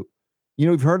true? You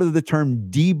know, we've heard of the term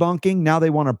debunking. Now they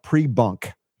want to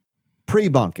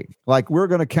pre-bunking. Like, we're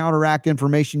going to counteract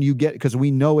information you get because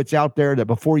we know it's out there that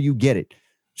before you get it,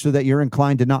 so that you're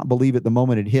inclined to not believe it the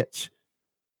moment it hits.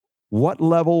 What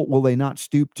level will they not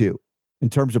stoop to in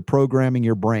terms of programming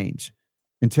your brains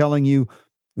and telling you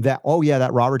that, oh yeah,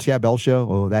 that Robert Scott Bell Show,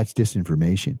 oh, that's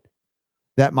disinformation.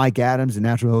 That Mike Adams and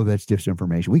natural, oh, that's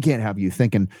disinformation. We can't have you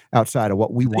thinking outside of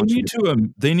what we want you to.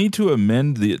 They need to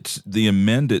amend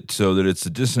amend it so that it's the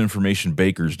disinformation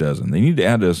bakers dozen. They need to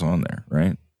add us on there,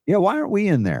 right? Yeah, why aren't we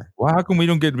in there? Well, how come we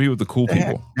don't get to be with the cool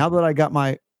people? Now that I got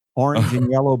my orange and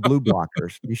yellow blue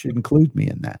blockers, you should include me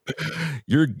in that.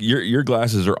 Your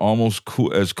glasses are almost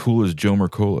as cool as Joe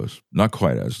Mercola's. Not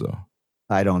quite as though.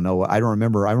 I don't know. I don't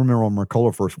remember. I remember when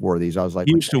Mercola first wore these. I was like,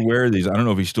 he used to wear these. I don't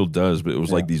know if he still does, but it was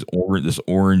like this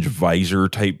orange visor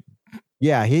type.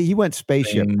 Yeah, he went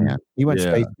spaceship man. He went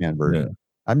spaceman version. Yeah.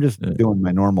 I'm just doing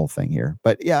my normal thing here.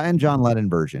 But yeah, and John Lennon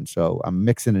version. So I'm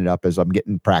mixing it up as I'm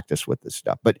getting practice with this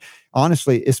stuff. But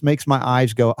honestly, this makes my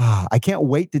eyes go, I can't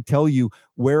wait to tell you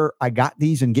where I got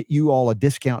these and get you all a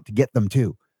discount to get them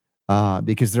too.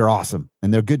 Because they're awesome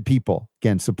and they're good people.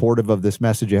 Again, supportive of this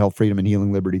message of health, freedom, and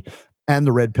healing liberty, and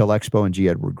the Red Pill Expo and G.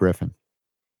 Edward Griffin.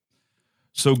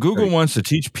 So Google wants to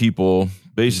teach people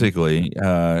basically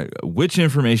which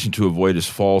information to avoid is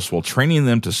false while training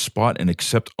them to spot and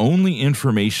accept only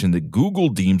information that Google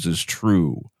deems as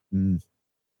true. And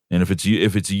if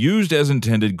it's used as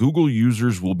intended, Google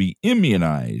users will be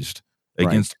immunized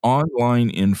against online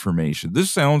information.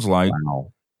 This sounds like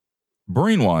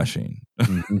brainwashing.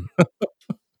 Mm-hmm.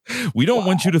 We don't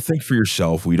want you to think for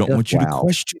yourself. We don't want you to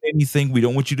question anything. We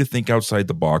don't want you to think outside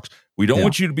the box. We don't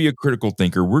want you to be a critical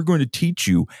thinker. We're going to teach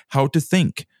you how to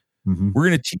think. Mm-hmm. We're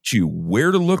going to teach you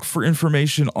where to look for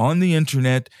information on the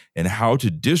internet and how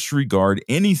to disregard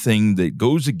anything that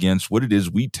goes against what it is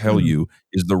we tell you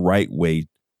is the right way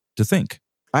to think.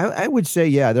 I would say,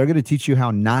 they're going to teach you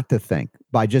how not to think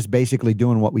by just basically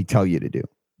doing what we tell you to do.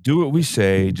 Do what we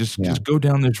say. Just go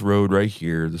down this road right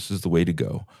here. This is the way to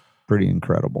go. Pretty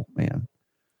incredible, man.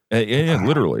 Yeah,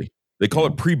 literally. They call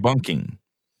it pre-bunking.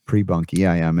 Pre-bunking.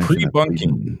 Yeah.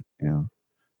 Pre-bunking. Yeah.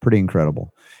 Pretty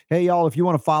incredible. Hey, y'all, if you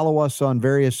want to follow us on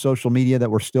various social media that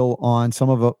we're still on, some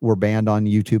of it we're banned on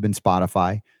YouTube and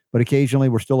Spotify, but occasionally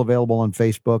we're still available on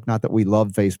Facebook. Not that we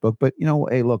love Facebook, but,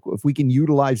 hey, look, if we can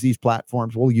utilize these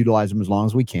platforms, we'll utilize them as long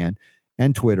as we can.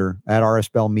 And Twitter, at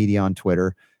RSBell Media on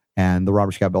Twitter. And the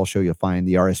Robert Scott Bell Show, you'll find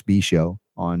the RSB Show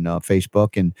on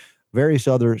Facebook and various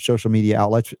other social media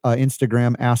outlets.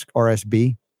 Instagram, Ask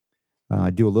RSB.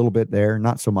 Do a little bit there,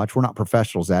 not so much. We're not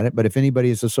professionals at it, but if anybody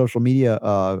is a social media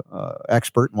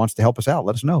expert and wants to help us out,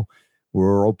 let us know.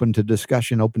 We're open to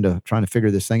discussion, open to trying to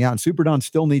figure this thing out. And Super Don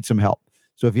still needs some help.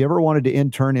 So if you ever wanted to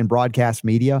intern in broadcast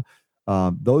media,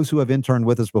 those who have interned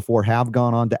with us before have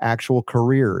gone on to actual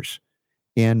careers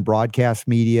in broadcast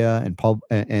media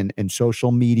and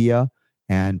social media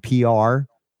and PR.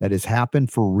 That has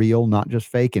happened for real, not just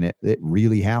faking it. It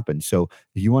really happened. So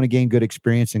if you want to gain good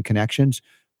experience and connections,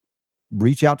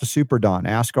 reach out to Super Don,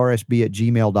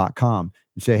 askrsb@gmail.com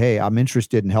and say, hey, I'm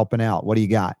interested in helping out. What do you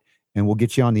got? And we'll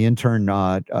get you on the intern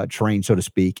train, so to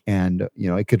speak. And,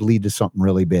 it could lead to something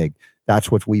really big. That's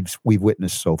what we've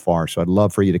witnessed so far. So I'd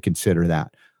love for you to consider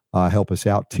that. Help us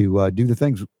out to do the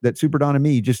things that Super Don and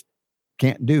me just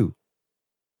can't do.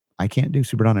 I can't do.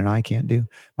 Super Don and I can't do.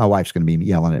 My wife's going to be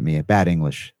yelling at me. Bad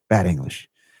English.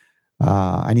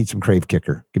 I need some Krave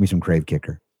Kicker. Give me some Krave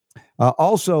Kicker.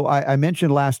 Also, I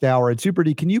mentioned last hour, and Super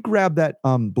D, can you grab that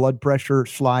blood pressure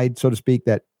slide, so to speak,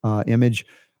 that image?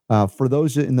 For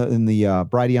those in the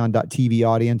Brighteon.tv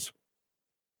audience,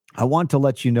 I want to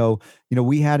let you know,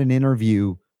 we had an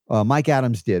interview, Mike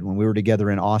Adams did when we were together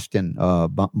in Austin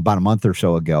about a month or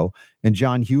so ago, and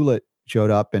John Hewlett showed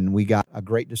up, and we got a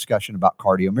great discussion about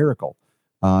Cardio Miracle.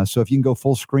 So if you can go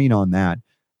full screen on that.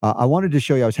 I wanted to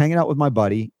show you, I was hanging out with my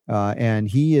buddy, and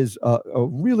he is a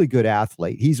really good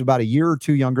athlete. He's about a year or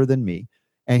two younger than me,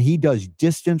 and he does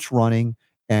distance running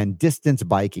and distance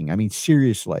biking. I mean,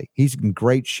 seriously, he's in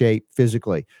great shape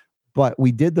physically. But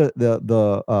we did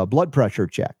the blood pressure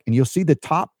check, and you'll see the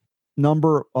top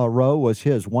number row was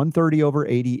his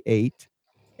 130/88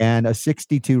 and a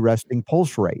 62 resting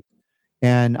pulse rate.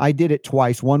 And I did it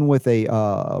twice, one with a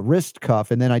wrist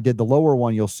cuff, and then I did the lower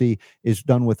one, you'll see, is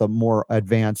done with a more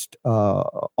advanced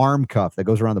arm cuff that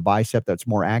goes around the bicep that's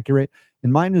more accurate.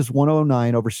 And mine is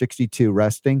 109/62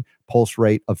 resting, pulse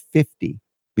rate of 50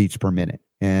 beats per minute.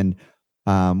 And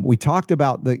we talked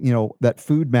about that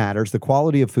food matters, the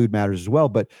quality of food matters as well,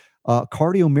 but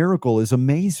Cardio Miracle is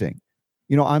amazing.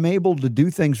 I'm able to do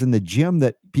things in the gym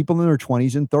that people in their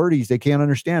 20s and 30s, they can't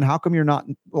understand. How come you're not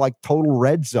like total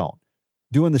red zone?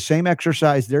 Doing the same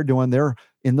exercise they're doing, they're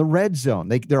in the red zone.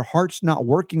 Their heart's not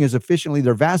working as efficiently.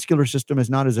 Their vascular system is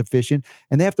not as efficient,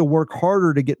 and they have to work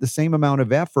harder to get the same amount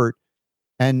of effort.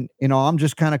 And, I'm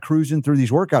just kind of cruising through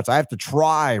these workouts. I have to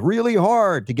try really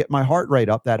hard to get my heart rate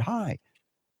up that high.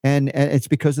 And it's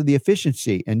because of the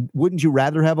efficiency. And wouldn't you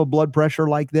rather have a blood pressure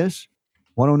like this,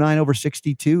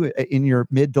 109/62 in your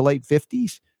mid to late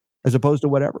 50s? As opposed to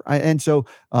whatever. And so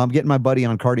getting my buddy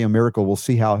on Cardio Miracle, we'll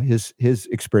see how his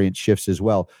experience shifts as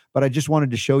well. But I just wanted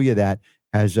to show you that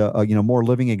as more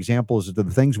living examples of the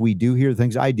things we do here, the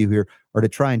things I do here are to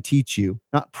try and teach you,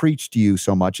 not preach to you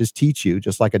so much as teach you,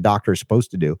 just like a doctor is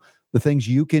supposed to do, the things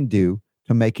you can do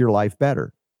to make your life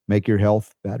better, make your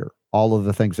health better. All of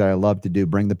the things that I love to do,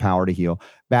 bring the power to heal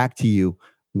back to you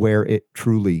where it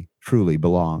truly, truly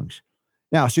belongs.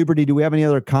 Now, Super D, do we have any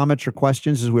other comments or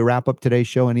questions as we wrap up today's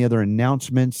show? Any other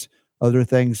announcements, other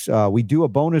things? We do a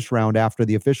bonus round after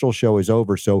the official show is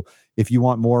over. So if you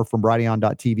want more from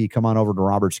Brighteon.tv, come on over to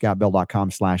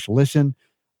robertscottbell.com/listen.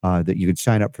 That you can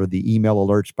sign up for the email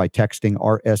alerts by texting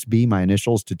RSB, my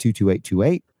initials, to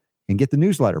 22828 and get the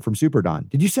newsletter from Super Don.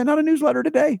 Did you send out a newsletter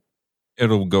today?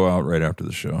 It'll go out right after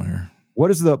the show here.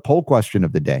 What is the poll question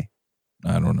of the day?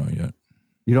 I don't know yet.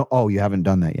 You don't? Oh, you haven't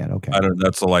done that yet. Okay.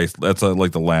 That's like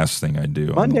the last thing I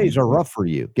do. Mondays are rough for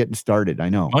you getting started. I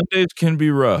know. Mondays can be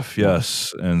rough.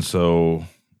 Yes. And so,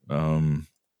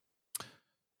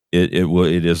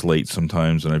 it is late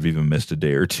sometimes, and I've even missed a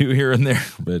day or two here and there,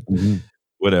 but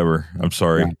whatever. I'm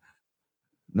sorry. Yeah.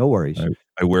 No worries.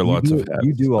 I wear lots of hats.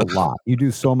 You do a lot. You do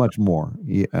so much more.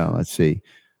 Let's see.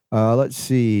 Thomas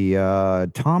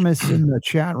in the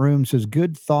chat room says,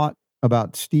 good thought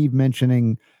about Steve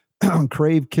mentioning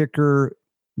Krave Kicker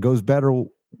goes better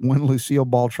when Lucille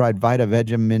Ball tried Vita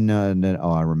Vegemin.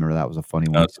 I remember that was a funny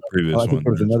one. That's the previous one. I think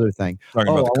there was another thing. I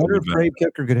wonder if Krave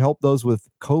Kicker could help those with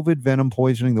COVID venom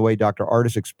poisoning the way Dr.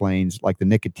 Artis explains, like the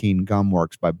nicotine gum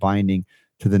works by binding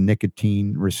to the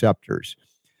nicotine receptors.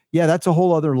 Yeah, that's a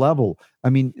whole other level.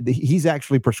 I mean, he's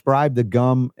actually prescribed the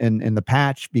gum and the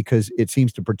patch because it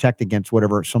seems to protect against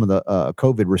whatever some of the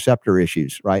COVID receptor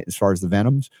issues, right, as far as the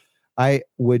venoms. I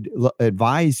would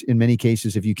advise in many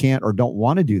cases, if you can't or don't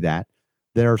want to do that,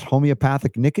 there's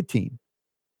homeopathic nicotine.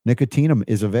 Nicotinum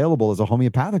is available as a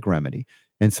homeopathic remedy.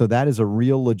 And so that is a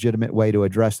real legitimate way to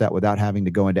address that without having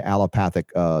to go into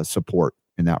allopathic support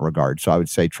in that regard. So I would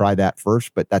say try that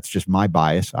first, but that's just my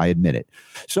bias. I admit it.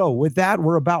 So with that,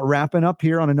 we're about wrapping up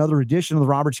here on another edition of the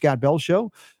Robert Scott Bell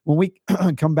Show. When we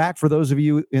come back, for those of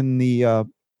you in the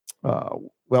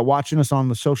watching us on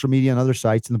the social media and other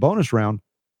sites in the bonus round,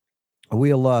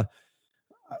 we've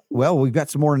got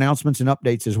some more announcements and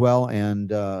updates as well, and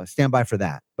stand by for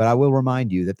that. But I will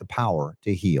remind you that the power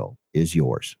to heal is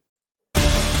yours.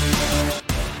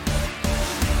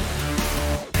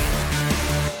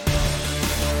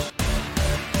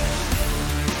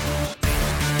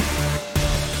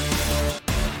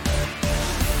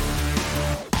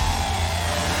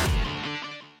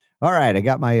 All right, I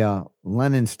got my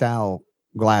Lennon style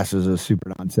glasses, as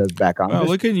Super Don says, back on. Wow,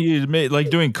 look at you,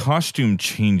 like doing costume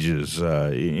changes.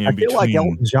 I feel like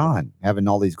Elton John having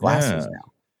all these glasses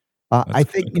now. I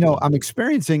think, I'm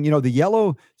experiencing, the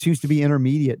yellow seems to be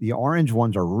intermediate. The orange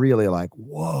ones are really like,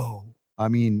 whoa. I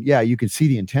mean, yeah, you can see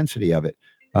the intensity of it.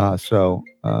 So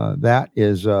that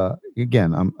is,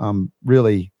 again, I'm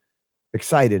really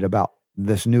excited about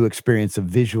this new experience of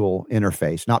visual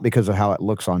interface, not because of how it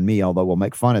looks on me, although we'll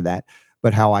make fun of that,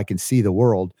 but how I can see the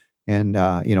world. And,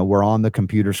 we're on the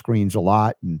computer screens a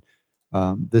lot, and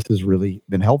this has really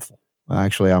been helpful.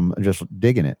 Actually, I'm just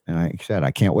digging it. And like I said,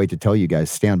 I can't wait to tell you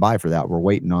guys, stand by for that. We're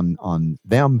waiting on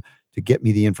them to get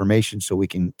me the information so we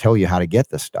can tell you how to get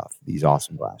this stuff, these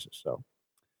awesome glasses. So,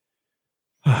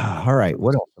 all right.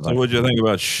 What else? So what'd you think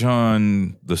about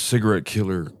Sean, the cigarette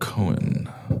killer Cohen?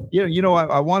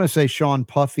 I want to say Sean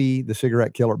Puffy, the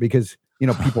cigarette killer, because,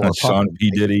 people are Sean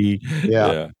P. Diddy.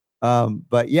 Yeah.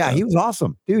 But he was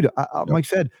awesome, dude. Like I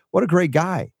said, what a great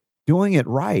guy doing it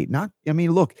right.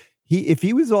 Look, if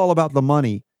he was all about the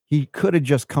money, he could have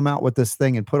just come out with this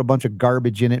thing and put a bunch of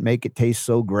garbage in it, make it taste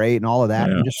so great and all of that,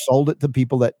 and just sold it to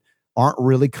people that aren't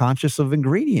really conscious of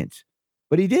ingredients.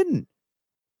 But he didn't.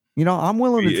 I'm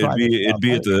willing to try. It'd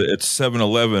be at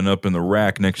 7-Eleven up in the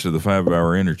rack next to the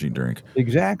 5-hour energy drink.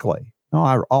 Exactly.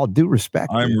 No, I'll do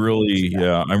respect. I'm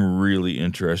really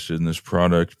interested in this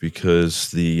product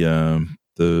because the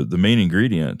main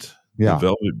ingredient, the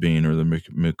velvet bean or the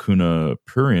Mucuna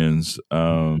pruriens,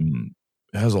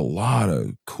 has a lot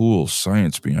of cool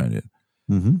science behind it.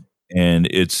 Mm-hmm. And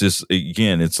it's just,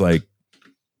 again, it's like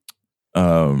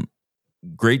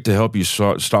great to help you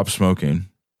stop smoking.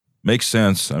 Makes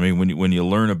sense. I mean, when you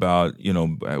learn about,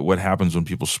 what happens when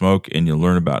people smoke, and you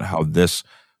learn about how this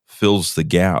fills the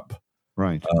gap,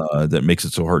 right? That makes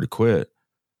it so hard to quit.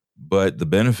 But the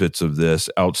benefits of this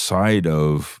outside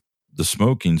of the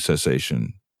smoking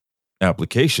cessation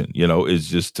application, is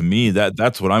just, to me,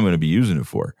 that's what I'm going to be using it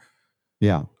for.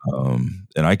 Yeah.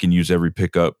 And I can use every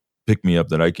pick me up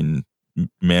that I can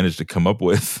manage to come up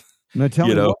with. Now tell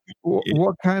me,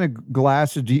 what kind of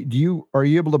glasses are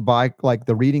you able to buy, like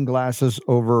the reading glasses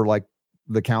over like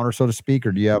the counter, so to speak,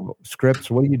 or do you have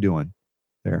scripts? What are you doing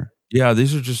there? Yeah,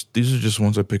 these are just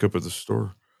ones I pick up at the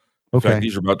store. In Okay. fact,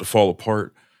 these are about to fall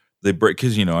apart. They break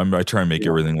because I try and make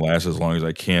everything last as long as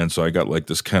I can. So I got like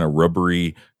this kind of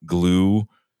rubbery glue.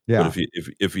 Yeah. But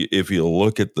if you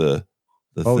look at the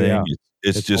thing,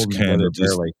 it's just kind of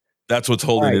just barely. That's what's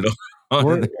holding it on.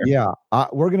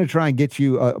 We're going to try and get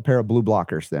you a pair of blue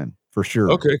blockers then, for sure.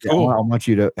 Okay, cool. I want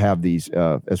you to have these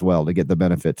as well to get the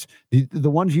benefits. The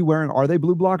ones you wearing, are they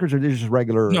blue blockers or they're just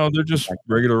regular? No, they're just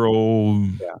regular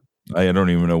old. Yeah. I don't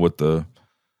even know what the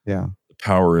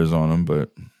power is on them,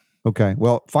 but okay.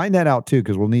 Well, find that out too,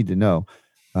 because we'll need to know.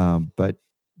 But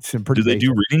some pretty. Do they do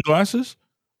reading glasses?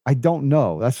 I don't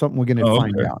know. That's something we're going to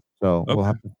find out. So we'll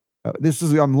have to.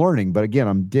 I'm learning, but again,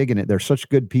 I'm digging it. They're such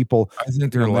good people. I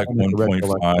think they're like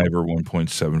 1.5 or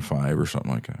 1.75 or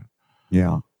something like that.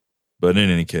 Yeah. But in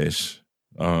any case,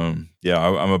 I'm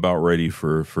about ready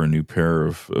for a new pair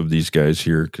of these guys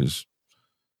here, because,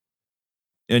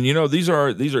 and these are,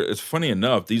 it's funny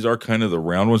enough, these are kind of the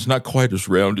round ones, not quite as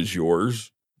round as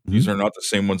yours. Mm-hmm. These are not the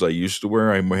same ones I used to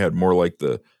wear. I had more like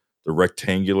the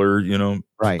rectangular,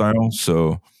 style.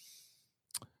 So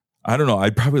I don't know.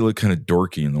 I'd probably look kind of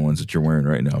dorky in the ones that you're wearing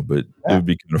right now, but it would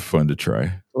be kind of fun to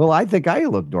try. Well, I think I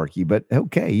look dorky, but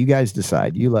okay, you guys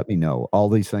decide. You let me know. All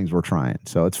these things we're trying,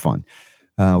 so it's fun.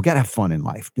 We got to have fun in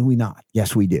life, do we not?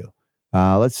 Yes, we do.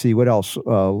 Let's see what else.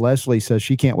 Leslie says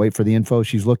she can't wait for the info.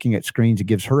 She's looking at screens. It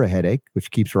gives her a headache, which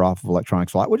keeps her off of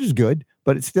electronics a lot, which is good.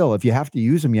 But it's still, if you have to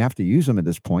use them, you have to use them at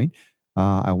this point.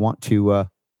 I want to,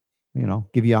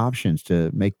 give you options to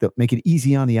make it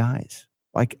easy on the eyes.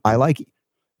 I like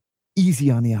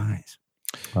easy on the eyes.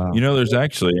 There's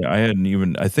actually,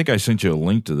 I think I sent you a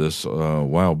link to this a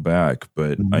while back,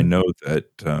 but mm-hmm. I know that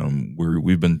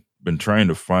we've been trying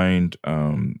to find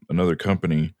another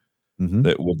company mm-hmm.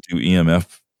 that will do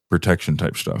EMF protection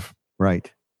type stuff. Right.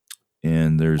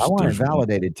 And I want it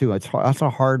validated too. That's a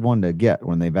hard one to get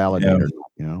when they validate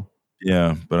it,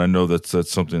 Yeah, but I know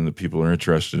that's something that people are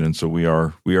interested in. So we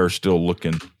are still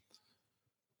looking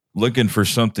for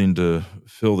something to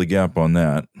fill the gap on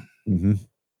that. Mm-hmm.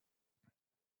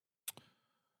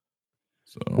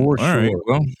 So, For sure. Right,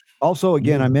 well, also,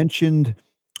 again, I mentioned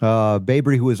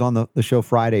Babry, who was on the show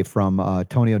Friday from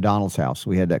Tony O'Donnell's house.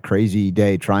 We had that crazy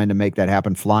day trying to make that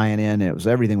happen, flying in.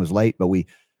 Everything was late, but we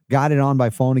got it on by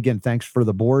phone. Again, thanks for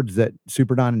the boards that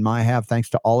Super Don and I have. Thanks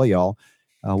to all of y'all.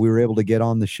 We were able to get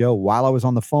on the show while I was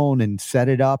on the phone and set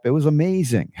it up. It was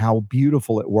amazing how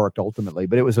beautiful it worked ultimately,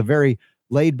 but it was a very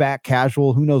laid back,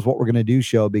 casual, who knows what we're going to do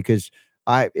show, because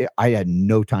I had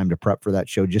no time to prep for that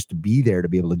show. Just to be there, to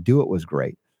be able to do it was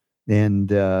great. And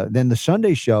then the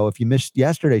Sunday show, if you missed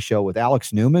yesterday's show with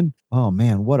Alex Newman, oh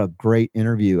man, what a great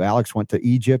interview. Alex went to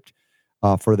Egypt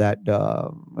for that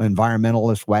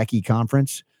environmentalist wacky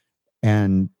conference.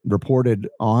 and reported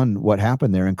on what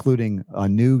happened there, including a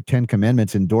new 10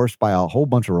 commandments endorsed by a whole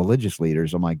bunch of religious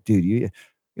leaders. I'm like, dude, you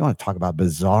want to talk about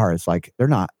bizarre? It's like, they're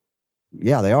not.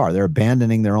 Yeah, they are. They're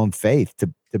abandoning their own faith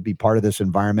to be part of this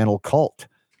environmental cult,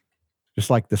 just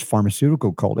like this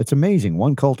pharmaceutical cult. It's amazing,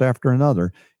 one cult after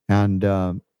another, and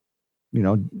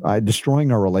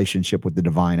destroying our relationship with the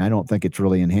divine. I don't think it's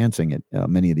really enhancing it.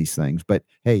 Many of these things, but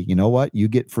hey, you know what? You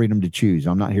get freedom to choose.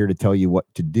 I'm not here to tell you what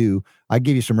to do. I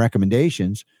give you some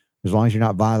recommendations as long as you're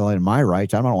not violating my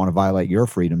rights. I don't want to violate your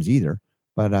freedoms either.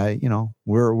 But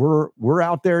we're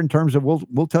out there in terms of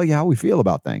we'll tell you how we feel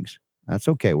about things. That's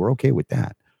okay. We're okay with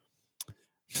that.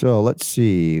 So let's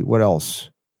see what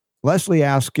else. Leslie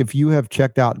asked if you have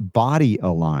checked out Body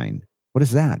Align. What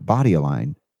is that? Body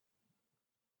Align.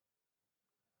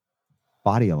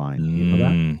 Body Align. You know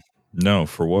that? No,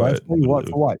 for what? Leslie,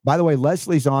 for what? By the way,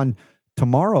 Leslie's on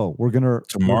tomorrow.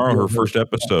 Her first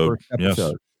episode. Yes.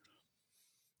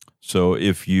 So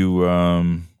if you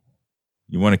want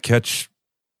to catch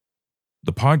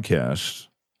the podcast,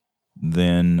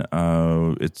 then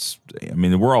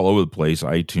we're all over the place,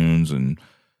 iTunes and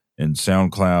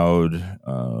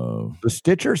SoundCloud. The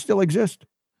Stitcher still exists?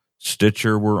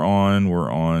 Stitcher we're on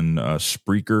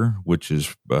Spreaker, which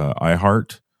is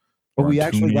iHeart. But we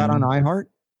actually got on iHeart?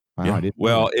 Yeah.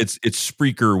 Well, it's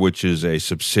Spreaker, which is a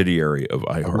subsidiary of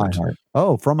iHeart.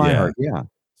 Oh, from iHeart, yeah.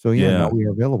 So we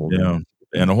are available. Yeah,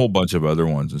 and a whole bunch of other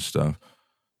ones and stuff.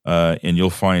 And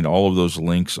you'll find all of those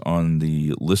links on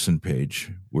the listen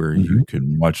page where you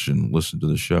can watch and listen to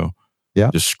the show.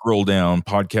 Yeah. Just scroll down,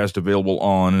 podcast available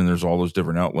on, and there's all those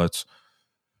different outlets.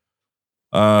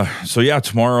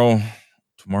 Tomorrow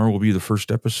will be the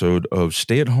first episode of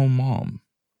Stay at Home Mom.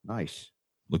 Nice.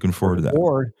 Looking forward to that.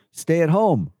 Or Stay at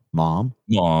Home Mom.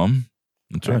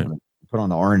 That's right. Put on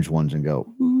the orange ones and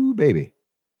go, ooh, baby.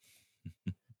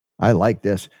 I like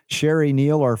this. Sherry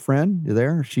Neal, our friend,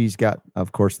 there. She's got,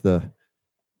 of course, hold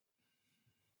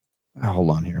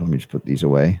on here. Let me just put these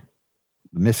away.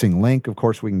 The missing link, of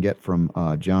course, we can get from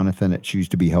Jonathan at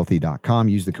choosetobehealthy.com.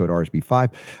 Use the code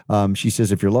RSB5. She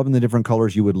says, if you're loving the different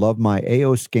colors, you would love my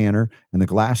AO scanner and the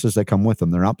glasses that come with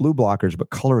them. They're not blue blockers,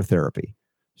 but color therapy.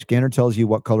 Scanner tells you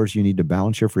what colors you need to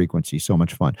balance your frequency. So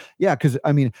much fun. Yeah, because,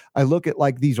 I look at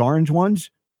like these orange ones.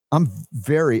 I'm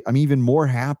even more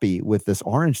happy with this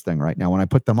orange thing right now. When I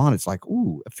put them on, it's like,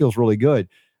 ooh, it feels really good.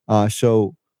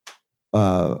 So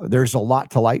there's a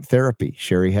lot to light therapy.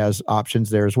 Sherry has options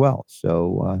there as well.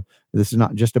 So this is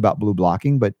not just about blue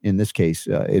blocking, but in this case,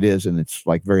 it is. And it's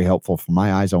like very helpful for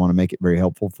my eyes. I want to make it very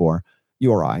helpful for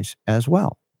your eyes as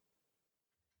well.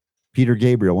 Peter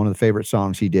Gabriel, one of the favorite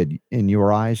songs he did, In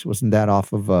Your Eyes. Wasn't that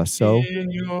off of So?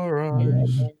 In Your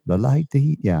Eyes. The Light, the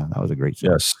Heat. Yeah, that was a great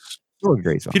song. Yes. Still a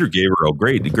great song. Peter Gabriel,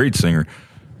 great singer.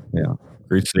 Yeah.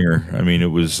 Great singer. It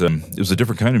was a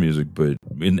different kind of music, but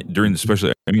during the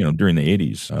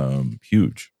 80s,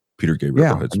 huge. Peter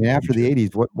Gabriel. Yeah, after the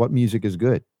 80s, what music is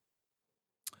good?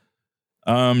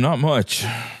 Not much.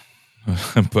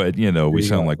 But we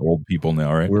sound like old people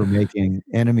now, right? We're making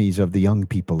enemies of the young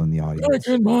people in the audience. Back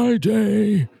in my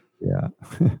day. Yeah.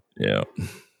 Yeah.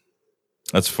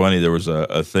 That's funny. There was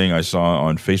a thing I saw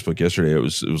on Facebook yesterday. It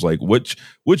was like, which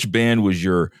band was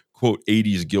your quote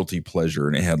 80s guilty pleasure?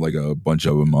 And it had like a bunch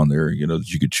of them on there, that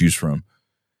you could choose from.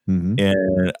 Mm-hmm.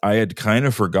 And I had kind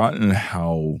of forgotten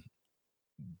how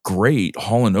great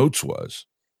Hall & Oates was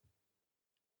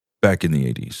back in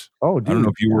the 80s. Oh, dude. I don't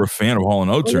know if you were a fan of Hall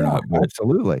 & Oates or not. But,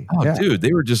 absolutely. Dude,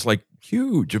 they were just like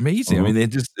huge, amazing. Uh-huh.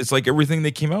 It's like everything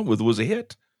they came out with was a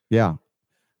hit. Yeah.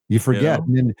 You forget.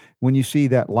 And then when you see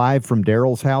that live from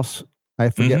Daryl's house, I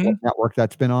forget what network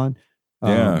that's been on.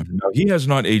 No, he has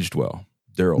not aged well,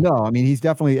 Daryl. No, he's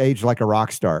definitely aged like a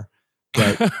rock star.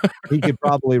 But he could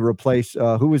probably replace,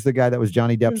 who was the guy that was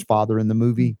Johnny Depp's father in the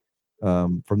movie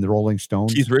from the Rolling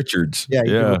Stones? Keith Richards.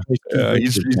 Yeah.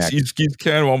 He's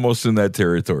kind of almost in that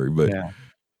territory. But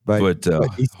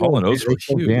Hall & Oates was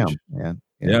huge. Jam, man.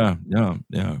 Yeah.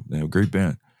 Great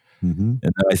band. Mm-hmm. And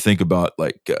then I think about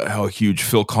how huge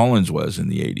Phil Collins was in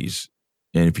the 80s.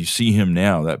 And if you see him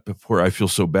now, I feel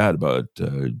so bad about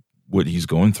what he's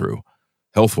going through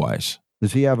health-wise.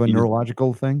 Does he have a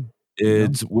neurological thing?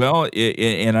 It's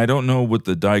and I don't know what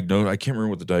the diagnosis. I can't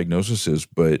remember what the diagnosis is,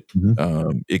 but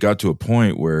it got to a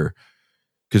point where,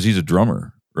 because he's a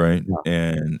drummer, right?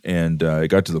 Yeah. And it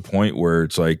got to the point where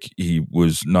it's like he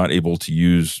was not able to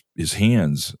use his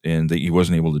hands, and that he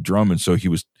wasn't able to drum, and so he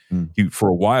for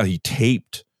a while he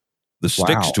taped the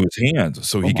sticks to his hands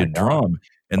so he could drum,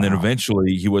 and then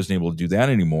eventually he wasn't able to do that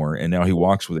anymore, and now he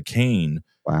walks with a cane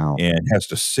and has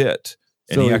to sit.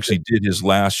 And he actually did his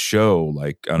last show,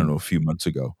 a few months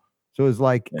ago. So it's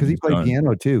like, because he he's played done.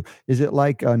 piano too. Is it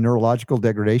like a neurological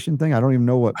degradation thing? I don't even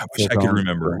know what. I wish I could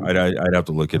remember. I'd have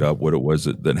to look it up what it was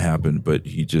that happened. But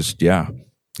his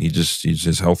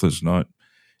health is not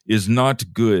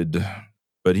good.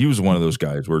 But he was one of those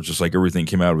guys where it's just like everything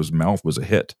came out of his mouth was a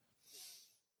hit.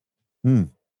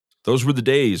 Those were the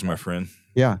days, my friend.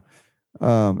 Yeah.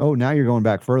 Now you're going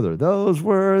back further. Those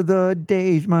were the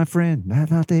days, my friend. I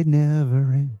thought they'd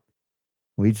never end.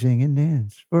 We'd sing and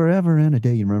dance forever and a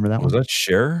day. You remember that one? Was that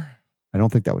Cher? I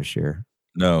don't think that was Cher.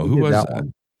 No, who was that?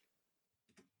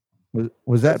 One?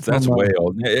 Was that that's from, way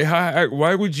old.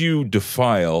 Why would you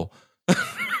defile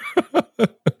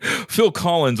Phil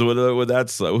Collins with that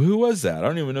slow? Who was that? I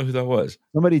don't even know who that was.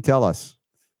 Somebody tell us.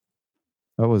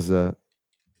 That was all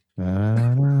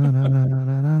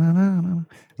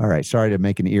right. Sorry to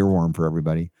make an earworm for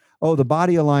everybody. Oh, the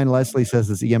body align, Leslie says,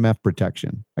 is EMF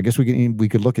protection. I guess we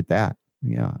could look at that.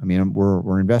 Yeah. I mean,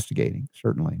 we're investigating.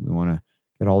 Certainly. We want to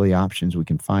get all the options we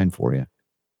can find for you.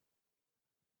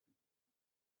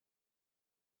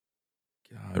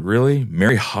 God, really?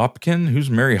 Mary Hopkin?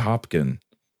 Who's Mary Hopkin?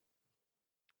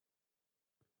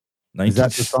 Is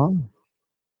that the song?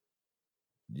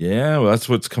 Yeah, well, that's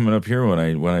what's coming up here when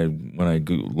I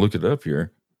look it up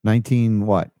here. 19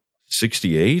 what?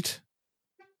 68?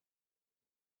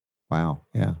 Wow.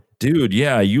 Yeah. Dude,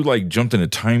 yeah, you like jumped in a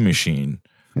time machine.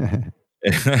 That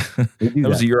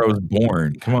was the year I was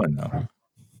born. Come on now.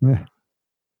 Yeah.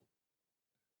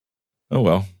 Oh,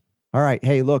 well. All right.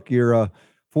 Hey, look, your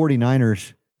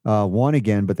 49ers won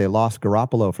again, but they lost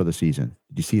Garoppolo for the season.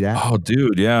 Did you see that? Oh,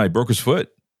 dude, yeah, he broke his foot.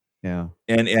 Yeah.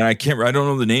 And I don't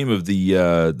know the name of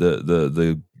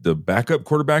the backup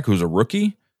quarterback who's a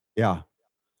rookie. Yeah.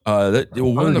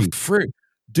 One of the frick.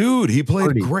 Dude, he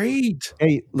played great.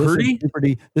 Hey, listen,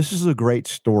 Purdy, this is a great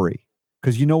story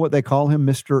because you know what they call him?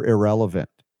 Mr. Irrelevant.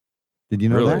 Did you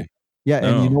know that? Yeah,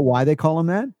 and you know why they call him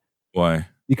that? Why?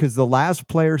 Because the last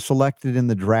player selected in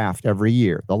the draft every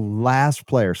year, the last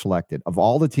player selected of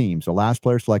all the teams, the last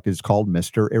player selected is called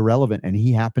Mr. Irrelevant, and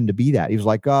he happened to be that. He was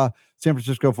like, San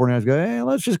Francisco 49ers go, hey,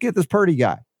 let's just get this Purdy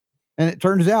guy. And it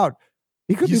turns out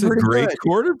he's a great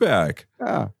quarterback.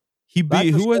 Yeah.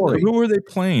 Who were they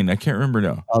playing? I can't remember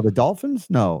now. The Dolphins?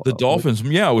 No. The Dolphins.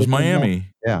 Yeah, it was Miami.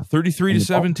 Yeah.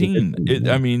 33-17.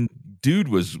 I mean, dude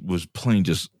was playing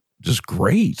just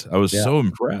great. I was so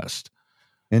impressed.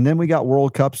 And then we got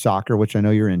World Cup soccer, which I know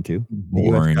you're into.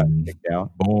 Boring.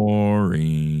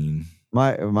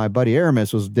 My buddy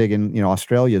Aramis was digging,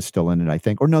 Australia's still in it, I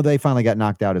think. Or no, they finally got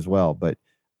knocked out as well, but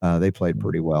they played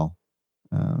pretty well.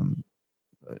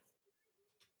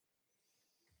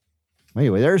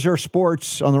 Anyway, there's our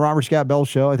sports on the Robert Scott Bell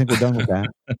Show. I think we're done with that.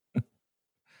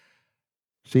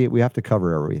 See, we have to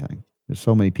cover everything. There's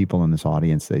so many people in this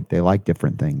audience. They like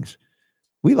different things.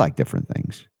 We like different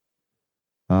things.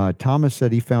 Thomas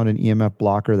said he found an EMF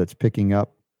blocker that's picking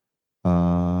up.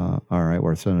 All right.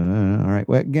 All right.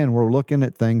 Well, again, we're looking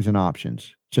at things and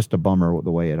options. Just a bummer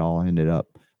the way it all ended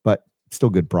up, but still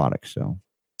good products. So,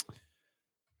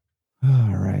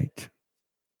 all right.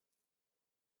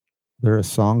 There's a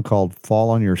song called Fall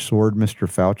on Your Sword, Mr.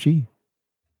 Fauci.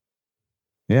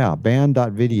 Yeah,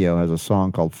 band.video has a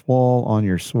song called Fall on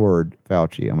Your Sword,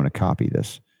 Fauci. I'm going to copy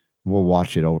this. We'll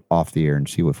watch it off the air and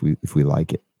see if we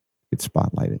like it. Could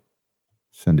spotlight it.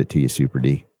 Send it to you, Super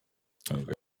D.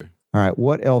 Okay. All right,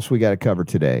 what else we got to cover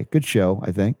today? Good show,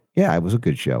 I think. Yeah, it was a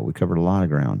good show. We covered a lot of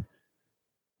ground.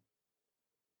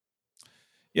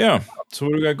 Yeah. So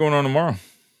what do we got going on tomorrow?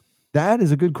 That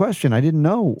is a good question. I didn't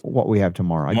know what we have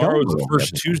tomorrow. Tomorrow is the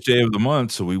first Tuesday of the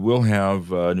month, so we will have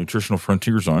Nutritional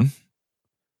Frontiers on.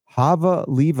 Hava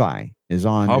Levi is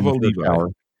on. Hava Levi. Hour.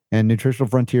 And Nutritional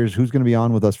Frontiers, who's going to be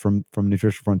on with us from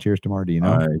Nutritional Frontiers tomorrow? Do you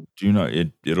know? I do not.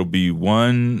 It'll be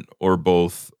one or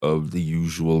both of the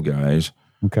usual guys.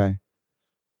 Okay.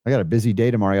 I got a busy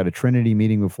day tomorrow. I got a Trinity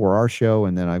meeting before our show,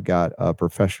 and then I've got a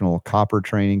professional copper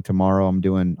training tomorrow I'm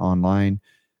doing online.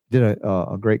 Did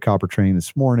a great copper training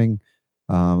this morning.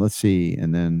 Let's see.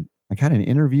 And then I got an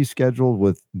interview scheduled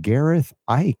with Gareth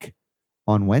Ike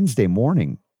on Wednesday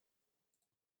morning.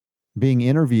 Being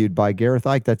interviewed by Gareth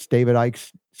Ike. That's David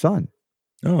Ike's son.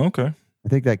 Oh, okay. I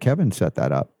think that Kevin set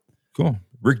that up. Cool.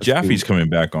 Rick Jaffe's coming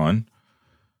back on.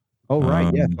 Oh,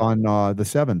 right. Yes. On the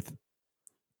 7th.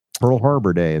 Pearl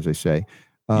Harbor Day, as they say.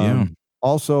 Yeah.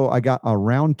 Also, I got a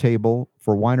round table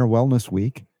for Weiner Wellness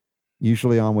Week.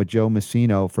 Usually on with Joe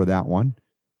Messino for that one.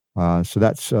 So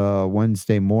that's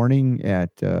Wednesday morning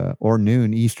at or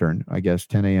noon Eastern, I guess,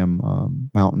 10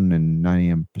 a.m. Mountain and 9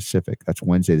 a.m. Pacific. That's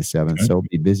Wednesday the 7th. Okay. So it'll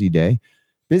be a busy day.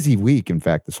 Busy week, in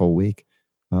fact, this whole week.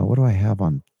 What do I have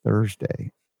on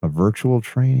Thursday? A virtual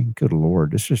training? Good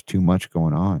Lord. There's just too much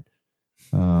going on.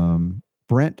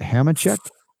 Brent Hamachek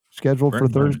scheduled for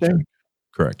Thursday. Hamachek.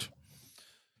 Correct.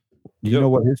 Do you know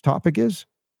what his topic is?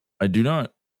 I do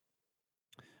not.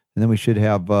 And then we should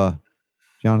have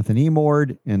Jonathan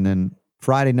Emord, and then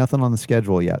Friday, nothing on the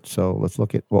schedule yet. So let's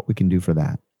look at what we can do for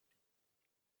that.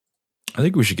 I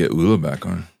think we should get Ula back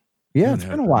on. Yeah, it's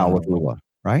been a while with Ula,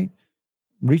 right?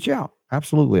 Reach out.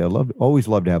 Absolutely. Always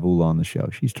love to have Ula on the show.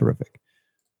 She's terrific.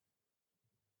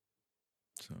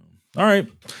 So, all right.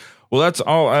 Well, that's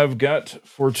all I've got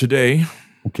for today.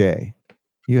 Okay.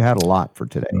 You had a lot for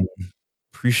today.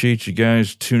 Appreciate you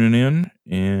guys tuning in,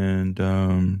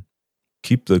 and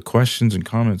keep the questions and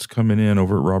comments coming in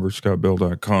over at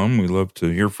robertscottbell.com. We love to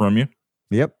hear from you.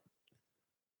 Yep.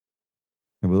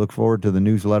 And we look forward to the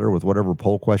newsletter with whatever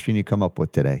poll question you come up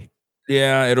with today.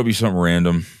 Yeah, it'll be something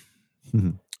random.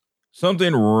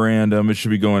 Something random. It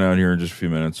should be going out here in just a few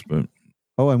minutes. But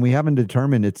and we haven't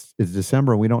determined it's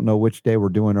December. We don't know which day we're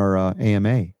doing our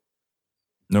AMA.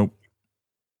 Nope.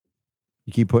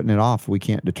 You keep putting it off. We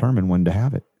can't determine when to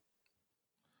have it.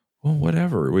 Well,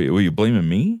 whatever. Were you blaming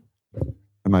me?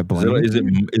 Am I blaming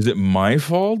you? Is it my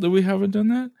fault that we haven't done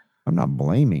that? I'm not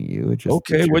blaming you. It's just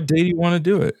okay. What day do you want to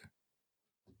do it?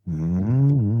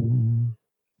 Mr.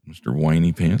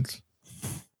 Whiny Pants.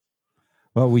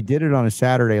 Well, we did it on a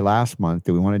Saturday last month.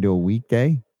 Do we want to do a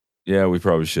weekday? Yeah, we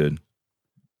probably should.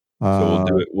 So we'll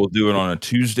do it. We'll do it on a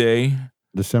Tuesday,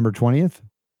 December 20th.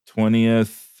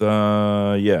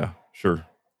 20th. Yeah, sure.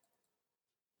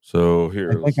 So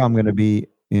here, I think I'm going to be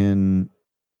in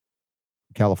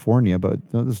California,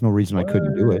 but there's no reason I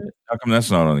couldn't do it. How come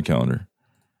that's not on the calendar?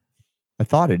 I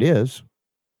thought it is.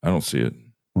 I don't see it.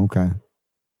 Okay.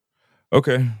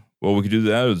 Well, we could do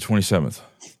that or the 27th.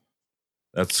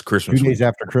 That's Christmas. 2 days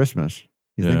after Christmas.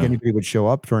 You think anybody would show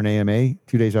up for an AMA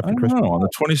 2 days after Christmas? On the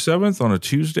 27th, on a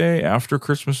Tuesday after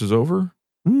Christmas is over.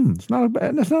 That's not a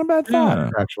bad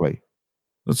thought, actually.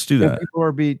 Let's do that. If people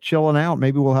are be chilling out,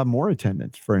 maybe we'll have more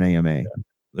attendance for an AMA. Yeah.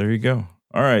 There you go.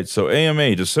 All right. So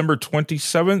AMA, December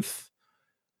 27th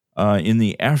in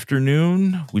the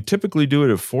afternoon. We typically do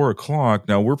it at 4:00.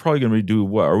 Now we're probably going to do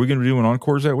what? Are we going to do an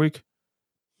encores that week?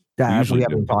 We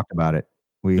haven't talked about it.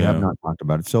 We have not talked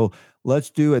about it. So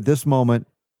let's do at this moment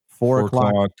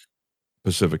 4:00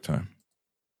 Pacific time.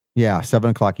 Yeah,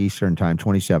 7:00 Eastern time,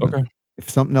 27th. Okay. If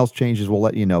something else changes, we'll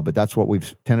let you know. But that's what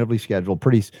we've tentatively scheduled.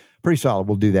 Pretty solid.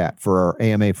 We'll do that for our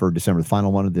AMA for December, the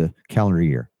final one of the calendar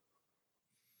year.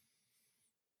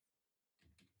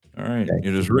 All right. Okay.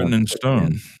 It is written in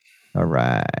stone. All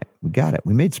right. We got it.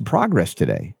 We made some progress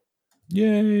today.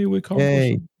 Yay. We called.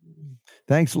 Yay.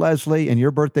 Thanks, Leslie. And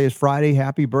your birthday is Friday.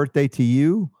 Happy birthday to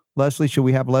you. Leslie, should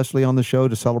we have Leslie on the show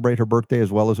to celebrate her birthday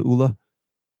as well as Ula?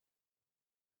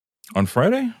 On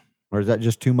Friday? Or is that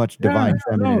just too much divine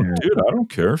feminine? No, dude, I don't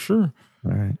care. Sure.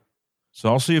 All right. So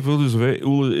I'll see if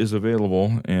Ula is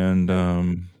available. And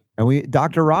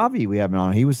Dr. Ravi, we have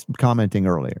on. He was commenting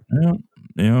earlier.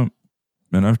 Yeah.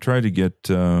 And I've tried to get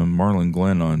Marlon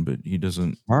Glenn on, but he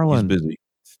doesn't. Marlon, he's busy.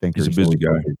 Stinker. He's a busy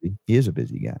guy. He is a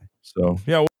busy guy. So,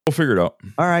 yeah, we'll figure it out.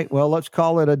 All right. Well, let's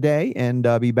call it a day and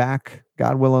be back,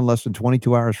 God willing, less than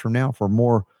 22 hours from now for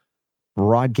more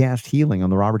broadcast healing on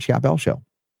the Robert Scott Bell Show.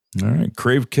 All right.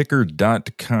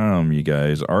 Kravekicker.com, you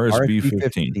guys. RSB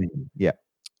 15. Yeah.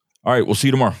 All right. We'll see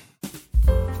you tomorrow.